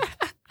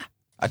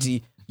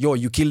 Ati, yo,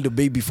 you killed a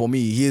baby for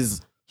me. Here's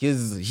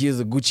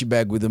a Gucci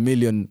bag with $1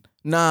 million.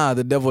 Nah,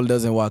 the devil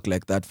doesn't work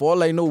like that. For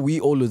all I know, we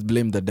always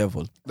blame the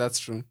devil. That's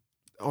true.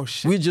 Oh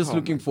shit. We're just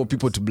looking for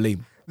people to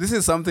blame. This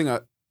is something.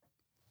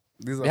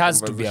 There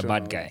has to be a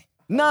bad guy.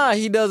 Nah,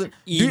 he doesn't.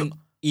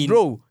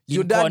 Bro,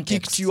 your dad context.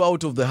 kicked you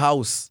out of the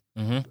house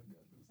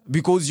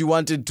because you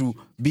wanted to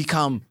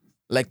become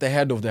like the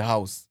head of the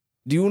house.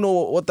 Do you know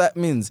what that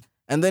means?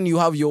 And then you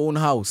have your own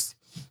house.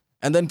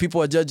 And then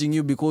people are judging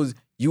you because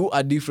you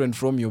are different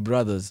from your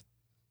brothers.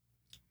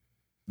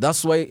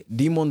 That's why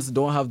demons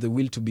don't have the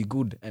will to be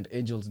good and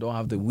angels don't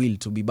have the will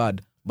to be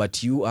bad.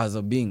 But you as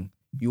a being,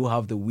 you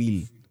have the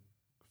will.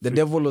 The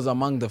devil was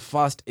among the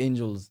first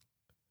angels.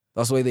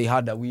 That's why they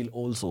had a will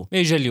also. I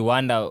usually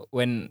wonder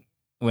when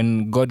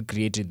God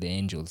created the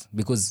angels,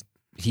 because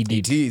he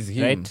did. It is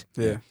him. Right?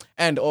 Yeah.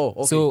 And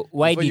okay. So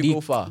why before did you he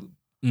go far?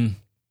 Mm.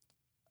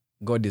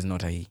 God is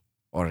not a he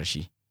or a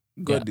she.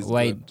 God Yeah, is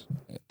why good.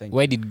 Thank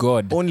why did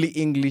God Only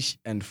English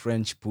and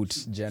French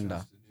put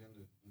gender.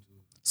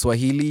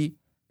 Swahili,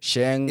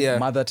 Sheng, Yeah.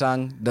 mother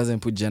tongue doesn't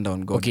put gender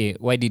on God.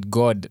 why did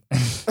God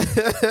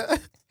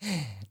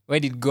Why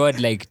did God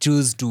like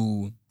choose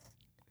to?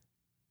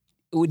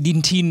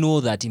 Didn't he know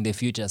that in the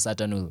future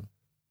Saturn will?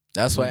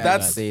 That's why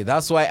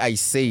That's why I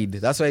said.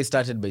 That's why I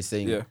started by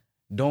saying, Yeah.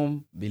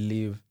 don't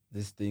believe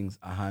these things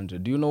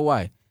 100. Do you know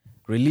why?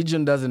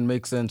 Religion doesn't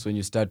make sense when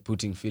you start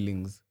putting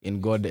feelings in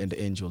God and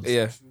angels.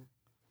 Yeah,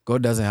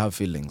 God doesn't have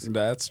feelings.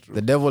 that's true.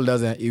 The devil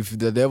doesn't. If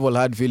the devil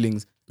had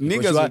feelings,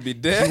 Niggas would be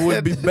dead. He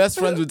would be best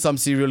friends with some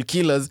serial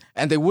killers,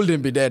 and they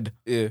wouldn't be dead.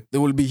 Yeah, They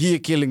will be here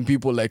killing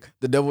people. Like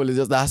the devil is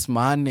just, that's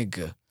my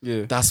nigga.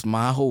 yeah. That's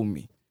my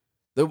homie.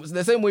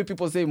 The same way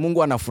people say Mungu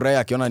anafurahi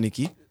akiona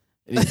niki.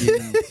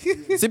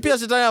 Si pia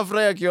shetani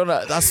anafurahi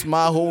akiona, that's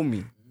my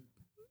homie.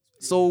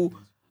 So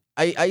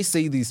I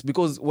say this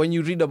because when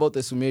you read about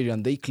the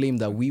Sumerian, they claim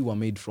that we were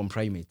made from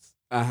primates.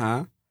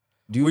 Uh-huh.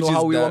 Do you Which know is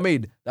how we that- were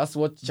made? That's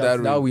what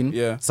Charles Darwin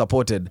yeah.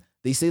 supported.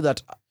 They say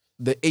that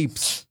the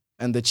apes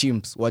and the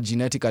chimps were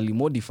genetically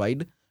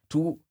modified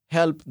to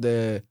help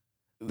the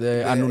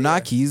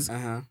Anunnakis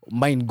Uh-huh.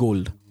 mine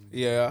gold.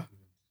 Yeah.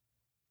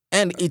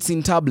 And it's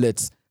in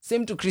tablets.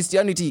 Same to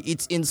Christianity,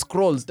 it's in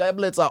scrolls.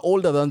 Tablets are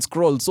older than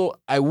scrolls. So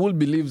I will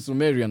believe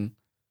Sumerian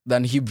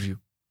than Hebrew.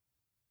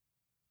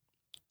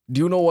 Do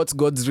you know what's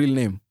God's real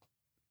name?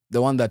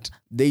 The one that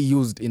they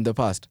used in the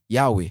past.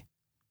 Yahweh.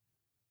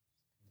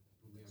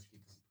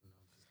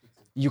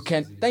 You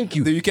can't. Thank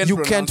you. You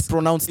can't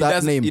pronounce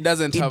that name. It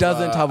doesn't have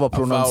have a a vowel.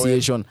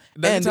 pronunciation.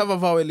 Does And it have a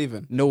vowel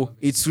even? no,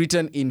 it's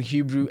written in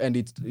Hebrew and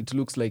it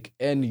looks like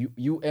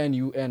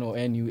N-U-N-U-N or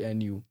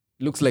N-U-N-U.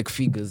 Looks like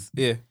figures.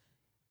 Yeah.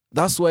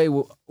 That's why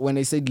when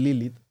I said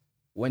Lilith,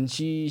 when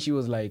she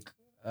was like,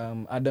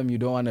 Adam, you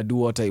don't want to do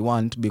what I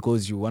want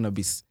because you want to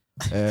be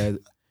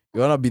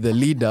the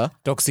leader.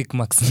 Toxic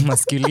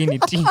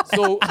masculinity.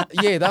 So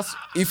yeah, that's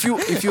if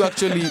you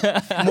actually,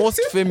 most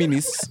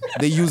feminists,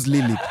 they use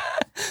Lilith.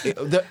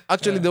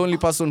 The only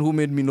person who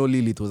made me know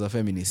Lilith was a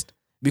feminist,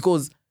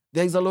 because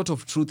there is a lot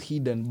of truth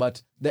hidden,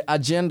 but the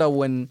agenda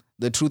when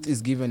the truth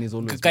is given is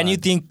always Do you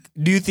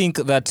think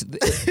that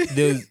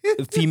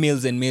the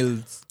females and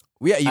males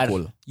we are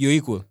equal? You're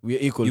equal. We are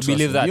equal. You trust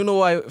believe me. that? You know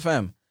why,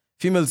 fam?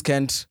 Females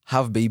can't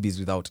have babies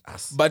without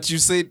us. But you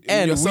said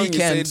And in your we song you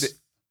can't- said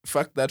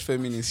fuck that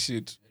feminist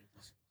shit.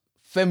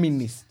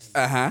 Feminists.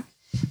 Uh-huh.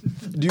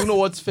 Do you know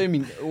what's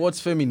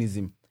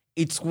feminism?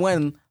 It's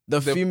when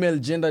the female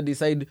gender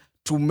decide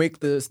to make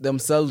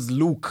themselves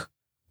look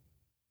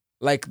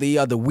like they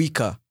are the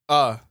weaker.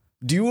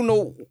 Do you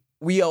know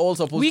we are all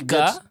supposed to Weaker?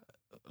 get...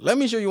 Let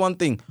me show you one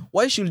thing.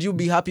 Why should you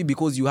be happy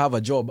because you have a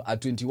job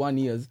at 21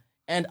 years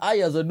and I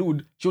as a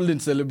dude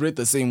shouldn't celebrate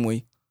the same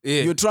way?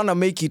 Yeah. You're trying to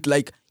make it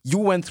like you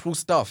went through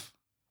stuff.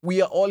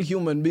 We are all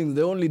human beings.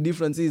 The only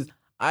difference is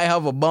I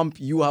have a bump,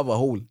 you have a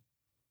hole.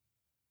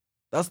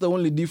 That's the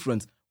only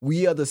difference.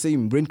 We are the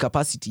same. Brain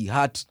capacity,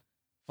 heart,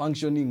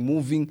 functioning,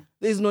 moving.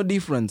 There's no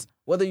difference.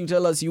 Whether you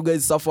tell us you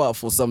guys suffer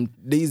for some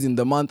days in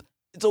the month,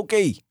 it's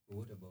okay.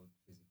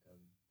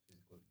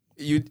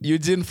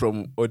 Eugene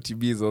from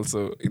OTB is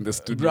also in the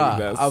studio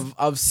with Bruh,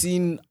 us.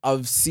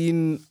 I've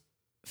seen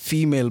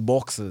female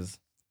boxers.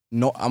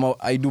 No,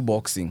 I do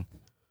boxing.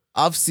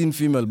 I've seen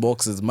female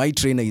boxers. My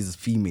trainer is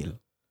female.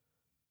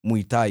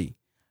 Muay Thai.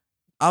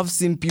 I've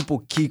seen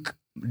people kick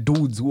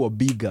dudes who are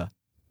bigger.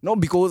 Not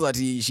because that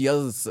she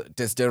has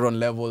testosterone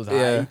levels high.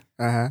 Yeah.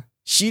 Uh-huh.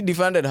 She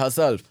defended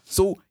herself.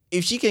 So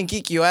if she can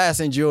kick your ass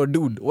and you're a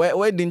dude,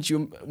 why didn't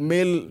you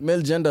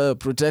male gender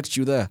protect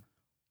you there?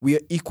 We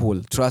are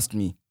equal, trust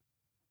me.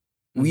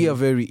 We are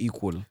very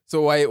equal.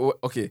 So why?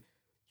 Okay,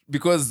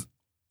 because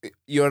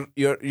you're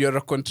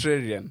a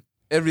contrarian.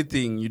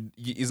 Everything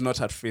is not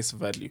at face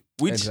value,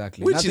 which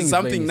Exactly. which Nothing is is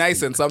something by nice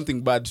mistake. and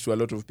something bad to a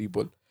lot of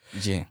people.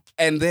 Yeah.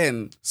 And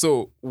then,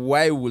 so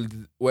why will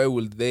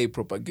they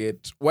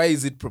propagate? Why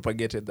is it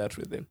propagated that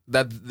way then?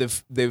 That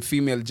the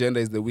female gender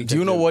is the weaker. Do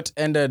you know gender? what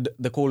ended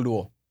the Cold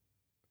War?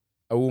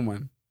 A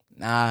woman.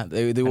 Nah,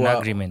 they An were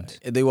agreement.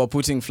 They were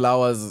putting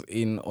flowers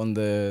on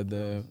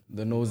the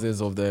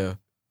noses of the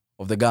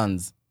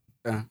guns.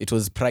 It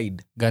was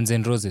Pride. Guns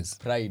N' Roses.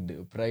 Pride.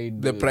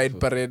 The Pride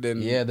Parade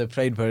and Yeah, the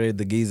Pride Parade,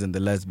 the gays and the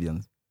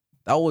lesbians.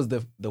 That was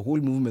the whole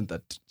movement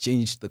that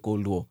changed the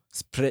Cold War.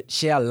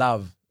 Share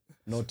love,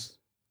 not.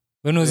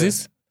 When was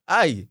this?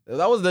 Aye,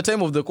 that was the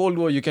time of the Cold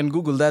War. You can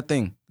Google that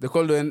thing. the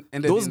Cold War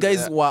ended. Those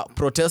guys were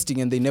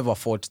protesting and they never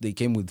fought. They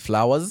came with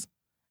flowers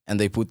and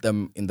they put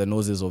them in the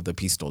noses of the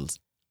pistols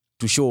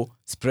to show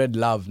spread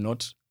love,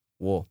 not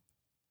war.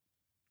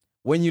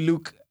 When you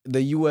look,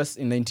 the US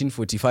in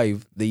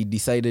 1945, they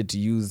decided to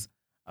use,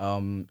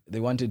 they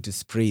wanted to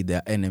spray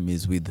their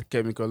enemies with,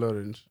 Chemical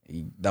Orange.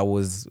 that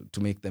was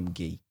to make them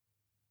gay.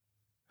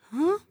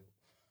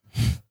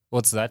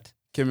 What's that?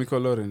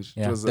 Chemical Orange.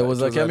 Yeah. There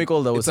was a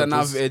chemical that was It's a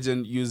nerve supposed-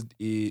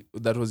 agent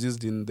that was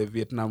used in the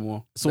Vietnam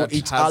War. So that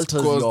it has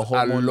alters caused your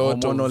a lot of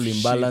hormonal shit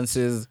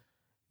imbalances.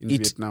 in It-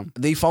 Vietnam.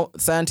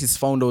 Scientists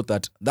found out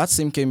that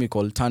same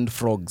chemical turned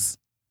frogs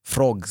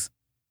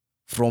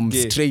from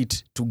Gay.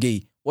 straight to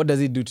gay. What does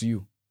it do to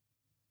you?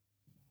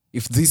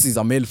 If this is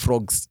a male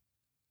frogs,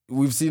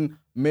 we've seen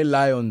male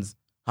lions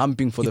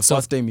humping for the It's so-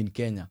 first time in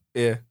Kenya.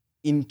 Yeah.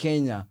 In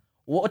Kenya,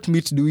 what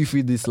meat do we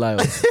feed these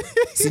lions?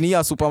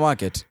 Sinia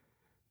supermarket.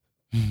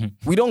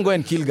 We don't go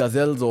and kill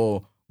gazelles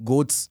or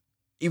goats.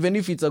 Even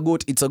if it's a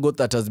goat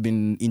that has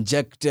been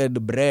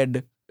injected,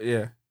 bred.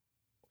 Yeah.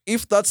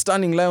 If that's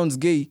turning lions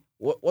gay,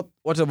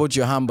 what about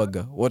your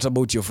hamburger? What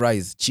about your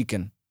fries,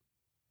 chicken?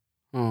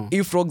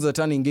 If frogs are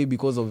turning gay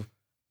because of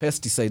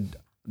pesticide,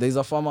 there's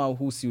a farmer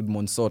who sued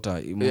Monsanto.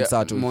 If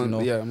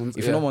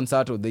you know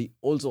Monsanto, they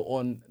also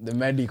own the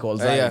medical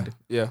side.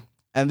 Yeah.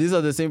 And these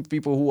are the same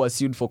people who are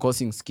sued for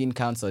causing skin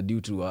cancer due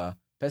to a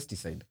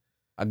pesticide,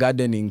 a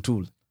gardening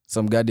tool,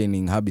 some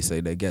gardening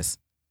herbicide, I guess.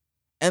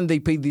 And they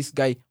paid this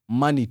guy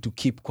money to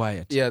keep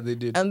quiet. Yeah, they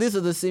did. And these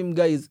are the same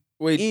guys.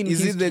 Wait,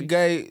 is it the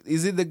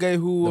guy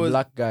who the was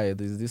black guy?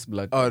 There's this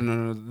black guy. Oh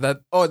no.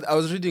 I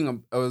was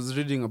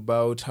reading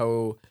about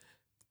how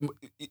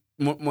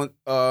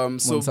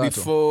Monsanto.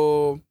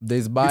 before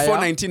There's Bayer, before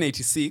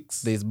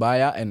 1986 there's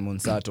Bayer and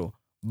Monsanto.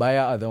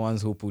 Bayer are the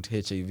ones who put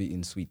HIV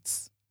in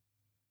sweets.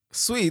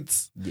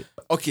 Sweets. Yep.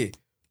 Okay,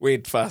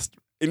 wait first.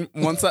 In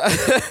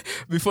Monsanto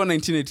before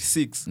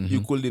 1986,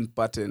 you couldn't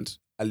patent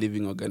a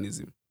living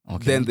organism.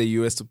 Okay. Then the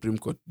US Supreme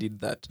Court did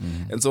that.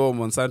 And so what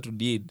Monsanto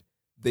did,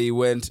 they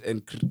went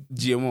and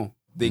GMO.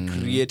 They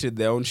created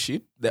their own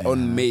shit, their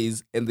own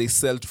maize, and they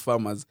sell to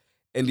farmers.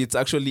 And it's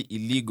actually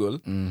illegal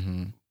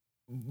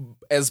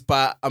as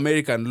per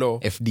American law.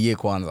 FDA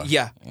kwanza.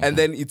 Yeah. And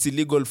then it's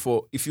illegal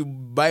if you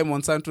buy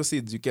Monsanto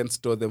seeds, you can't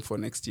store them for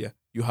next year.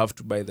 You have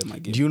to buy them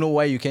again. Do you know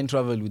why you can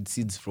travel with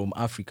seeds from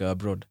Africa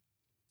abroad?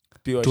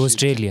 Pure To shit.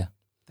 Australia.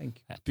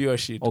 Thank you. Pure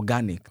shit.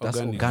 Organic. That's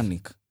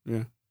organic.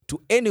 Yeah.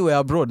 To anywhere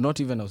abroad,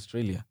 not even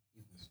Australia.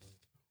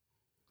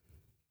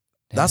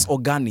 That's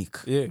organic.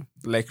 Yeah.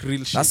 Like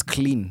real shit. That's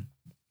clean.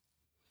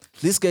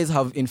 These guys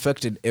have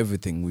infected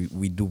everything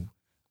we do.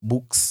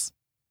 Books,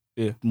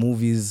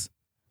 movies.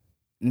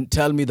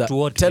 Tell me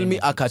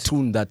a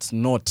cartoon that's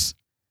not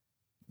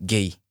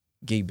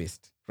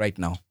gay-based right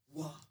now.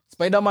 Wow.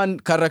 Spider-Man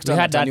character. We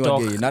had that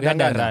talk. Gay. We had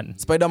that run.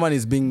 Spider-Man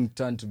is being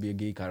turned to be a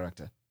gay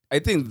character. I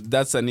think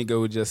that's a nigga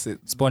who just said.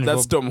 SpongeBob.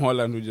 That's Tom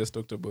Holland who just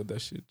talked about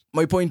that shit.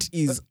 My point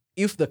is,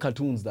 if the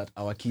cartoons that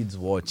our kids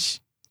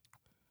watch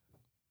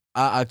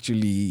are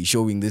actually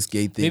showing this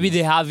gay thing, Maybe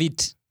they have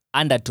it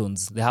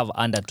undertones. They have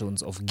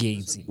undertones of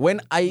gays. When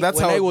I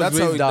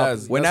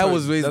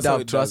was raised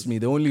up, trust does. me,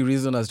 the only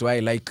reason as to why I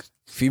like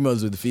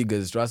females with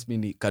figures, trust me,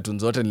 ni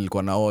cartoons zote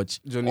nilikuwa na watch.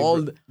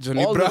 All the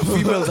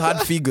females had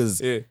figures.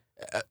 Yeah.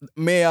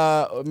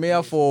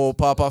 Mayor for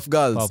Powerpuff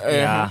Girls.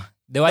 Yeah.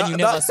 The one you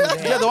never saw the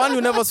head. Yeah, the one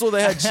you never saw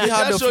the head. She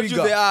had a showed figure.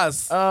 you the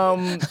ass.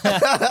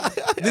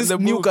 These The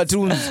new boobs.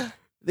 cartoons,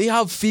 they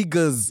have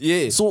figures.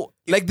 Yeah. So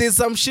Like there's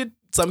some shit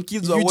some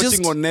kids were You watching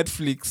just- on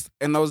Netflix,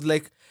 and I was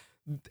like,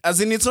 as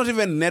in it's not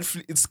even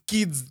Netflix, it's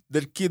kids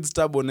that kids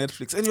tab on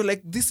Netflix, and you're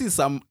like, this is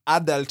some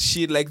adult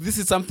shit. Like this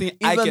is something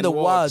I even can the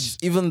watch.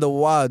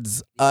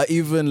 words are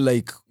even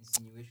like,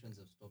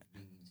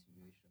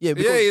 yeah,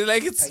 because Yeah,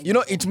 like it's you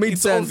know, it made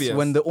it's sense obvious.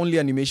 when the only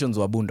animations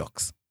were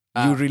Boondocks.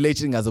 You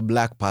relating as a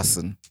black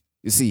person.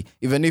 You see,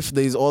 even if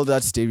there is all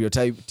that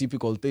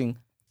typical thing,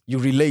 you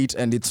relate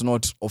and it's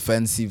not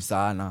offensive,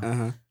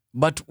 sana.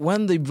 But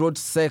when they brought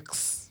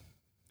sex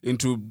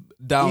into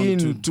down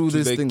into to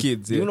this the thing,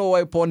 kids. do Yeah. you know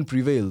why porn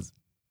prevails?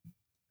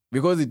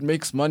 Because it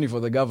makes money for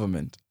the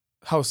government.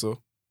 How so?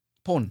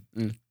 Porn.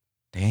 Mm.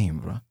 Damn,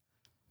 bro.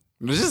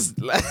 Just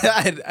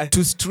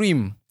To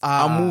stream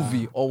a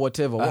movie or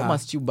whatever, what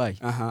must you buy?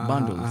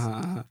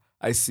 Bundles.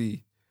 I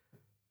see.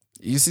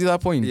 You see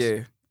that point?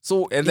 Yeah.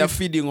 So And they're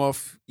feeding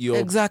off your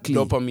Exactly.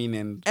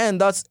 dopamine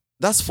and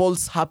that's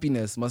false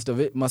happiness.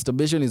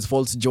 Masturbation is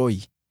false joy.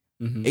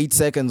 and 8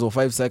 seconds or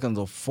 5 seconds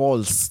of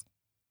false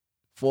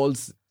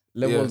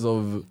levels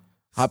of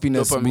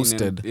happiness dopamine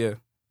boosted. and- yeah.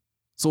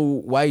 So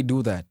why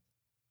do that?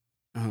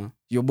 Uh-huh.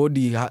 Your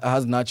body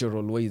has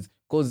natural ways.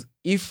 Because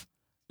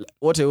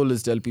what I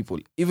always tell people,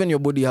 even your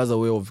body has a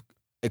way of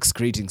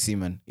excreting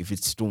semen. If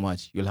it's too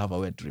much, you'll have a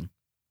wet dream.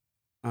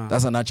 Uh-huh.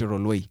 That's a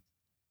natural way.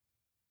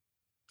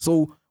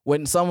 So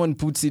when someone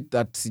puts it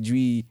that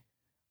sijui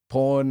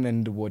porn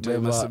and whatever,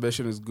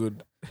 Masturbation is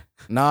good.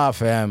 nah,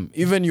 fam.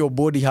 Even your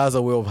body has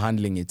a way of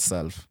handling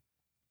itself.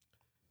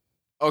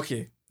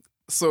 Okay.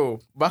 So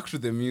back to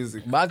the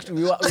music. Back to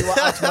we were at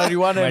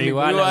marijuana. and Marijuana. We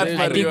were at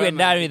I think we're marijuana.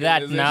 done with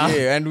that now.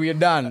 Yeah, and we're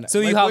done.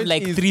 So My you have point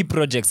like is- 3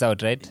 projects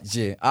out, right?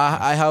 Yeah,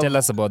 I have. Tell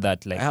us about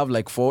that. Like, I have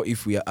like 4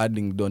 if we are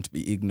adding Don't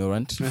Be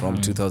Ignorant from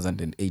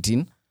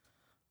 2018.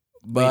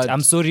 But wait,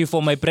 I'm sorry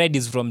for my pride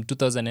is from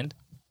 2000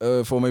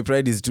 and for my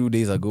pride is 2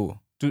 days ago.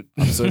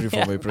 I'm sorry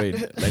for my pride.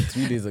 Like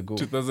 3 days ago.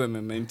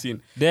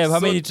 2019. Damn, how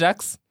So- many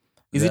tracks?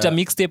 Is it a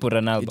mixtape or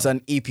an album? It's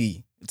an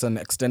EP. It's an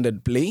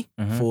extended play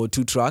for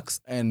 2 tracks.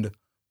 And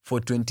for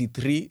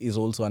 23 is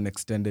also an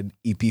extended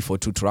EP for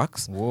 2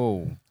 tracks.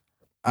 Whoa.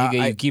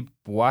 Nigga, I- you keep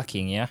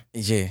working, yeah?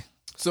 Yeah.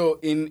 So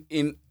in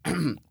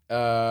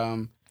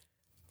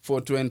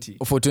 420.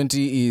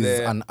 420 is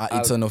The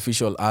it's an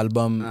official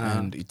album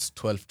and it's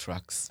 12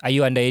 tracks. Are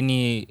you under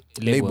any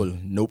label?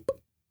 Nope.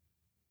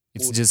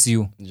 It's just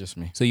you. Just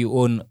me. So you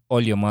own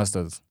all your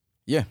masters.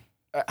 Yeah.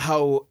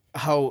 How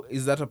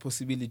is that a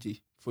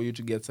possibility for you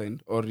to get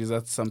signed, or is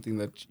that something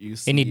that you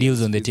see Any deals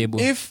as on the feasible?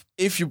 table?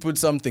 If you put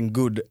something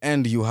good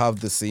and you have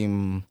the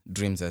same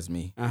dreams as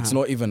me, it's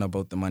not even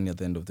about the money at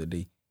the end of the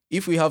day.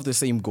 If we have the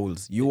same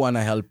goals, you want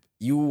to help,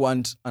 you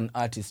want an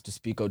artist to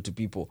speak out to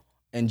people,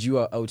 and you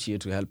are out here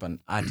to help an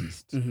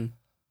artist.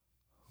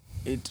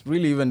 It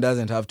really even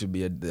doesn't have to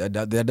be there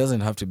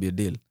doesn't have to be a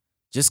deal.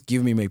 Just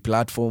give me my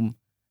platform.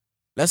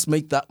 Let's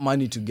make that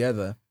money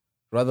together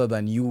rather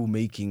than you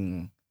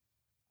making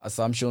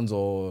assumptions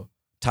or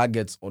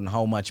targets on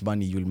how much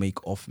money you'll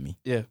make off me.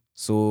 Yeah.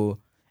 So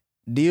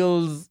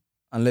deals,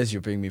 unless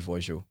you're paying me for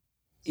a show.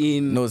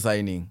 No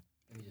signing.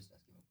 Let me just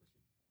ask you a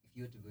question. If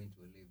you were to go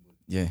into a label,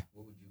 Yeah.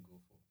 what would you go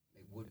for?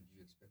 Like, what would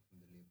you expect from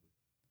the label?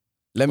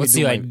 What's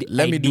your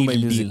Let me do my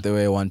ideal music deal? the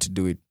way I want to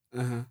do it.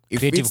 If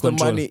Creative it's the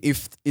control. money,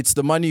 if it's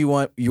the money you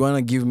want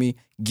to give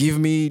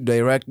me,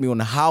 direct me on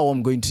how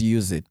I'm going to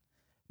use it,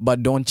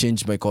 but don't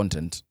change my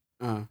content.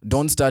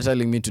 Don't start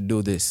telling me to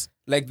do this.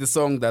 Like the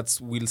song that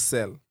will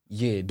sell.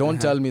 Yeah, don't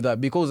tell me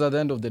that, because at the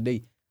end of the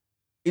day,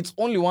 it's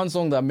only one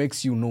song that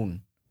makes you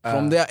known.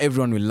 From there,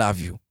 everyone will love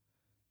you.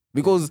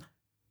 Because,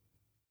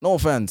 no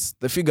offense,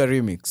 the Figure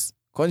remix,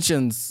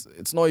 Conscience,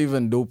 it's not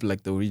even dope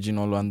like the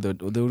original one. The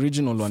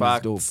original one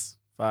is dope.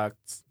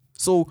 Facts.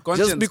 So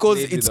Conscience just because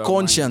played it's with our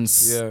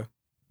Conscience, minds. Yeah.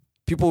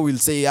 people will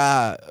say,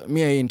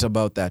 me, I ain't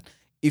about that.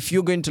 If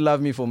you're going to love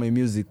me for my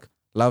music,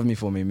 love me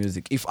for my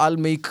music. If I'll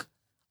make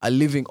a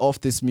living off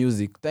this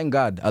music, thank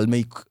God I'll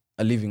make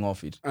a living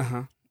off it.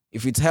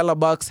 If it's hella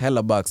bucks,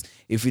 hella bucks.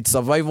 If it's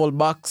survival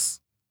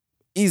bucks,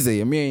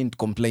 easy. Me, I ain't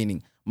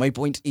complaining. My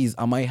point is,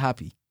 am I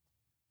happy?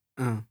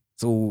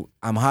 So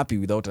I'm happy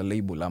without a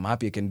label. I'm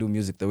happy I can do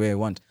music the way I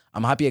want.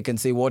 I'm happy I can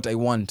say what I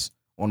want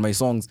on my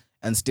songs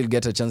and still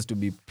get a chance to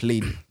be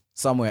played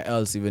somewhere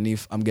else, even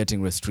if I'm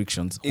getting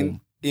restrictions home.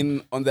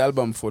 On the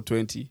album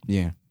 420,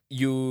 Yeah.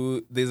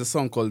 there's a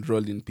song called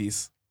Roll in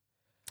Peace.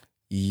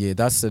 Yeah,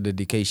 that's a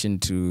dedication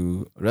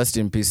to rest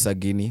in peace,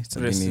 Sagini.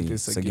 Rest in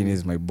peace, Sagini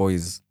is my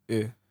boys,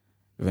 Yeah.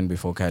 even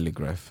before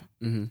Calligraph.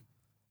 Nipsey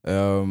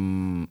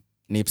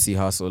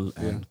Hussle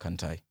and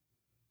Kantai.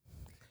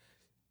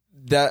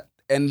 That,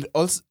 and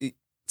also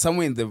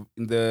somewhere in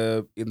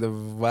the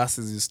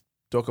verses you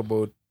talk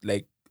about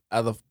like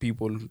other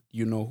people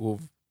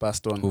who've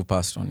passed on. Who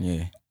passed on,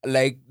 yeah.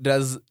 Like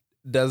does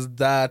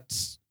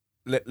that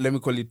let me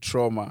call it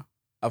trauma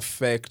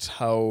affect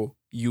how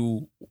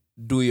you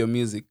do your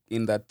music,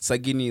 in that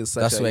Sagini is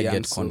such That's a where I young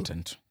get soul.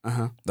 content.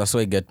 That's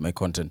where I get my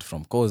content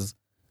from. Because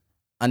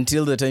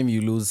until the time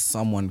you lose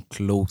someone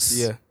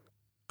close,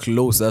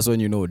 that's when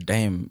you know,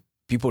 damn,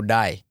 people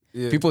die.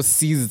 Yeah. People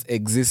cease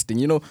existing.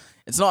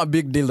 It's not a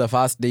big deal the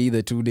first day,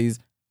 the 2 days.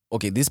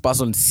 Okay, this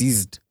person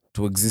ceased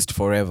to exist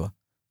forever.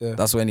 Yeah.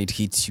 That's when it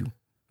hits you.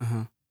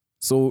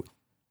 So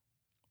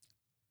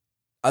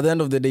at the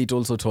end of the day, it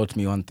also taught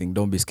me one thing: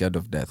 don't be scared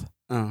of death.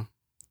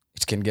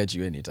 It can get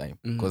you anytime.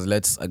 Because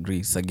let's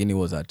agree, Sagini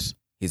was at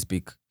his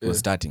peak. He was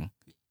starting.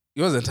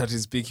 He wasn't at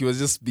his peak. He was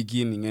just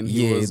beginning, and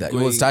He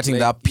was starting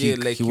that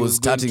peak. like he was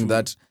starting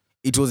that.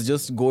 It was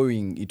just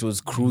going. It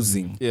was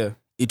cruising. Yeah.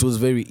 It was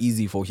very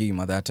easy for him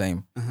at that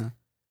time.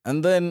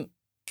 And then,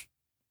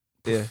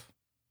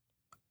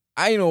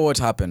 I know what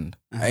happened.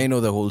 I know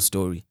the whole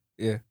story.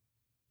 Yeah.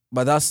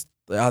 But that's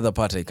the other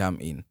part I come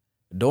in.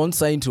 Don't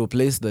sign to a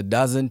place that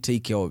doesn't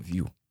take care of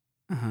you.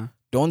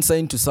 Don't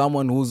sign to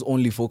someone who's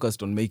only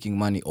focused on making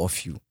money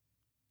off you.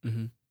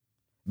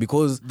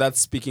 Because that's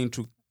speaking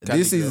to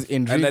this is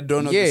in and I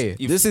don't know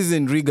this is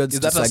in regards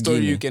is to that a story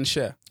Sagini. you can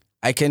share?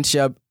 I can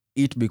share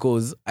it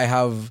because I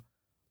have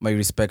my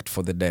respect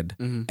for the dead.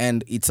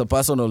 And it's a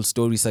personal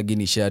story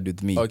Sagini shared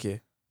with me.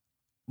 Okay.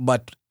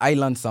 But I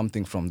learned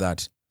something from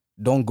that.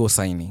 Don't go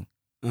signing.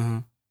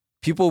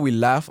 People will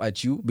laugh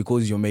at you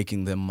because you're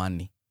making them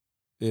money.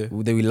 Yeah.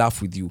 They will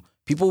laugh with you.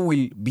 People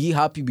will be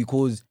happy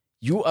because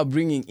you are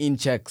bringing in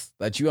checks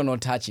that you are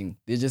not touching.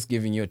 They're just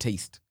giving you a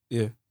taste.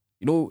 Yeah.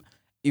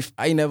 If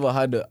I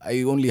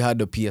only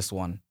had a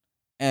PS1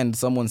 and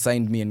someone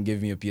signed me and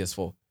gave me a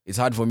PS4, it's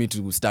hard for me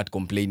to start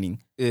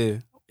complaining. Yeah.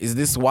 Is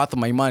this worth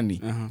my money?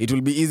 It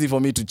will be easy for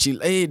me to chill.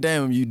 Hey,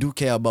 damn, you do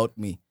care about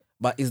me.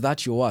 But is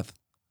that your worth?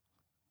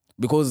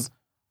 Because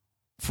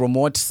from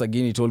what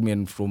Sagini told me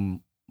and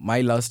from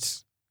my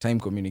last time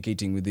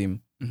communicating with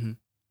him,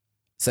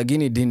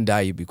 Sagini didn't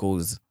die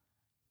because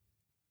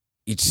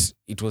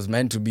it was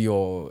meant to be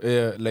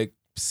like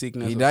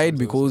sickness. He or died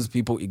something. because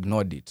people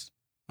ignored it.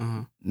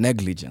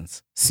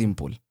 Negligence.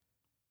 Simple.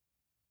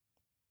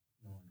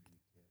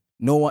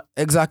 No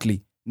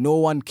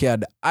one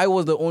cared. I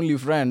was the only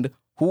friend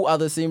who at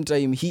the same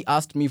time he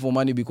asked me for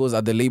money because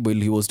at the label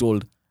he was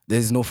told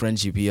there's no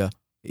friendship here.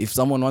 If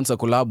someone wants a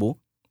collabo,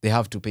 they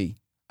have to pay.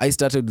 I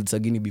started with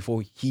Sagini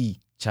before he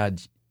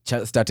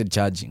started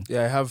charging.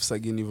 Yeah, I have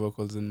Sagini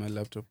vocals in my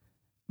laptop.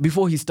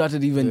 Before he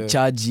started even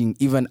charging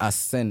even a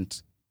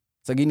cent.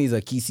 Sagini is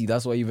a kisi,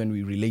 that's why even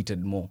we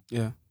related more.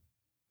 Yeah.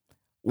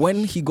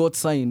 When he got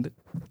signed,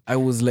 I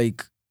was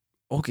like,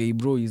 okay,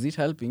 bro, is it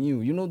helping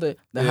you? You know the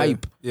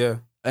hype. Yeah.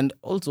 And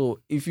also,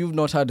 if you've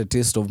not had a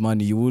taste of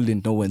money, you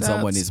wouldn't know when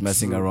someone That's is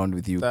messing true. around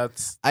with you.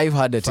 That's I've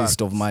had a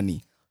taste of facts.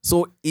 money.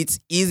 So it's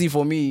easy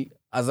for me,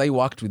 as I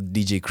worked with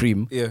DJ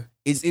Cream, yeah.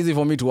 it's easy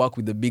for me to work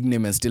with the big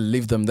name and still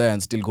leave them there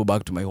and still go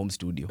back to my home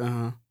studio.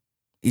 Uh-huh.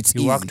 It's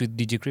You easy. worked with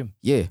DJ Cream.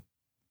 Yeah.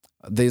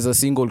 There's a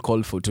single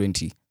called for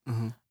 20.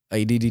 Uh-huh.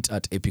 I did it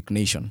at Epic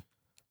Nation.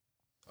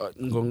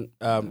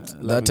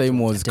 That time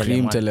was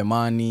Cream, Telemani.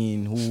 Telemani,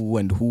 and who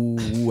and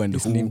who and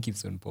His who. name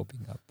keeps on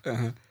popping up.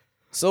 Uh-huh.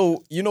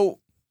 So,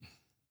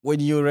 when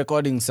you're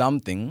recording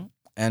something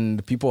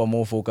and people are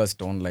more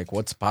focused on like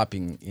what's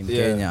popping in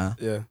Kenya,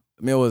 Yeah.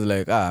 me was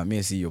like, me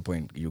I see your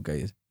point, you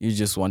guys. You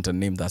just want a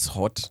name that's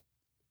hot,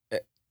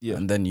 yeah.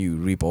 and then you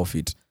rip off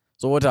it.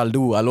 So what I'll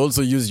do, I'll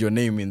also use your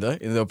name in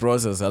the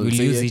process. I'll We'll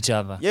say, use each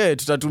other. yeah,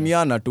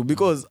 tutatumiana too,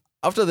 because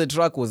after the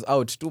track was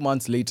out 2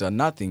 months later,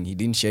 nothing. He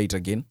didn't share it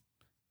again.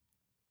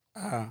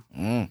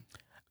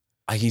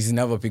 He's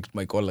never picked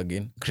my call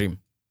again. Cream.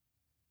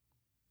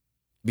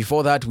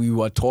 Before that, we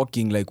were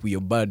talking like we are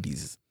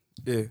buddies.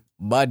 Yeah.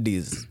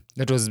 Buddies.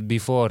 That was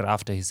before or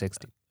after his sex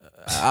tape.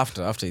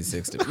 After his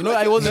sex tape.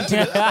 I wasn't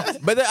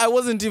but I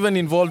wasn't even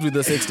involved with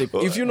the sex tape.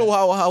 If you know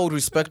how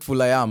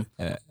respectful I am,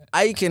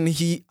 I can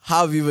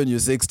have even your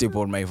sex tape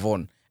on my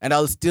phone and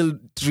I'll still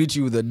treat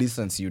you with the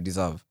distance you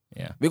deserve.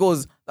 Yeah.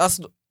 Because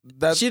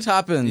that shit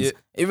happens. Yeah.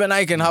 Even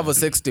I can have a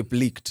sex tape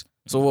leaked.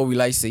 So what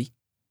will I say?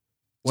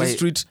 Just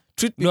treat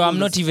people. No, I'm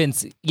not even.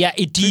 Yeah,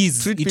 it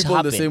is. Treat it people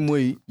happened. the same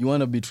way you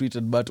want to be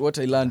treated. But what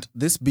I learned,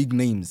 these big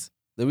names,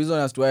 the reason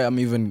as to why I'm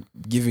even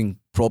giving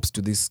props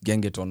to this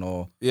Gengeton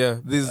or Yeah.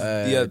 This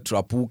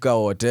Trapuka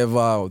or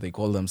whatever they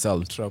call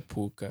themselves,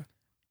 Trapuka.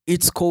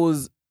 it's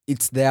cause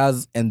it's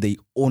theirs and they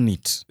own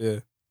it. Yeah.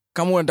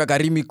 Kama unataka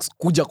remix,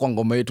 kuja kwa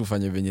ngoma yetu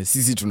fanye venye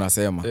sisi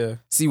tunasema. Yeah.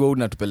 Si wewe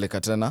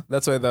unatupeleka tena.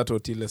 That's why that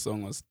Otile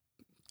song was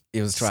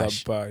It was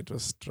trash. subpar. It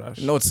was trash.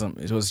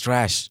 It was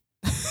trash.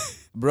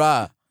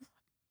 Bruh,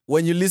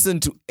 when you listen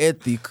to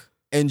Ethic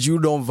and you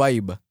don't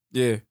vibe,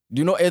 Yeah. do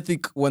you know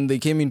Ethic, when they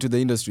came into the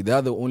industry, they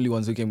are the only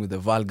ones who came with the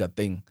vulgar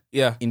thing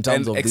Yeah. in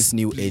terms And of this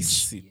new age.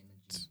 explicit.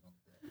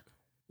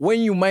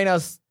 When you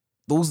minus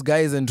those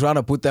guys and trying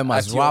to put them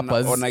as Ati on a-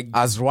 rappers, on a-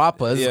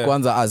 Yeah.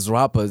 kwanza as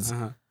rappers,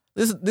 Uh-huh.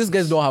 these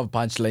guys don't have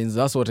punchlines.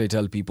 That's what I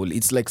tell people.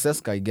 It's like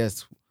Seska, I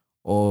guess.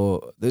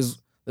 Or there's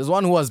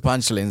one who has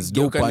punchlines,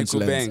 dope Geuka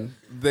punchlines. Nikubeng.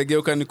 The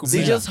Geuka Nikubeng.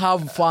 They just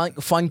have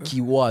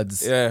funky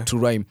words Yeah. to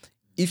rhyme.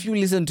 If you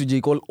listen to J.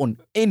 Cole on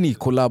any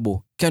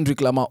collabo, Kendrick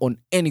Lamar on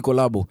any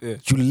collabo, Yeah.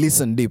 you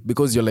listen deep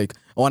because you're like,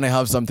 I want to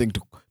have something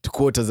to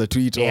quote as a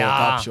tweet or a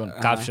caption.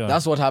 Caption.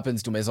 That's what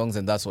happens to my songs,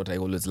 and that's what I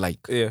always like.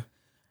 Yeah.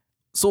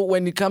 So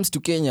when it comes to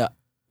Kenya,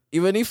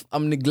 even if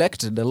I'm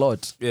neglected a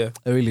lot, Yeah.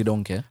 I really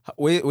don't care.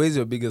 Where's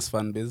your biggest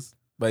fan base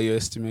by your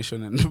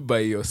estimation and by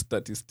your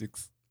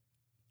statistics?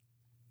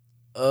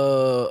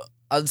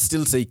 I'd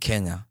still say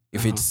Kenya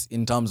if it's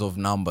in terms of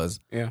numbers.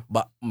 Yeah.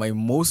 But my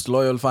most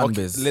loyal fan Okay,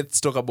 base, let's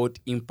talk about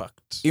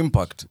impact.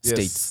 impact Yes.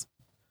 states,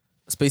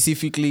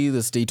 specifically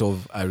the state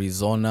of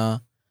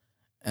Arizona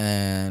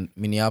and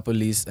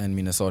Minneapolis and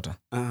Minnesota.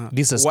 Uh-huh.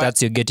 These are Why-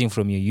 stats you're getting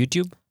from your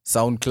YouTube.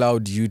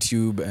 SoundCloud,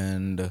 YouTube,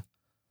 and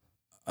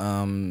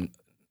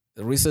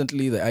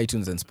recently the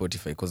iTunes and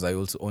Spotify, because I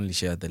also only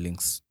share the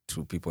links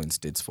to people in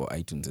states for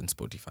iTunes and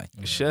Spotify.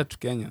 Share to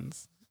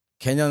Kenyans.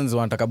 Kenyans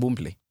wanataka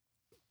boomplay.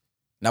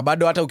 Na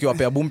bado hata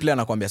ukiwapea boomplay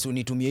anakuambia si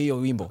unitumie hiyo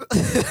wimbo.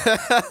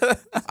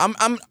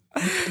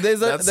 There's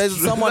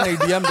true. someone I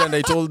DM'd and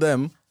I told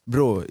them,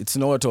 bro, it's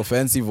not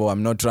offensive or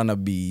I'm not trying to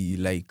be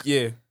like,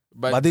 Yeah.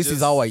 but this is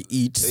just- how I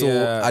eat. So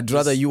Yeah, I'd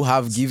rather just- you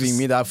have giving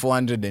me that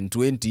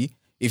 420.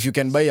 If you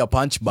can buy a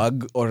punch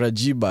bag or a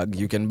G bag,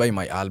 you can buy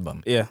my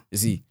album. Yeah. You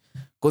see?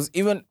 Because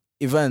even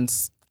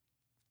events,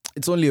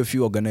 it's only a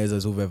few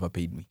organizers who've ever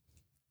paid me.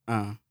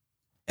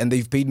 And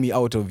they've paid me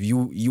out of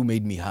you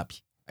made me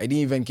happy. I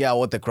didn't even care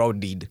what the crowd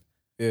did.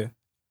 Yeah.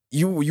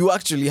 You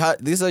actually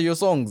had, these are your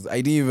songs. I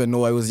didn't even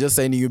know. I was just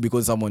signing you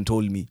because someone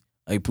told me.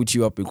 I put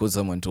you up because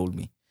someone told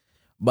me.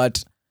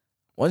 But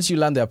once you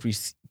learn the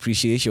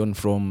appreciation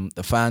from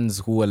the fans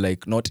who are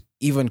like not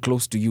even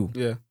close to you,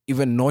 Yeah.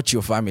 even not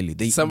your family,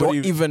 they Somebody-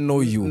 don't even know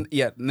you.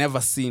 Yeah.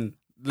 Never seen.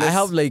 I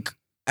have like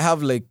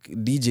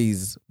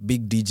DJs,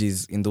 big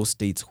DJs in those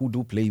states who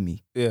do play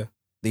me. Yeah.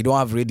 They don't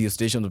have radio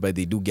stations, but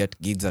they do get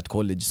gigs at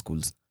college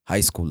schools,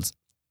 high schools.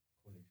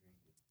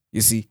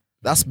 You see,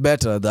 that's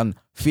better than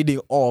feeding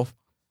off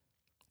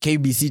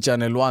KBC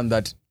Channel 1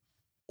 that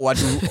when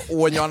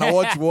you wanna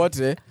watch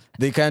water,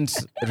 they can't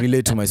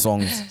relate to my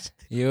songs.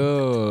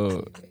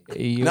 Yo.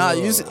 Nah,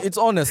 it's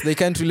honest. They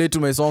can't relate to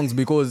my songs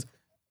because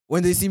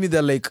when they see me,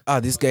 they're like,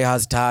 this guy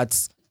has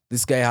tats.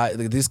 This guy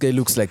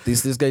looks like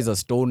this. This guy's a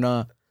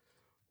stoner.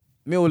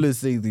 Me always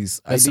say this.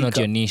 That's not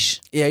your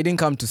niche. Yeah, I didn't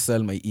come to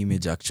sell my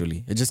image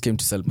actually. I just came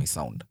to sell my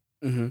sound.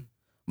 Mm-hmm.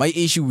 My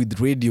issue with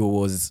radio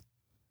was,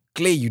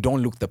 Clay, you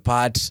don't look the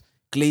part.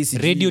 Clay,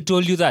 Radio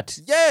told you that.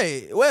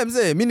 Yeah, where I'm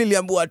saying,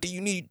 niliambiwa ati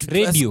you need to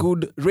dress Radio.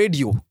 good.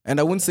 Radio. And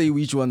I won't say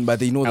which one, but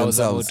they know I was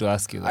about themselves. to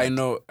ask you that. I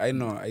know.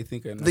 I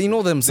think I know. They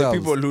know the themselves.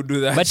 people who do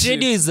that. But shit.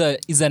 radio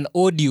is an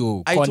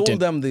audio I content. told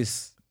them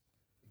this.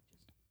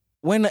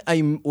 when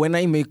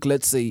I make,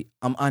 let's say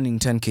I'm earning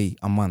 10K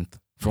a month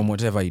from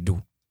whatever I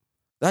do,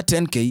 that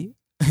 10K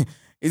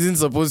isn't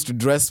supposed to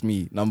dress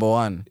me, number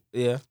one.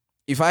 Yeah.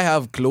 If I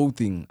have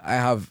clothing, I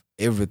have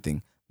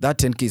everything. That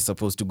 10K is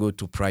supposed to go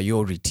to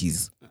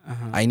priorities.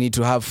 I need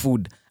to have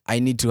food. I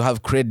need to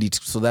have credit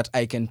so that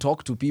I can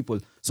talk to people,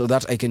 so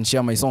that I can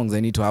share my songs. I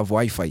need to have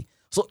Wi-Fi.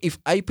 So if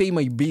I pay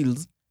my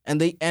bills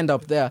and they end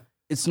up there,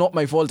 it's not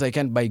my fault I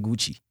can't buy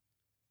Gucci.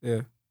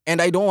 Yeah.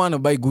 And I don't want to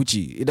buy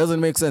Gucci. It doesn't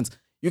make sense.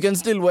 You can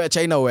still wear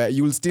China wear.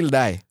 You will still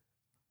die.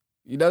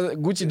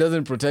 Gucci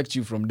doesn't protect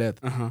you from death.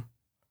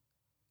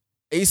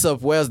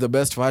 ASAP wears the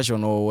best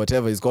fashion or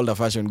whatever. He's called a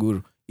fashion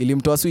guru.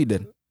 Ilimtoa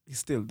Sweden. He's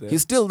still there.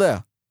 He's still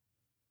there.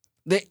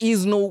 There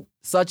is no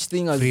such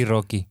thing as... Free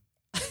Rocky.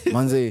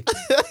 Manze,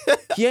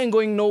 he ain't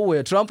going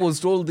nowhere. Trump was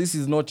told this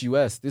is not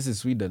US. This is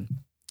Sweden.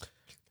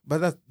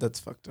 But that's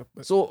fucked up.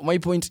 But So my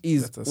point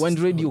is, That's a when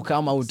system. radio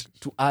come out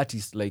to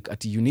artists like,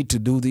 you need to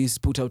do this,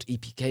 put out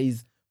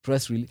EPKs,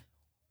 press release.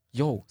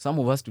 Yo, some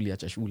of us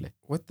tuliacha shule.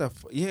 what the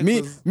yeah,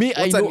 Me, 'cause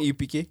I what's an know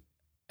EPK?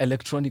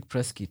 electronic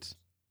press kit.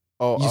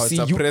 Oh, You it's see,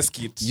 a you- press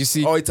kit. you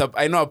see- Oh,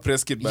 I know a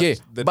press kit, but Yeah,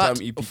 the but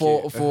term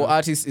EPK. for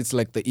artists, it's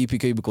like the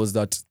EPK because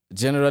that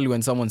generally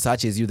when someone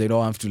searches you, they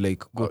don't have to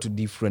like go to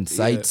different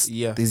sites.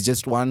 yeah. There's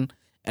just one,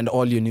 and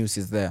all your news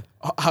is there.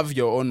 Have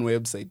your own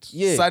website.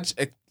 Yeah. Such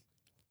a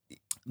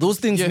Those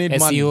things Yeah. need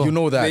money. SEO. You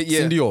know that.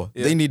 Yeah. Sindio,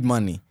 Yeah. they need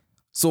money.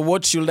 So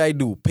what should I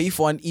do? Pay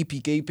for an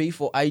EPK, pay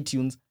for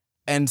iTunes,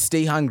 and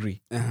stay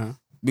hungry.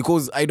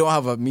 Because I don't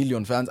have 1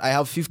 million fans. I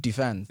have 50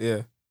 fans.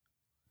 yeah.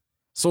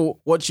 So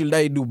what should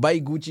I do? Buy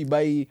Gucci,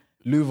 buy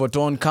Louis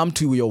Vuitton, come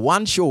to your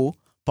one show,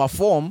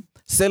 perform,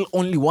 sell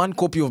only one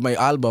copy of my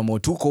album or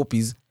 2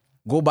 copies,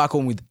 go back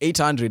home with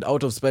 800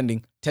 out of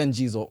spending 10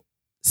 G's or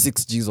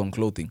 6 G's on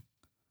clothing.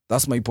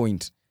 That's my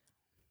point.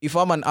 If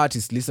I'm an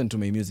artist, listen to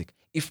my music.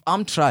 If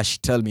I'm trash,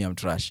 tell me I'm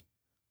trash.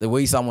 The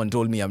way someone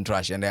told me I'm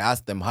trash and I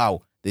asked them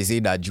how, they say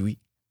that Jui.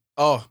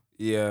 Oh,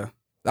 yeah.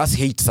 That's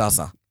hate,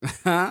 Sasa.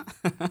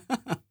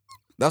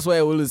 That's why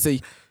I always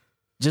say,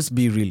 just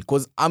be real.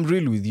 Because I'm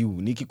real with you.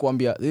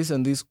 Nikikwambia this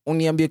and this,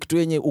 uniambie kitu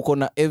yenye uko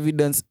na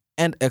evidence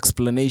and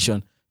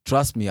explanation.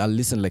 Trust me, I'll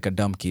listen like a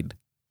dumb kid.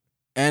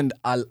 And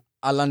I'll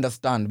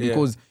understand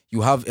because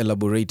you have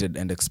elaborated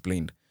and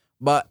explained.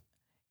 But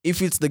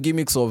if it's the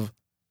gimmicks of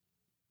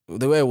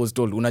the way I was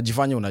told,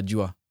 unajifanya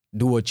unajua,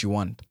 do what you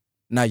want.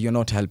 Now you're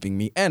not helping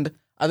me. And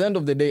at the end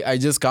of the day, I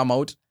just come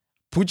out,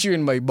 put you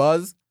in my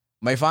buzz.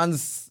 My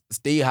fans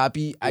stay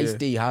happy. I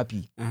stay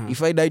happy.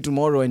 If I die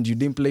tomorrow and you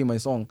didn't play my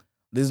song,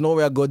 there's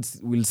nowhere God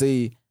will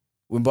say,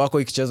 wimbo wako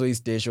ikichezwa hii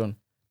station,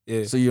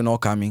 Yeah. so you're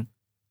not coming.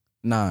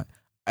 Nah.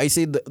 I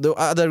say the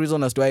other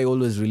reason as to why I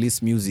always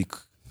release music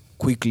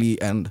quickly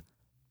and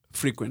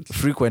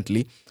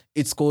frequently,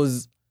 it's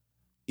because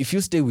if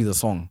you stay with a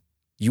song,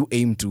 you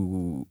aim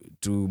to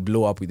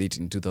blow up with it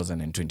in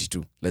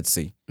 2022, let's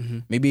say.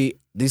 Maybe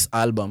this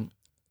album,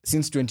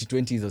 since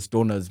 2020 is a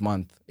Stoners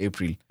month,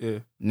 April,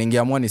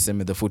 ningeamua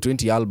niseme the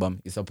 420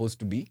 album is supposed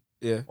to be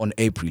on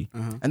April.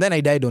 And then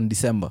I died on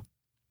December.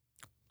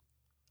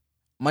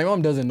 My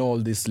mom doesn't know all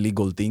these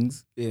legal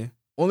things.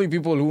 Only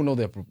people who know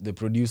the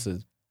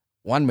producers.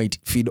 One might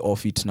feed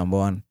off it, number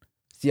one.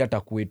 Si hata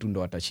kwetu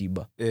ndo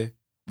atashiba.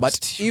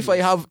 But if I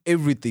have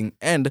everything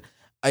and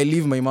I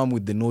leave my mom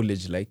with the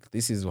knowledge, like,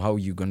 this is how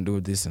you can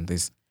do this and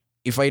this.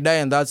 If I die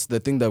and that's the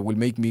thing that will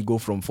make me go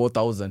from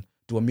 4,000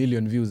 to 1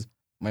 million views,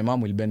 my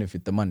mom will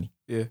benefit the money.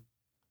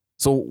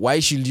 So why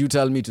should you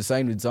tell me to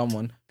sign with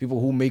someone, people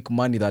who make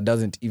money that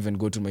doesn't even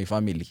go to my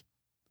family?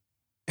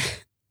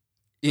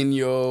 In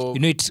your... You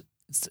know,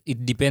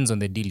 it depends on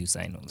the deal you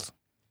sign also.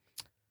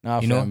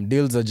 Nah, You know? fam,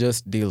 deals are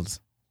just deals.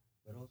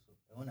 But also,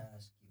 I want to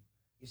ask you,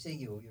 you're saying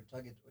your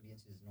target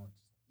audience is not,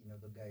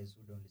 the guys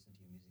who don't listen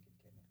to your music in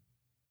Kenya.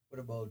 What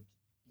about,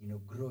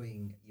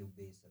 growing your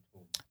base at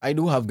home? I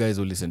do have guys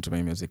who listen to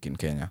my music in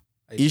Kenya.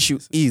 I Issue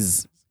see.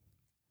 is,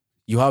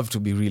 you have to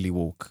be really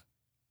woke.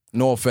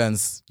 No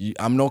offense,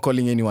 I'm not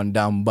calling anyone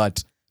dumb,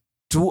 but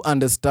to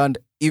understand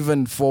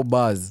even 4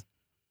 bars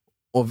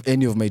of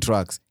any of my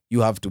tracks,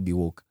 you have to be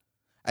woke.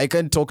 I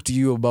can talk to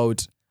you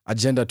about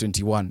Agenda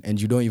 21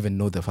 and you don't even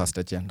know the first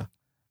agenda.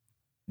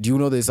 Do you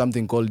know there's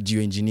something called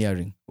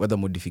geoengineering, weather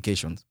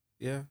modifications?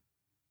 Yeah.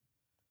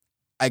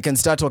 I can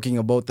start talking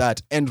about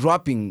that and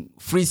rapping,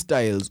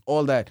 freestyles,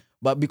 all that.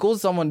 But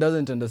because someone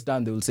doesn't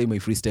understand, they will say my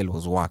freestyle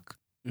was whack.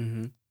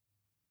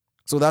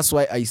 So that's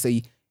why I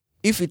say,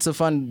 if it's a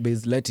fan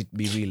base, let it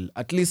be real.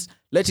 At least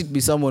let it be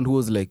someone who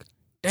was like,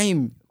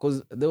 damn,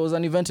 because there was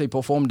an event I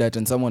performed at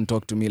and someone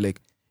talked to me like,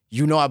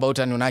 you know about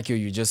Anunnaki or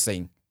you just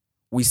saying?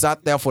 We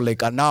sat there for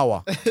like an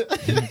hour.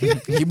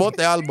 He bought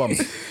the album.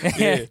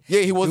 Yeah,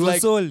 he was You were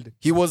like, sold.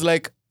 he was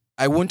like,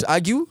 I won't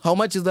argue. How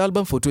much is the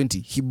album? For 20.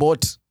 He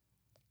bought,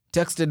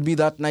 texted me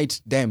that night,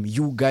 damn,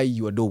 you guy,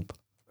 you are dope.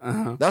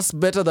 That's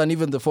better than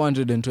even the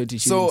 420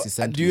 shillings So, he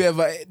sent do me. you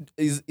ever...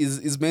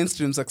 Is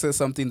mainstream success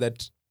something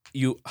that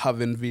you have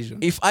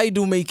envisioned? If I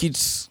do make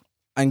it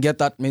and get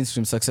that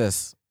mainstream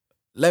success,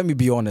 let me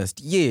be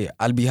honest, yeah,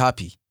 I'll be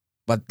happy.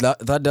 But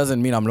that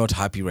doesn't mean I'm not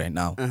happy right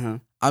now.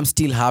 I'm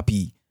still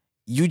happy.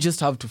 You just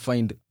have to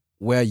find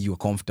where you're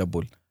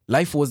comfortable.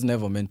 Life was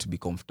never meant to be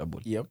comfortable.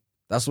 Yep.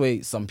 That's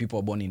why some people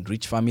are born in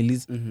rich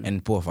families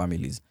and poor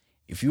families.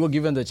 If you were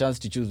given the chance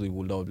to choose, we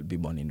would all be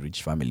born in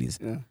rich families.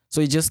 Yeah. So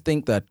you just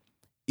think that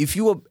if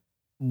you were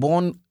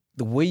born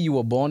the way you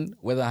were born,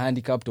 whether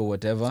handicapped or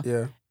whatever,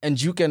 Yeah.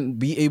 and you can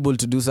be able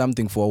to do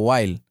something for a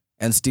while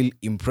and still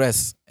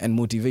impress and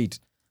motivate,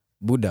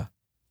 Buddha,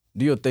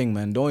 do your thing,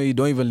 man. Don't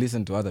even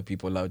listen to other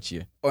people out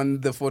here.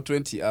 On the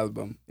 420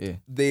 album, Yeah,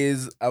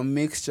 there's a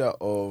mixture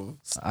of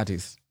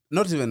artists,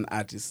 not even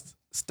artists,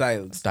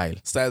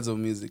 styles of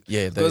music.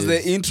 Yeah, Because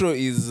the intro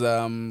is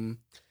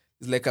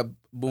like a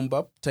boom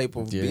bap type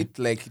of Yeah. beat.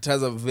 Like it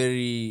has a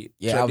very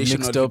I've traditional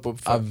mixed up.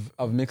 hip-hop feel.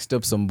 I've mixed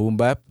up some boom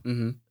bap,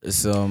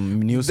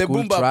 some new The school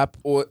boom bap trap.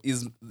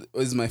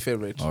 is my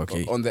favorite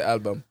Okay. on the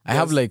album. I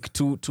have Yes. like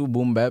two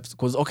boom baps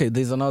because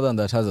there's another one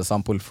that has a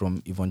sample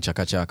from Yvonne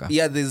Chaka Chaka.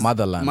 Yeah, there's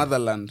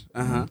Motherland.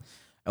 Uh-huh.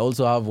 I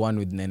also have one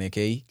with Nene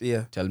K.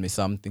 Yeah. Tell me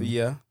something.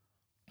 Yeah.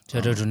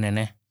 Shout out to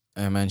Nene.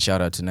 Man,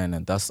 shout out to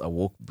Nene. That's a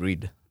woke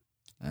breed.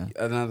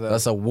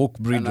 That's a woke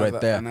breed right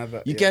there.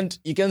 You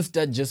yeah. can't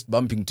start just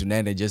bumping to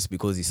Nene just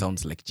because he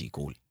sounds like J.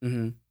 Cole.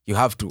 Mm-hmm. You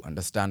have to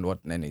understand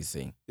what Nene is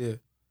saying. Yeah.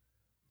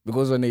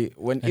 Because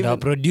when And our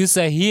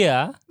producer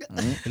here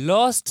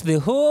lost the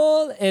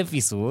whole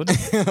episode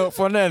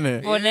for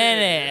Nene. for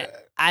Nene.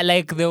 I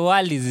like the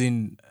world is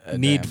in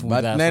need for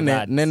But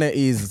that. Nene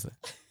is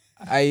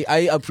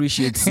I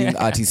appreciate seeing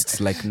artists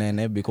like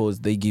Nene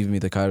because they give me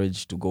the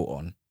courage to go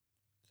on.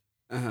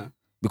 Uh-huh.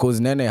 Because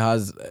Nene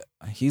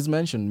he's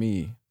mentioned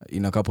me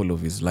in a couple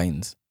of his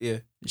lines, Yeah.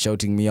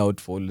 shouting me out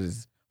for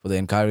the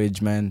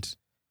encouragement.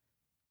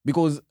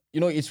 Because,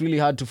 it's really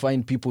hard to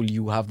find people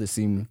you have the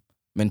same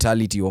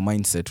mentality or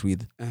mindset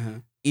with Uh-huh.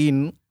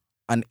 in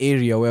an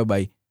area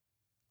whereby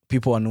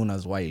people are known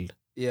as wild.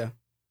 Yeah.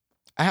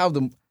 I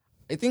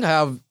think I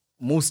have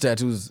most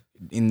tattoos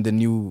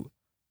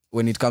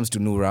when it comes to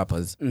new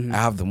rappers. Mhm. I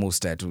have the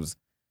most tattoos.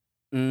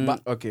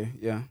 But- Okay,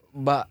 yeah.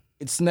 But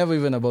it's never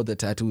even about the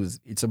tattoos.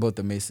 It's about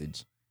the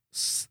message.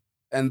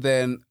 And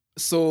then,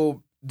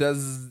 so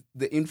does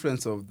the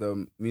influence of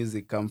the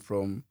music come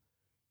from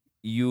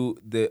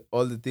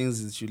all the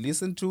things that you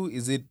listen to?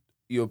 Is it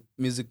your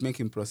music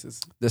making process?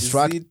 The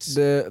Is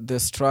the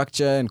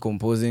structure and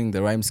composing,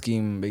 the rhyme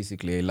scheme,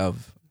 basically, I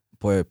love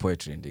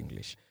poetry and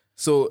English.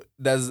 So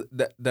does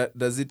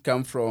it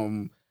come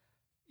from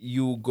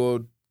you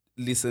go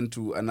listen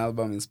to an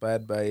album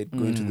inspired by it,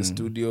 going to the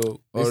studio?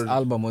 This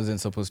album wasn't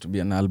supposed to be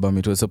an album.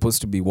 It was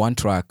supposed to be one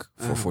track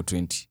for Uh-huh.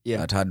 420 Yeah.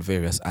 that had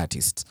various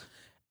artists.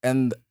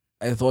 And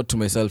I thought to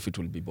myself, it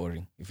will be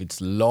boring if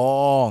it's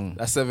long.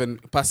 a 7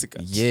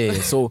 Pasikat? Yeah,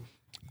 so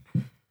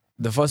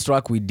the first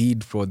track we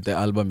did for the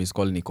album is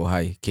called Nico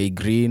High. K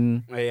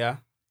Green, Yeah.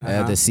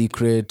 The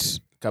Secret,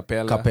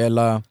 Capella.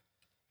 Capella,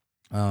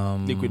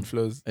 Liquid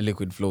Flows.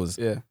 Liquid Flows.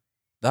 Yeah.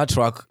 That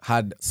track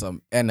had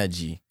some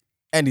energy,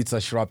 and it's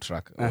a shrub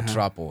track or Uh-huh.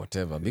 trap or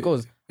whatever.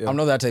 Because Yeah. I'm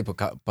not that type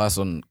of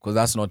person, because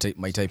that's not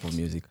my type of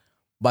music.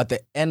 But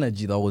the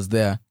energy that was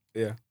there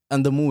Yeah.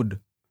 and the mood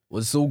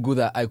was so good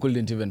that I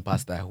couldn't even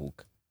pass that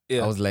hook.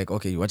 Yeah. I was like,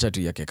 okay, wacha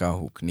tu yakeka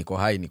hook. Niko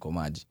high, niko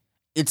maji.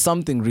 It's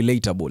something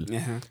relatable.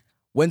 Uh-huh.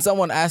 When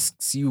someone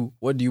asks you,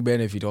 what do you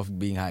benefit of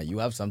being high? You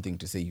have something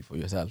to say for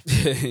yourself. What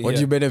Yeah.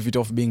 do you benefit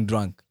of being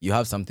drunk? You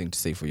have something to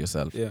say for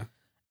yourself. Yeah.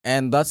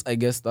 And I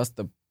guess that's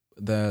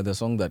the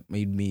song that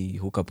made me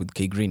hook up with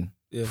K Green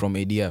Yeah. from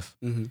ADF.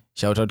 Mm-hmm.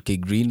 Shout out K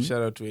Green.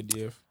 Shout out to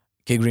ADF.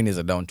 K Green is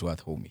a down to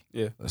earth homie.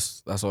 Yeah.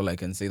 That's all I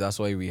can say. That's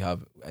why we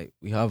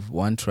have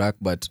one track,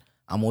 but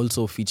I'm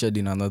also featured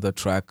in another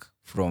track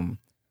from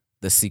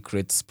the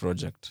Secrets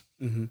project.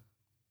 Mm-hmm.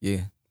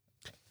 Yeah.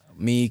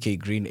 Me, K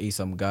Green,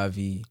 Asam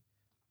Gavi,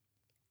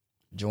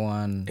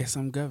 Joan.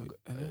 Some Gavi.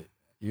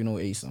 You know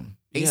Asam.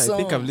 Yeah, I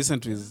think I've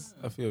listened to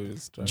a few of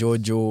his tracks.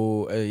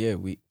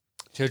 Jojo.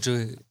 Shout out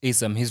to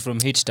Isam. He's from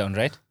H-Town,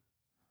 right?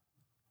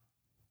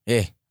 I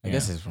Yeah.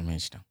 guess it's from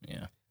H-Town.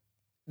 Yeah.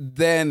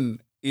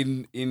 Then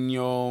in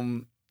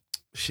your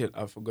shit,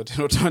 I forgot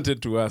what I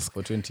wanted to ask.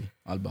 420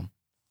 album.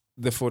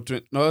 The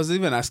 420. No, I was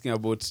even asking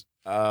about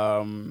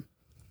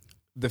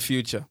the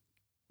future.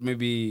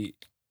 Maybe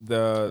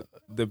the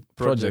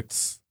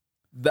projects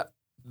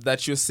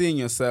that you're seeing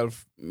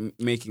yourself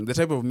making, the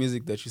type of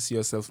music that you see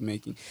yourself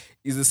making.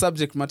 Is the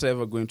subject matter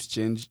ever going to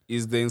change?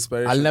 Is the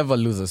inspiration? I'll never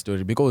lose a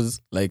story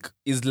because, like,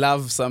 Is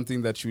love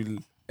something that you'll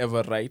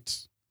ever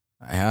write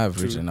I have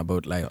True. written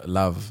about like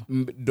love.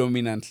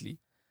 dominantly?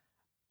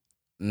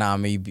 Nah,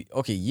 maybe.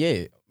 Okay,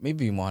 yeah.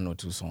 Maybe one or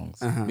two songs.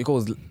 Uh-huh.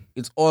 Because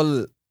it's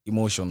all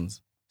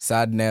emotions.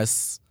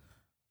 Sadness,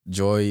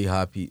 joy,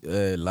 happy,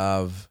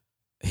 love,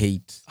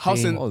 hate,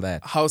 pain, all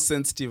that. How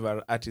sensitive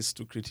are artists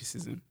to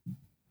criticism?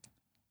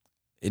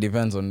 It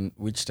depends on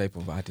which type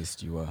of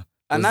artist you are.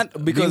 And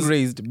that, because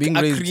being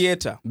a raised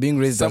creator. as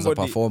a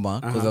somebody- performer,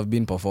 because Uh-huh. I've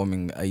been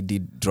performing, I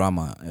did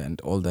drama and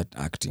all that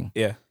acting.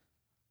 Yeah.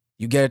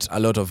 You get a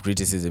lot of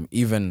criticism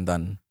even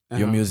than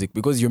your Uh-huh. music,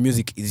 because your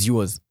music is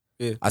yours.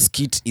 Yeah. A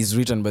skit is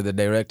written by the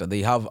director.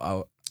 They have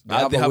a They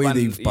have way an-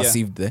 they've yeah.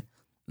 perceived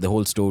the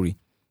whole story.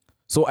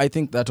 So I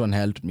think that one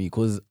helped me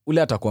because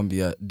ule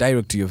atakwambia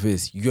direct to your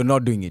face, you're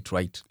not doing it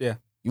right. Yeah.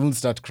 You won't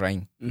start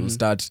crying. You'll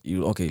start,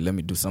 okay, let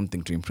me do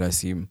something to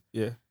impress him.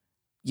 Yeah.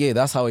 Yeah,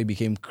 that's how I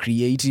became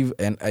creative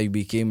and I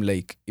became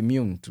like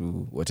immune to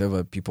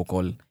whatever people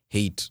call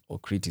hate or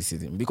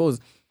criticism. Because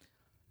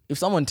if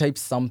someone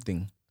types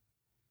something,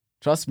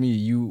 trust me,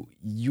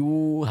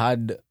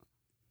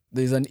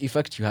 there's an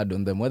effect you had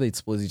on them, whether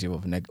it's positive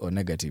or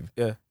negative.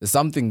 Yeah. There's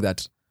something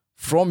that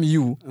from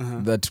you Uh-huh.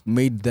 that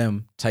made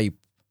them type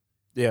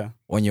Yeah.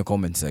 on your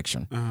comment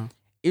section. Uh-huh.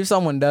 If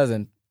someone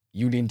doesn't,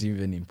 you didn't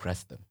even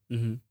impress them.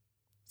 Mm-hmm.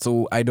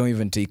 So I don't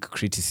even take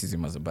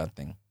criticism as a bad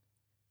thing.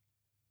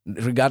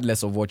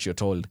 Regardless of what you're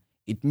told,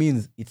 it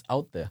means it's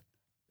out there.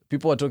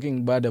 People are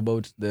talking bad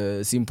about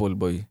the Simple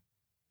Boy,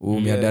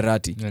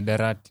 Miadarati.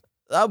 Darati.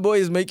 That boy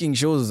is making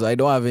shows. I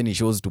don't have any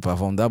shows to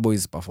perform. That boy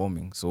is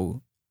performing. So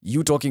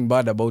you talking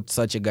bad about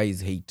such a guy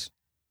is hate.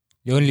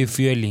 You're only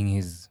fueling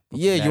his.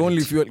 Yeah, you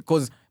only popularity. feel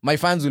because my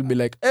fans will be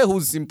like, hey,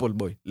 who's Simple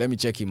Boy? Let me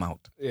check him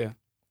out. Yeah.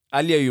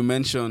 Earlier you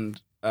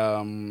mentioned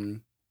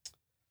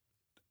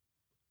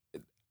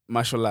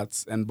martial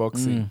arts and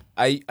boxing.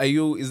 Are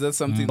you? Is that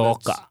something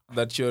Mboka.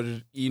 that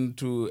you're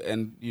into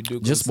and you do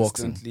Just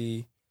boxing.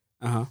 consistently?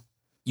 Uh-huh.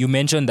 You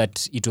mentioned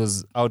that it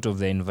was out of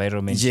the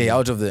environment. Yeah,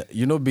 out of the,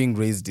 being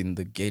raised in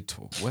the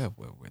ghetto. Where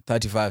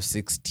 35,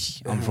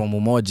 60. I'm from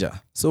Umoja.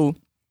 So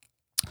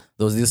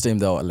there was this time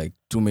there were like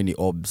too many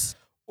obs.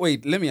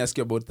 Wait, let me ask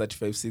you about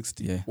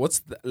 3560. Yeah. What's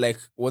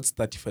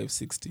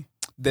 3560?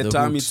 The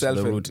term root, itself.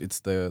 The and- root, it's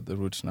the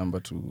root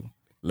number to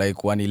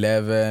like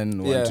 111, Yeah.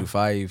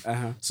 125.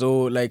 Uh-huh.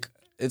 So like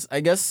it's, I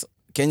guess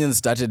Kenyans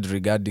started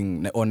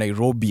or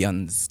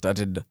Nairobians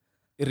started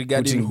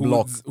Regarding putting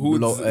hoods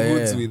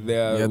with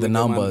their the with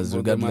numbers,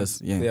 with the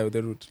regardless, yeah. with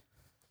the root.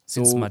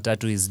 so Since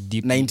Matatu is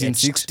deep.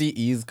 1960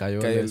 is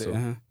Kayole, Kayole, so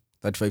uh-huh.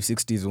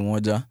 3560 is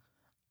Umoja.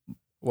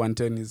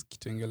 110 is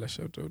Kitengela,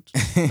 shout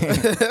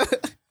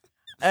out.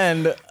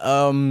 And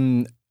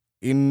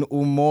in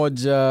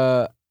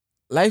Umoja,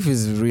 life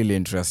is really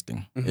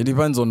interesting. It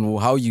depends on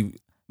how you,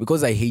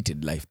 because I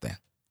hated life there.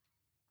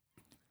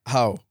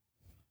 How?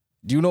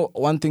 Do you know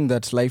one thing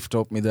that life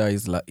taught me there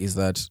is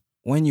that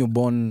when you're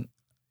born,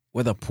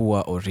 whether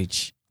poor or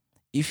rich,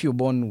 if you're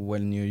born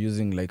when you're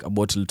using like a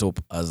bottle top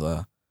as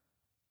a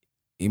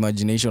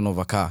imagination of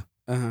a car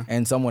Uh-huh.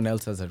 and someone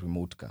else has a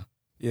remote car,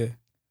 Yeah.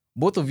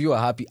 both of you are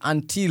happy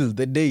until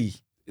the day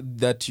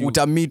That you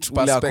utamit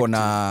ule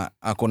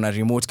akona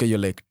remote car, you're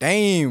like,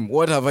 damn,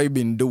 what have I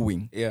been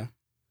doing? Yeah.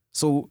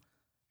 So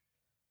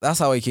that's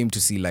how I came to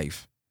see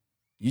life.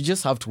 You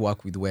just have to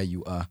work with where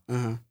you are.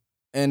 Uh-huh.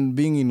 And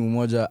being in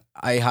Umoja,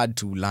 I had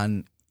to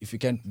learn, if you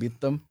can't beat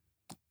them,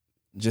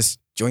 just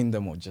join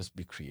them or just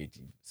be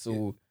creative.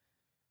 So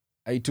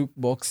I took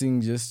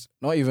boxing just,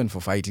 not even for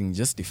fighting,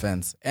 just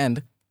defense.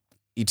 And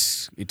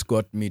it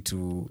got me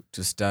to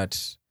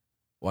start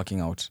working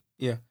out.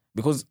 Yeah.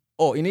 Because,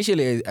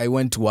 initially I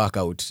went to work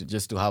out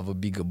just to have a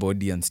bigger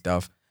body and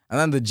stuff. And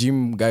then the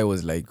gym guy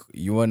was like,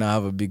 you want to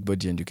have a big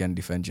body and you can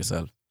defend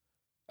yourself.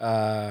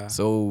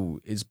 So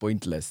it's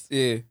pointless.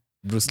 Yeah.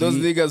 Bruce Those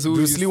Lee, niggas who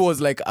Bruce used- Lee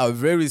was like a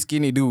very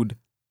skinny dude,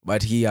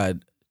 but he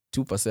had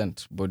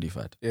 2% body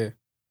fat. Yeah.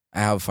 I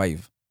have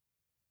 5.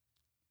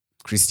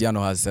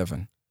 Cristiano has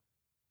 7.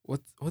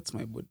 What's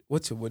my body?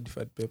 What's your body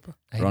fat, Pepper?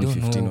 I Around don't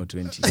 15 know. or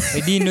 20. I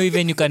didn't know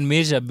even you can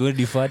measure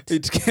body fat.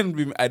 It can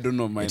be. I don't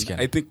know mine. It can.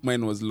 I think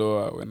mine was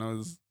lower when I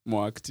was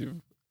more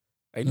active.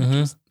 I Mhm.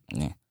 noticed.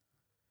 Yeah.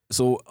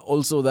 So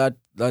also that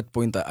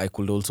point that I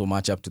could also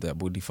match up to their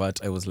body fat,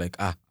 I was like,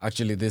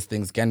 actually these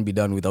things can be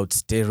done without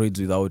steroids,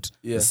 without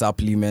Yeah.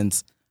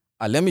 supplements.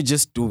 Let me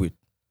just do it.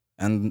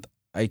 And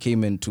I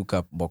came and took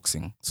up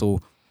boxing.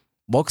 So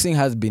boxing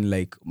has been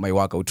like my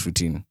workout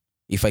routine.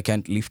 If I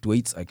can't lift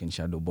weights, I can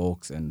shadow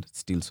box and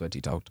still sweat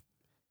it out.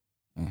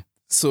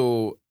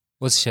 So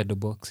What's shadow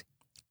boxing?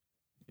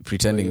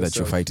 Pretending that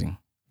you're yourself. fighting.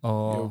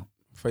 Oh, you're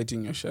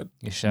fighting your shot.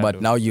 your shadow.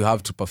 But now you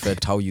have to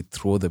perfect how you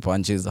throw the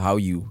punches, how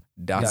you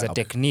there's dash a up.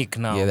 technique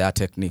now. Yeah, there are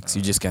techniques.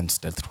 You just can't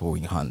start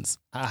throwing hands.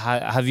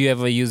 Have you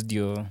ever used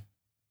your?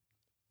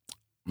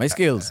 My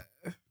skills.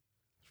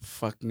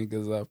 Fuck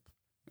niggas up.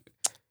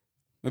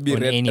 Maybe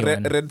On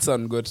anyone. Red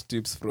Sun got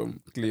tips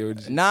from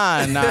Cleoji.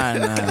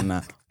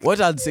 Nah.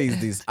 What I'd say is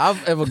this.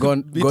 I've ever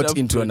Beat got up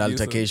into an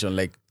producer. altercation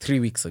like 3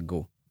 weeks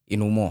ago in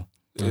Umo.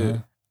 Yeah.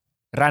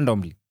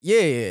 Randomly.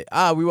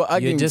 Yeah. We were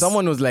arguing. just-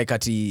 Someone was like,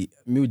 ati,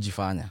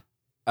 miujifanya.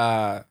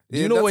 Do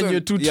you know that's when you're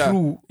too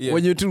true, yeah.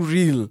 when you're too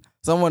real?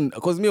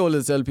 Because me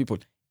always tell people,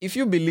 if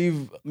you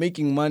believe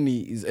making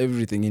money is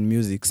everything in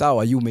music,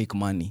 sawa, you make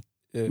money.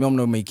 Yeah. Me, I'm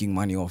not making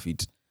money off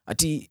it.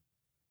 Ati,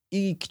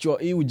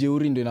 hii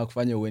ujeuri ndo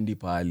inakufanya uendi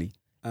pahali.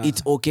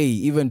 It's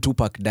okay. Even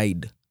Tupac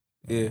died.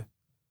 Yeah.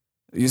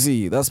 You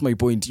see, that's my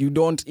point.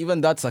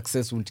 Even that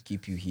success won't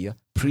keep you here.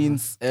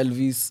 Prince,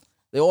 Elvis,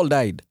 they all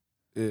died.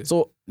 Yeah.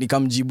 So,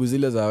 nikamjibu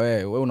zile za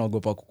we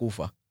unaogopa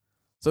kukufa.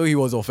 So he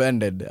was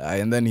offended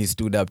and then he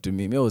stood up to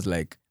me. I was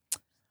like,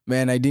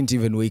 man, I didn't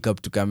even wake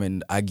up to come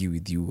and argue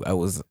with you. I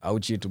was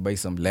out here to buy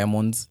some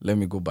lemons. Let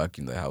me go back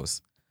in the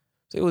house.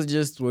 So he was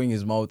just throwing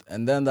his mouth.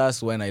 And then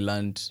that's when I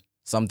learned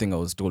something I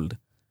was told.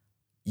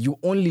 You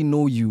only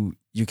know you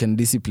can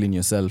discipline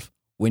yourself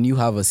when you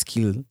have a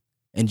skill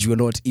and you're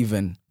not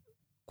even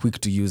quick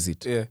to use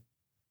it. Yeah.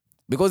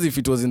 Because if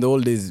it was in the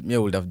old days, me, I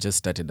would have just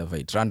started a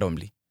fight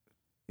randomly.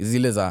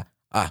 Zile za,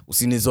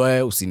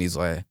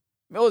 usinizoe.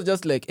 Me was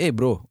just like, hey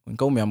bro,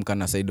 nka umeamka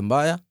na side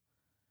mbaya,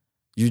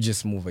 you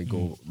just move, I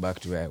go back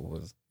to where I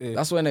was. Yeah.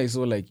 That's when I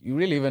saw like, you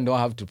really even don't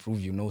have to prove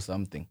you know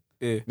something.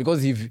 Yeah.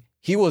 Because if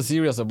he was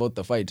serious about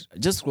the fight,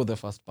 just throw the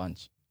first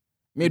punch.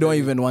 Me don't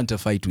even want to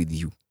fight with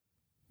you.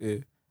 Yeah.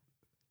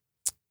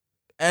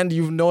 And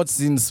you've not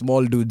seen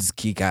small dudes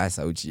kick ass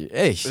out here.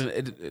 Hey.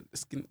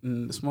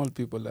 Small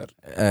people are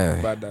Uh,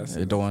 badass.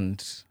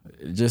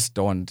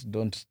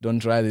 Don't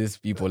try these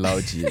people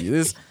out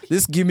here.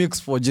 This gimmicks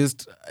for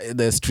just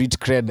the street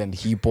cred and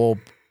hip hop.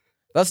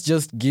 That's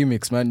just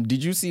gimmicks, man.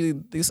 Did you see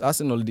this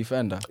Arsenal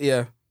defender?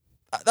 Yeah.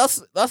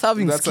 That's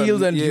having That's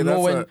skills, and you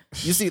know that's when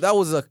you see that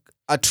was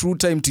a true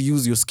time to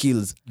use your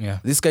skills. Yeah.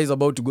 This guy's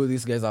about to go.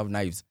 These guys have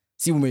knives.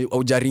 See,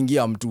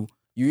 ujaringia mtu.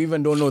 You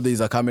even don't know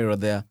there's a camera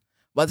there.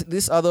 But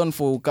this other one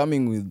for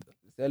coming with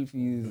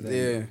selfies.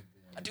 Yeah.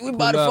 We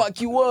about to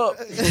fuck you up.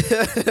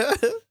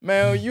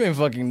 Man, you ain't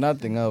fucking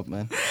nothing up,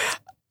 man.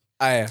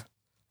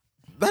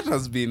 That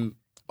has been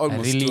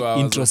almost really 2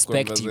 hours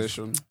introspective. of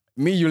conversation.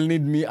 Me, you'll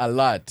need me a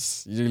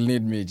lot. You'll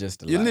need me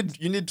just a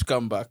lot. You need to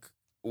come back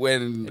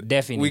when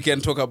Definitely. we can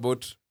talk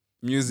about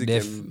music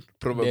and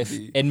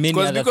probably and many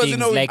other things,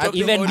 we've like talked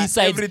even about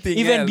besides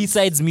everything else.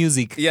 besides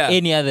music, Yeah.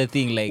 any other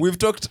thing. Like We've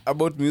talked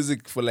about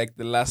music for like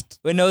the last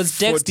when I was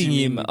 40 texting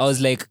him, minutes. I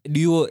was like,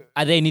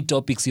 are there any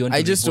topics you want I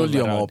to just told revolve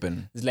you I'm around?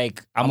 open. It's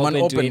like I'm an open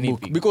to open anything.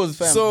 book because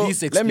fam, So,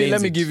 This let me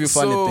explains give you a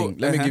funny So, thing.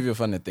 Let me give you a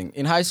funny thing.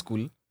 In high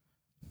school,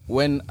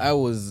 when I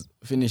was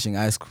finishing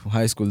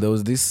high school, there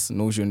was this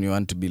notion you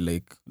want to be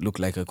like look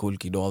like a cool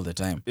kid all the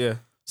time. Yeah.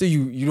 So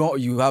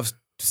you have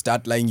to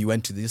start lying. You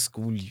went to this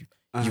school.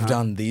 You've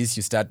done this.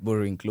 You start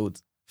borrowing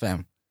clothes.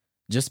 Fam,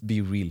 just be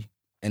real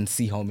and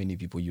see how many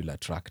people you'll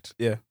attract.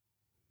 Yeah.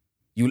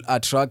 You'll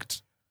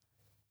attract.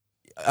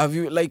 Have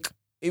you like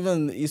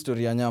even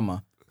history ya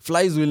nyama?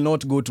 Flies will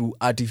not go to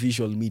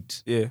artificial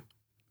meat. Yeah.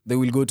 They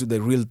will go to the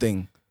real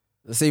thing.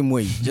 The same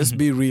way. Just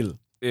be real.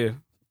 Yeah.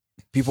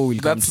 People will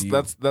come to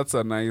you. That's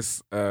a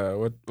nice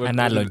what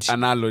Analogy.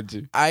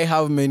 Analogy. I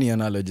have many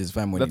analogies,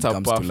 fam, when That's it a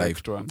comes to life.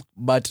 perfect one.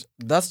 But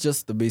that's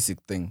just the basic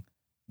thing.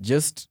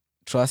 Just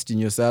trust in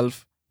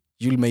yourself.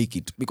 You'll make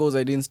it. Because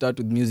I didn't start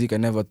with music, I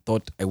never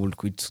thought I would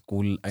quit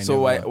school.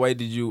 Why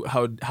did you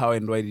how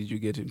and why did you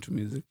get into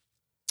music?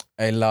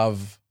 I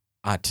love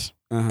art.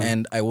 Uh-huh.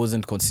 And I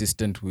wasn't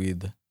consistent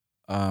with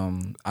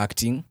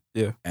acting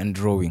Yeah. and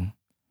drawing.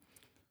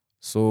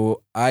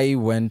 So I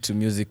went to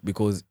music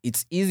because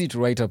it's easy to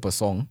write up a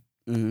song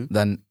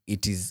than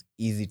it is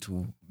easy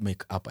to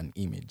make up an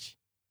image.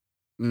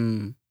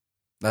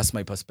 That's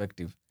my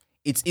perspective.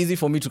 It's easy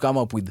for me to come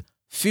up with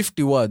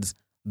 50 words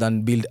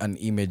than build an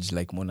image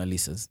like Mona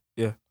Lisa's.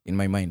 Yeah. In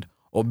my mind.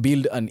 Or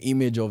build an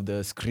image of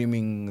the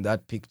screaming,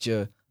 that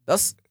picture.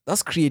 That's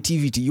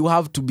creativity. You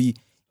have to be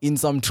in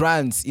some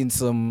trance, in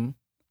some...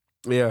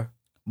 Yeah.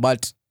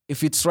 But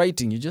if it's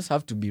writing, you just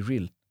have to be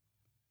real.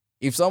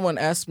 If someone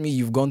asks me,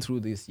 you've gone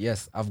through this,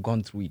 yes, I've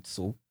gone through it.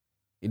 So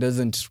it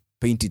doesn't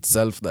paint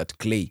itself that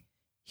Clay,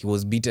 he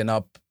was beaten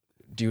up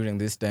during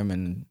this time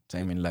in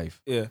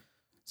life. Yeah.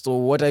 So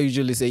what I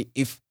usually say,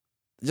 if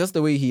just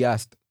the way he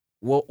asked,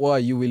 what are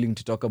you willing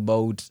to talk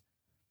about?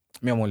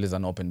 Me, I'm always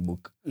an open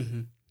book.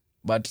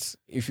 But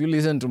if you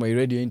listen to my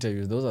radio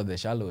interviews, those are the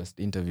shallowest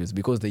interviews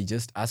because they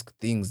just ask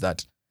things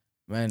that,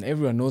 man,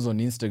 everyone knows on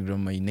Instagram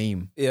my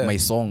name, my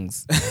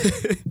songs.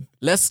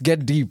 Let's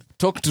get deep.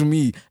 Talk to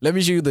me. Let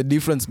me show you the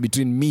difference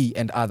between me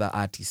and other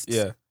artists.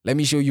 Yeah. Let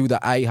me show you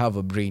that I have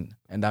a brain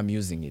and I'm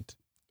using it.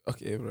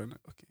 Okay, everyone.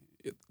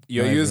 Okay.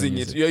 You're No, using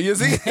everyone it. You're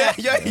using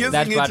you're using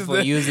that it. part is for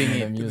the- using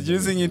I'm it. using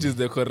Using it is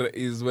the correct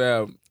is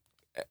where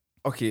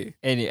okay.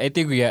 I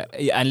think we are,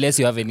 unless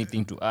you have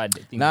anything to add. I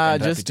think we Nah,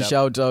 can wrap just it to up.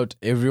 shout out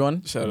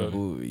everyone. Shout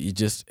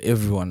out.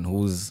 Everyone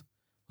who's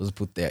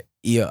put their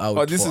ear out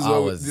Oh, this for is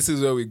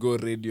hours. where we go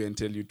radio and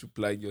tell you to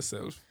plug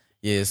yourself.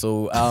 Yeah,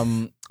 so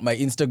my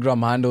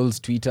Instagram handles,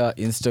 Twitter,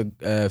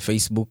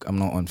 Facebook. I'm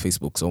not on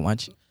Facebook so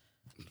much.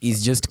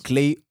 Is just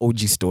Clay OG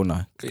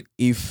Stoner. Great.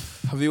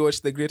 If Have you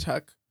watched The Great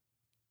Hack?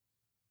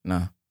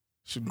 nah,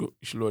 You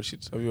should watch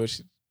it. Have you watched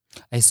it?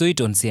 I saw it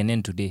on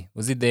CNN today.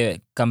 Was it the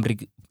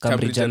Cambridge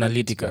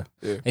Analytica?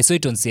 Yeah. I saw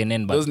it on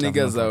CNN, but Those I've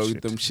niggas not are watched with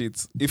it. them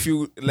shits. If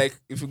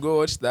you go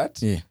watch that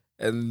yeah.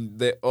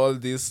 and all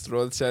this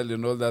Rothschild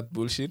and all that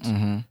bullshit,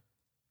 Mm-hmm.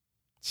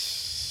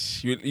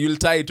 you'll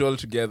tie it all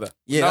together.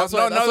 Yeah, Now- that's why,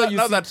 now that's why that- you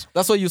now see- that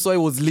that's why you saw I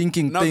was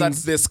linking now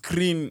things. that the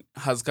screen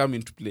has come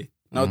into play.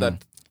 Now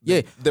that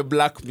Yeah. the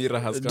black mirror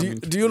has come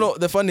into Do you know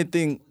the funny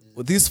thing?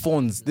 These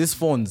phones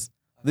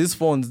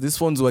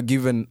were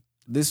given.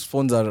 These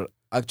phones are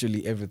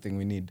actually everything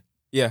we need.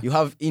 Yeah. You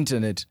have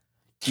internet.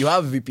 You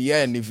have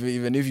VPN.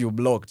 Even if you're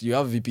blocked, you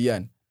have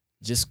VPN.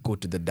 just go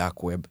to the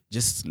dark web.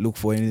 Just look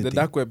for anything. The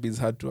dark web is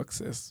hard to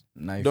access.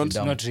 Now, if don't- you're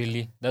down- Not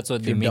really. That's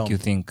what If they you're make down. you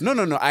think. No.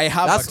 I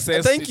have That's-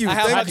 accessed thank it. you, I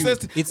have thank you.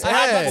 accessed it. It's I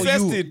have hard for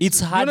accessed you. it. It's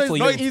hard You know, for it's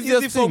you. not It's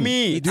easiest easy for thing.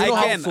 me. Do you I know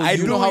how, can. do I you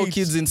know do how it.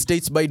 kids in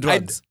states buy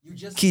drugs?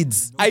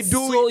 Kids. I do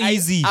so it.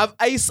 easy.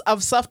 I've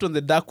surfed on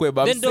the dark web.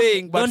 I'm Then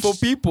saying, but for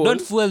people,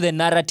 don't fuel the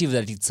narrative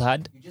that it's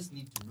hard.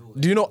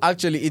 Do you know,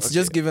 actually, it's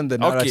just given the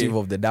narrative Okay.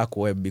 of the dark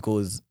web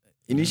because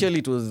initially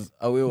it was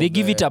a way of They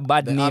give it a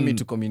bad the army name.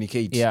 to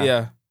communicate. Yeah.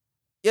 yeah.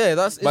 Yeah,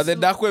 that's... But the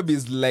it's- dark web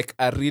is like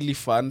a really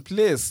fun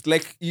place.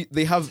 Like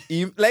they have,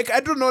 like I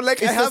don't know,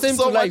 like I It's the have same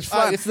so to much life.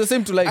 fun. It's the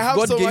same to life. I have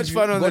God so gave much you,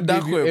 fun on the God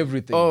dark gave you web.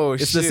 everything. Oh,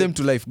 it's the shit. same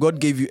to life. God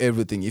gave you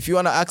everything. If you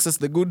want to access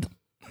the good,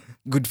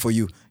 good for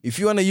you. If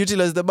you want to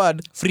utilize the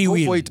bad, Free go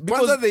will. for it.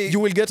 Because Kwanza they- you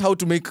will get how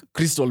to make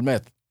crystal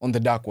meth on the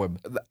dark web.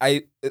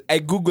 I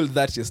googled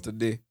that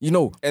yesterday, You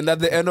know, and at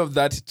the end of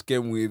that, it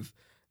came with,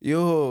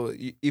 "Yo,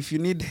 if you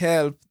need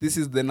help, this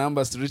is the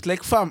numbers to reach."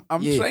 Like, fam,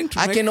 I'm yeah. trying to.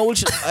 I make- can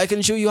also I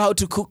can show you how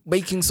to cook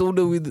baking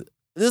soda with.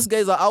 These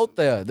guys are out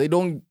there. They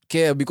don't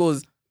care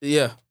because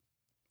Yeah,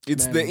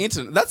 it's Man. the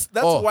internet. That's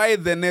Oh. why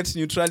the net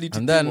neutrality And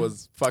thing then-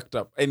 was fucked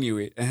up.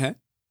 Anyway,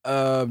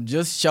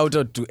 just shout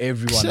out to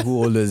everyone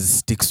who always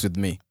sticks with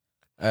me.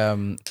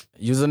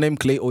 Username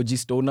Clay OG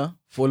Stoner.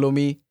 Follow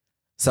me.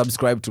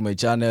 Subscribe to my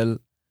channel.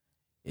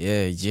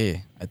 Yeah.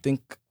 I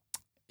think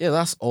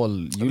that's all.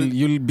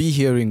 You'll be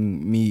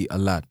hearing me a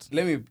lot.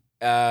 let me.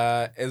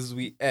 As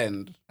we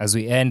end, As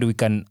we end, we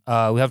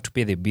have to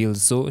pay the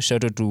bills. So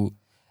shout out to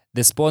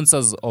the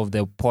sponsors of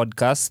the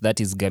podcast. That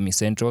is Gummy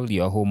Central,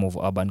 your home of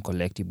urban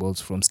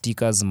collectibles, from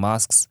stickers,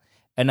 masks,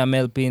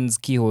 enamel pins,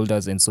 key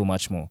holders, and so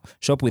much more.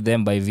 Shop with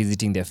them by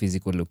visiting their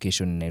physical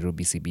location in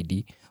Nairobi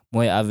CBD,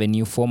 Moi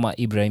Avenue, former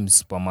Ibrahim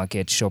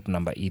Supermarket, shop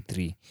number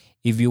E3.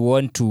 If you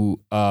want to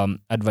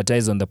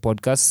advertise on the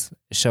podcast,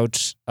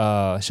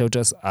 shout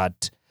us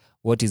at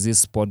What Is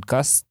This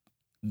Podcast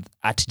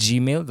at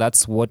Gmail.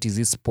 That's What Is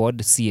This Pod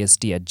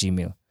CST at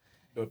Gmail.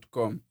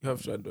 .com. You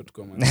have to add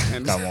 .com. at the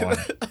end. Come on.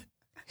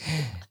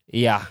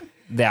 Yeah,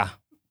 there.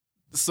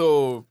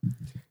 So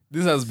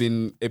this has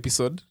been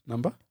episode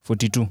number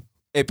 42.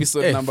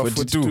 episode number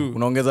 42.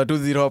 Unaongeza tu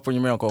 0 hapo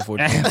nyuma kwa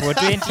 42. For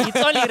 20. It's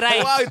only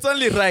right. Wow, it's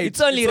only right.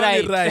 It's only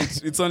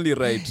right. It's only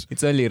right.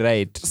 It's only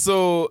right.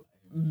 So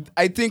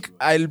I think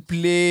I'll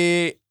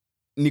play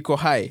Nico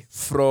High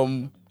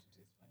from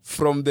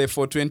the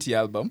 420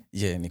 album.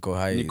 Yeah, Nico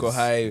High. Nico is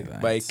High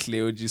right. by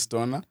Cleo G.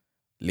 Stoner.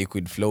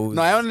 Liquid Flows.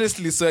 No, I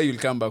honestly swear you'll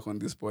come back on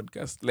this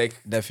podcast. Like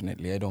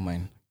Definitely, I don't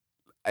mind.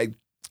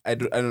 I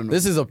don't know.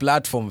 This is a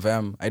platform,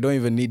 fam. I don't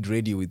even need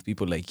radio with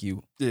people like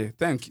you. Yeah,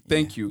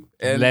 thank you.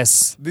 And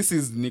Bless. this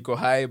is Nico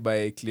High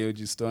by Cleo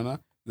G. Stoner.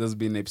 This has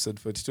been episode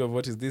 42 of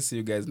What Is This? See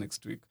you guys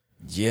next week.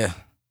 Yeah.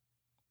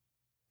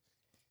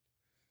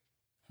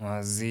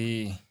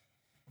 Wazi.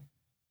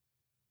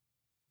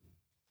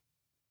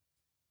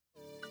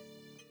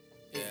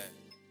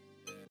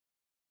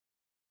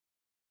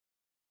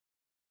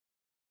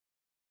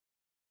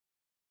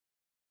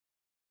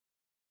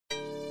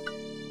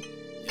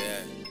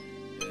 Yeah.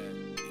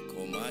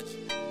 Eco March.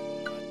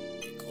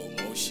 Eco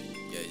Motion.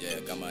 Yeah.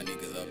 Got my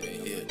niggas up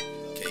in here.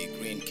 K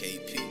Green,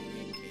 KP.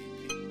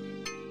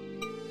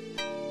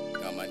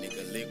 Got my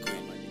nigga Liquid.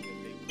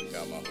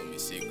 Got my homie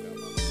Secret.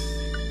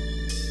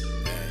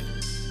 Hey.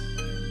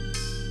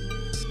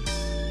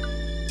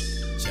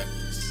 Check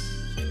this.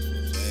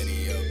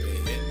 20 up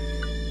in here.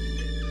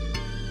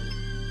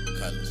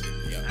 Colors hit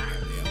me up.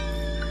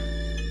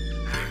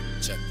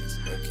 Check this.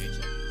 Okay.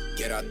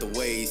 Get out the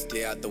way,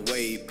 stay out the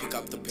way. Pick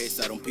up the pace,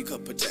 I don't pick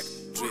up a check.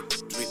 Drip,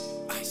 drip,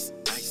 ice,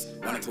 ice.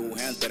 1 or 2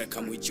 hands better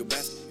come with your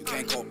best. You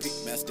can't copy,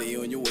 man, stay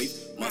on your wave.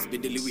 Must be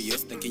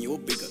delirious, thinking you're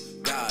bigger.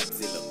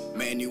 Godzilla,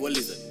 man, you a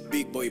lizard.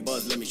 Big boy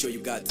buzz, let me show you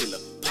Godzilla.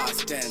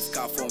 Past tense,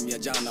 car form ya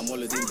jana. I'm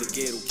always in the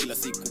ghetto, kila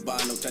siku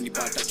bana.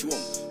 Utanipata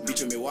chuomo,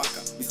 bicho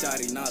imewaka.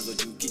 Mistari nazo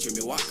juu kichwa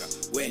imewaka.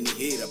 We ni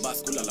hira,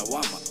 bas kula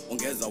lawama.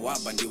 Ongeza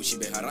waba, ndio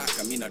ushibe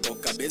haraka. Mina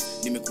toka base,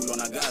 nimekulwa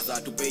na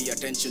gaza. To pay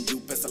attention, juu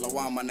pesa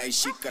lawama.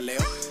 Naishika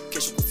leo,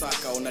 kesho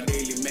kusaka. On a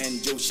daily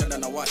man, Joe shada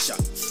na washa.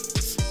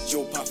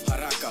 Joe puff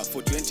haraka,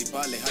 420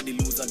 pale hadi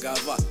loser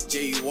gava.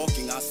 J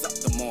walking, ass up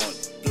the mall.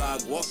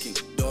 Plug walking,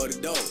 door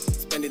to door.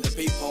 Spending the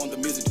paper on the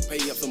music to pay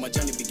up, so my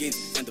journey begins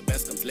and the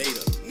best comes later.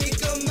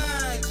 Nico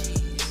Maji,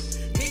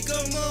 Nico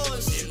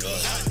Moshi.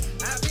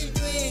 I've been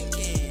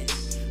drinking,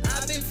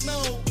 I've been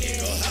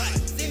smoking.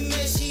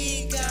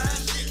 Zimeshika,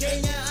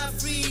 Kenya,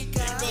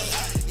 Africa.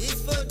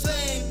 It's for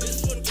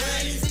 20,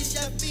 Chinese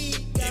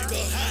ishafika.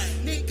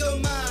 Nico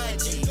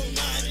Maji,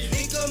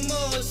 Nico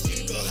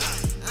Moshi.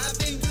 I've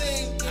been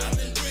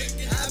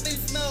drinking, I've been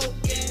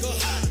smoking.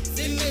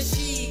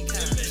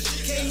 Zimeshika,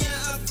 Kenya,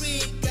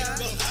 Africa.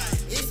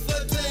 It's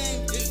for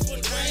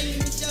 20,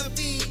 Chinese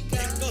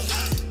ishafika.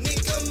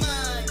 Nico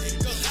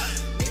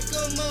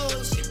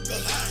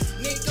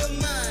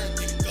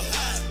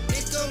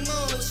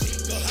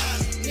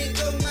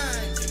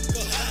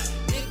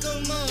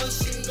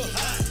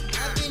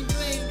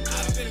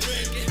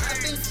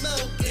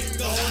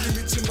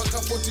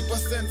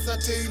 40%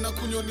 sate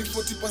inakunywa ni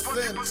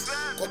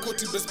 40%. Kwa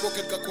koti breast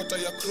pocket kakota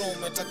ya chrome,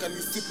 nataka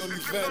ni sip no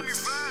event.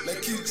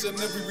 Like each and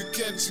every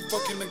weekend, she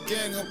fucking a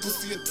gang, her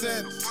pussy a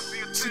 10.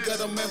 She got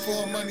a man for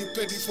her money,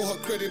 petty for her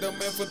credit, a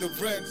man for the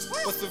rent.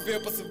 Persevere,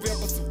 persevere,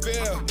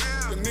 persevere.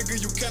 The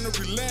nigga you cannot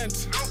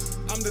relent.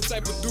 I'm the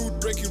type of dude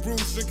breaking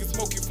rooms, drinking,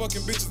 smoking,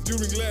 fucking bitches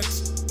during Lent.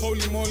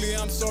 Holy moly,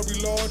 I'm sorry,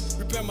 Lord.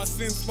 Repair my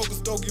sins, smoke a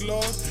stogie,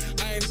 Lord.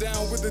 I ain't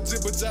down with the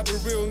jibber jabber,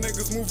 real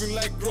niggas moving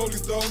like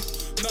Rolling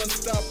Stones.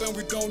 Non-stop and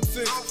we don't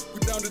sit. We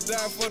down to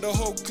die for the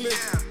whole clip.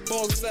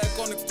 Ball sack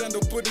on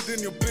extender, put it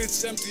in your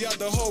bitch, empty out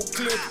the whole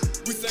clip.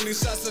 We sending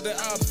shots to the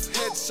ops,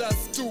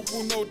 headshots,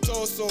 tupu, no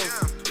torsos.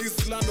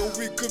 East Lando,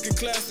 we cooking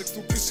classics,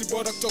 upishi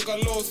bora kutoka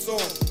loso.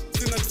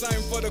 Sina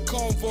time for the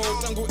convo,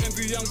 tangu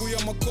enzi yangu ya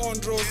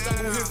makondros.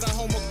 Tangu hiza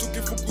homework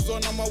tukifukuzwa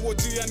na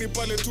mawochi, yani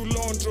pale tu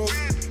londros.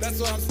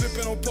 That's why I'm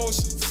slipping on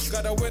potions.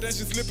 Got her wet and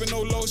she's slipping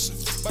no lotion.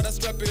 But I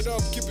strap it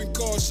up, keeping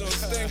caution.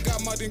 Thank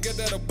God I didn't get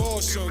that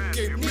abortion.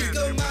 Keep me.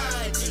 Niko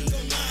maji,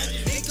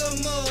 niko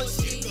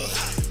moshi.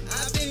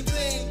 I've been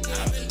drinking,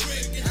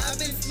 I've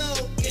been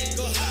smoking.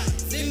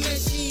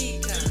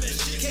 Zimeshika,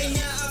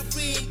 Kenya,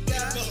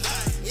 Africa.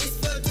 It's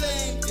for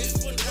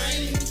 20,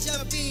 time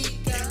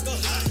nishafika.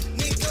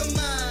 Niko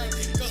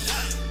maji,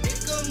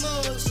 niko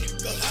moshi.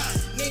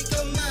 Niko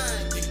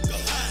maji,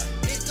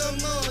 niko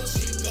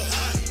moshi.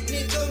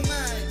 Niko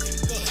maji,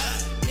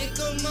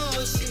 niko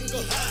moshi.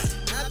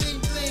 I've been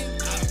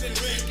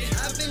drinking,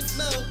 I've been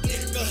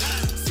smoking.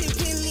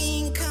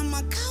 Sipeling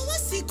kama kawa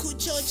siku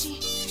chochi.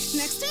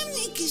 Next time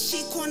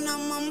nikishikwa na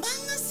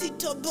mambanga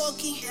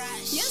sitoboki.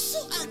 Yesu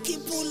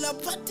akipula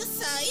pata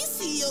sai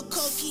siyo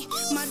koki.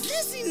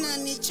 Madresi na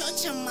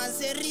nichocha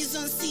maze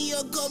reason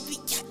siyo gobi.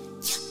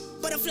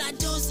 Butterfly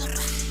dozer.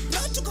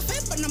 Bro tuko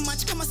fepa na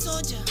match kama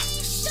soja.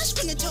 Stash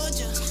kwenye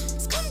toja.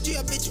 Scam to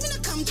your bitch, mina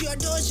come to your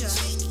doja.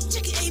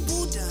 Check it, a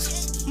Buddha.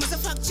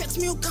 Motherfuck checks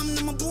me, come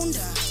na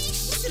mabunda.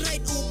 Missy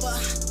ride Uber.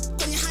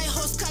 Kwenye high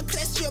horse car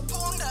crest your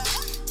bunda.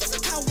 Just a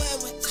car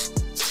wewe.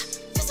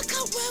 Just a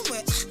car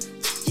wewe.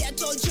 Yeah, I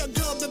told your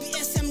girl, baby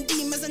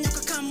SMD, meza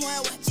nyoka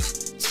kamwewe.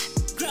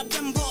 Grab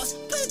them balls,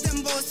 play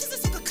them balls, sisa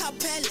soka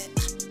kapele.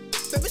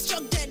 Baby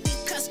stroke dead,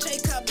 nika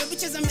striker, baby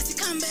cheza Messi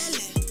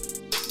kambele.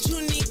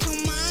 Juu niko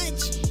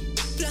maji,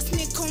 plus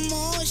niko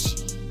moshi.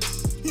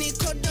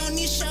 Niko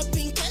doni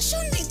shopping, kesho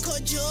niko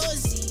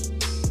jozi.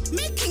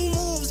 Making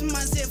moves,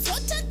 maze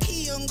vota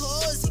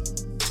kiongozi.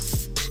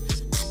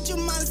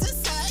 Jumanze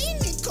sai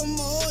niko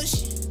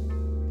moshi.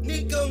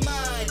 Niko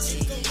maji,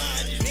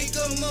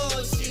 niko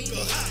moshi.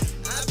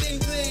 I've been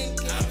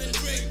drinking,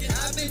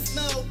 I've been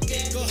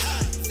smoking.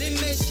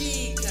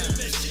 Zimeshika,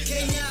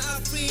 Kenya,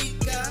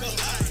 Africa.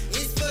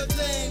 It's for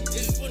 20,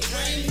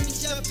 time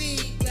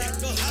nishafika.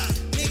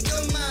 Niko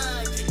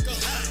maji,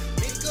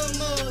 niko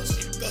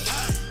moshi.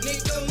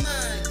 Niko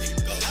maji,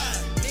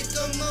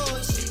 niko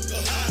moshi.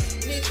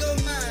 Niko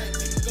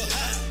maji,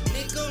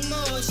 niko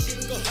moshi.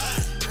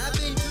 I've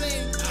been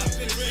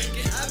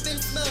drinking, I've been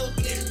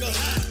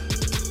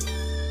smoking.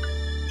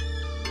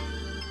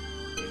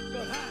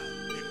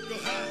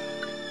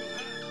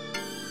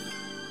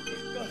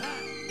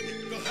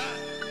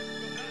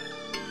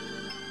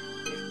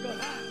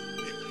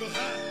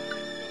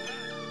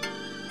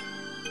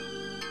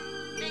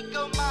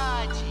 Niko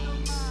maji,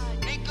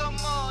 niko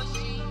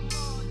moshi.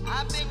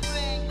 I've been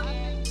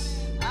drinking,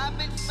 I've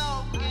been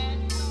smoking.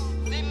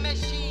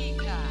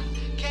 Zimeshika,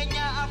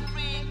 Kenya,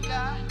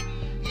 Africa.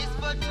 It's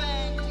for 20.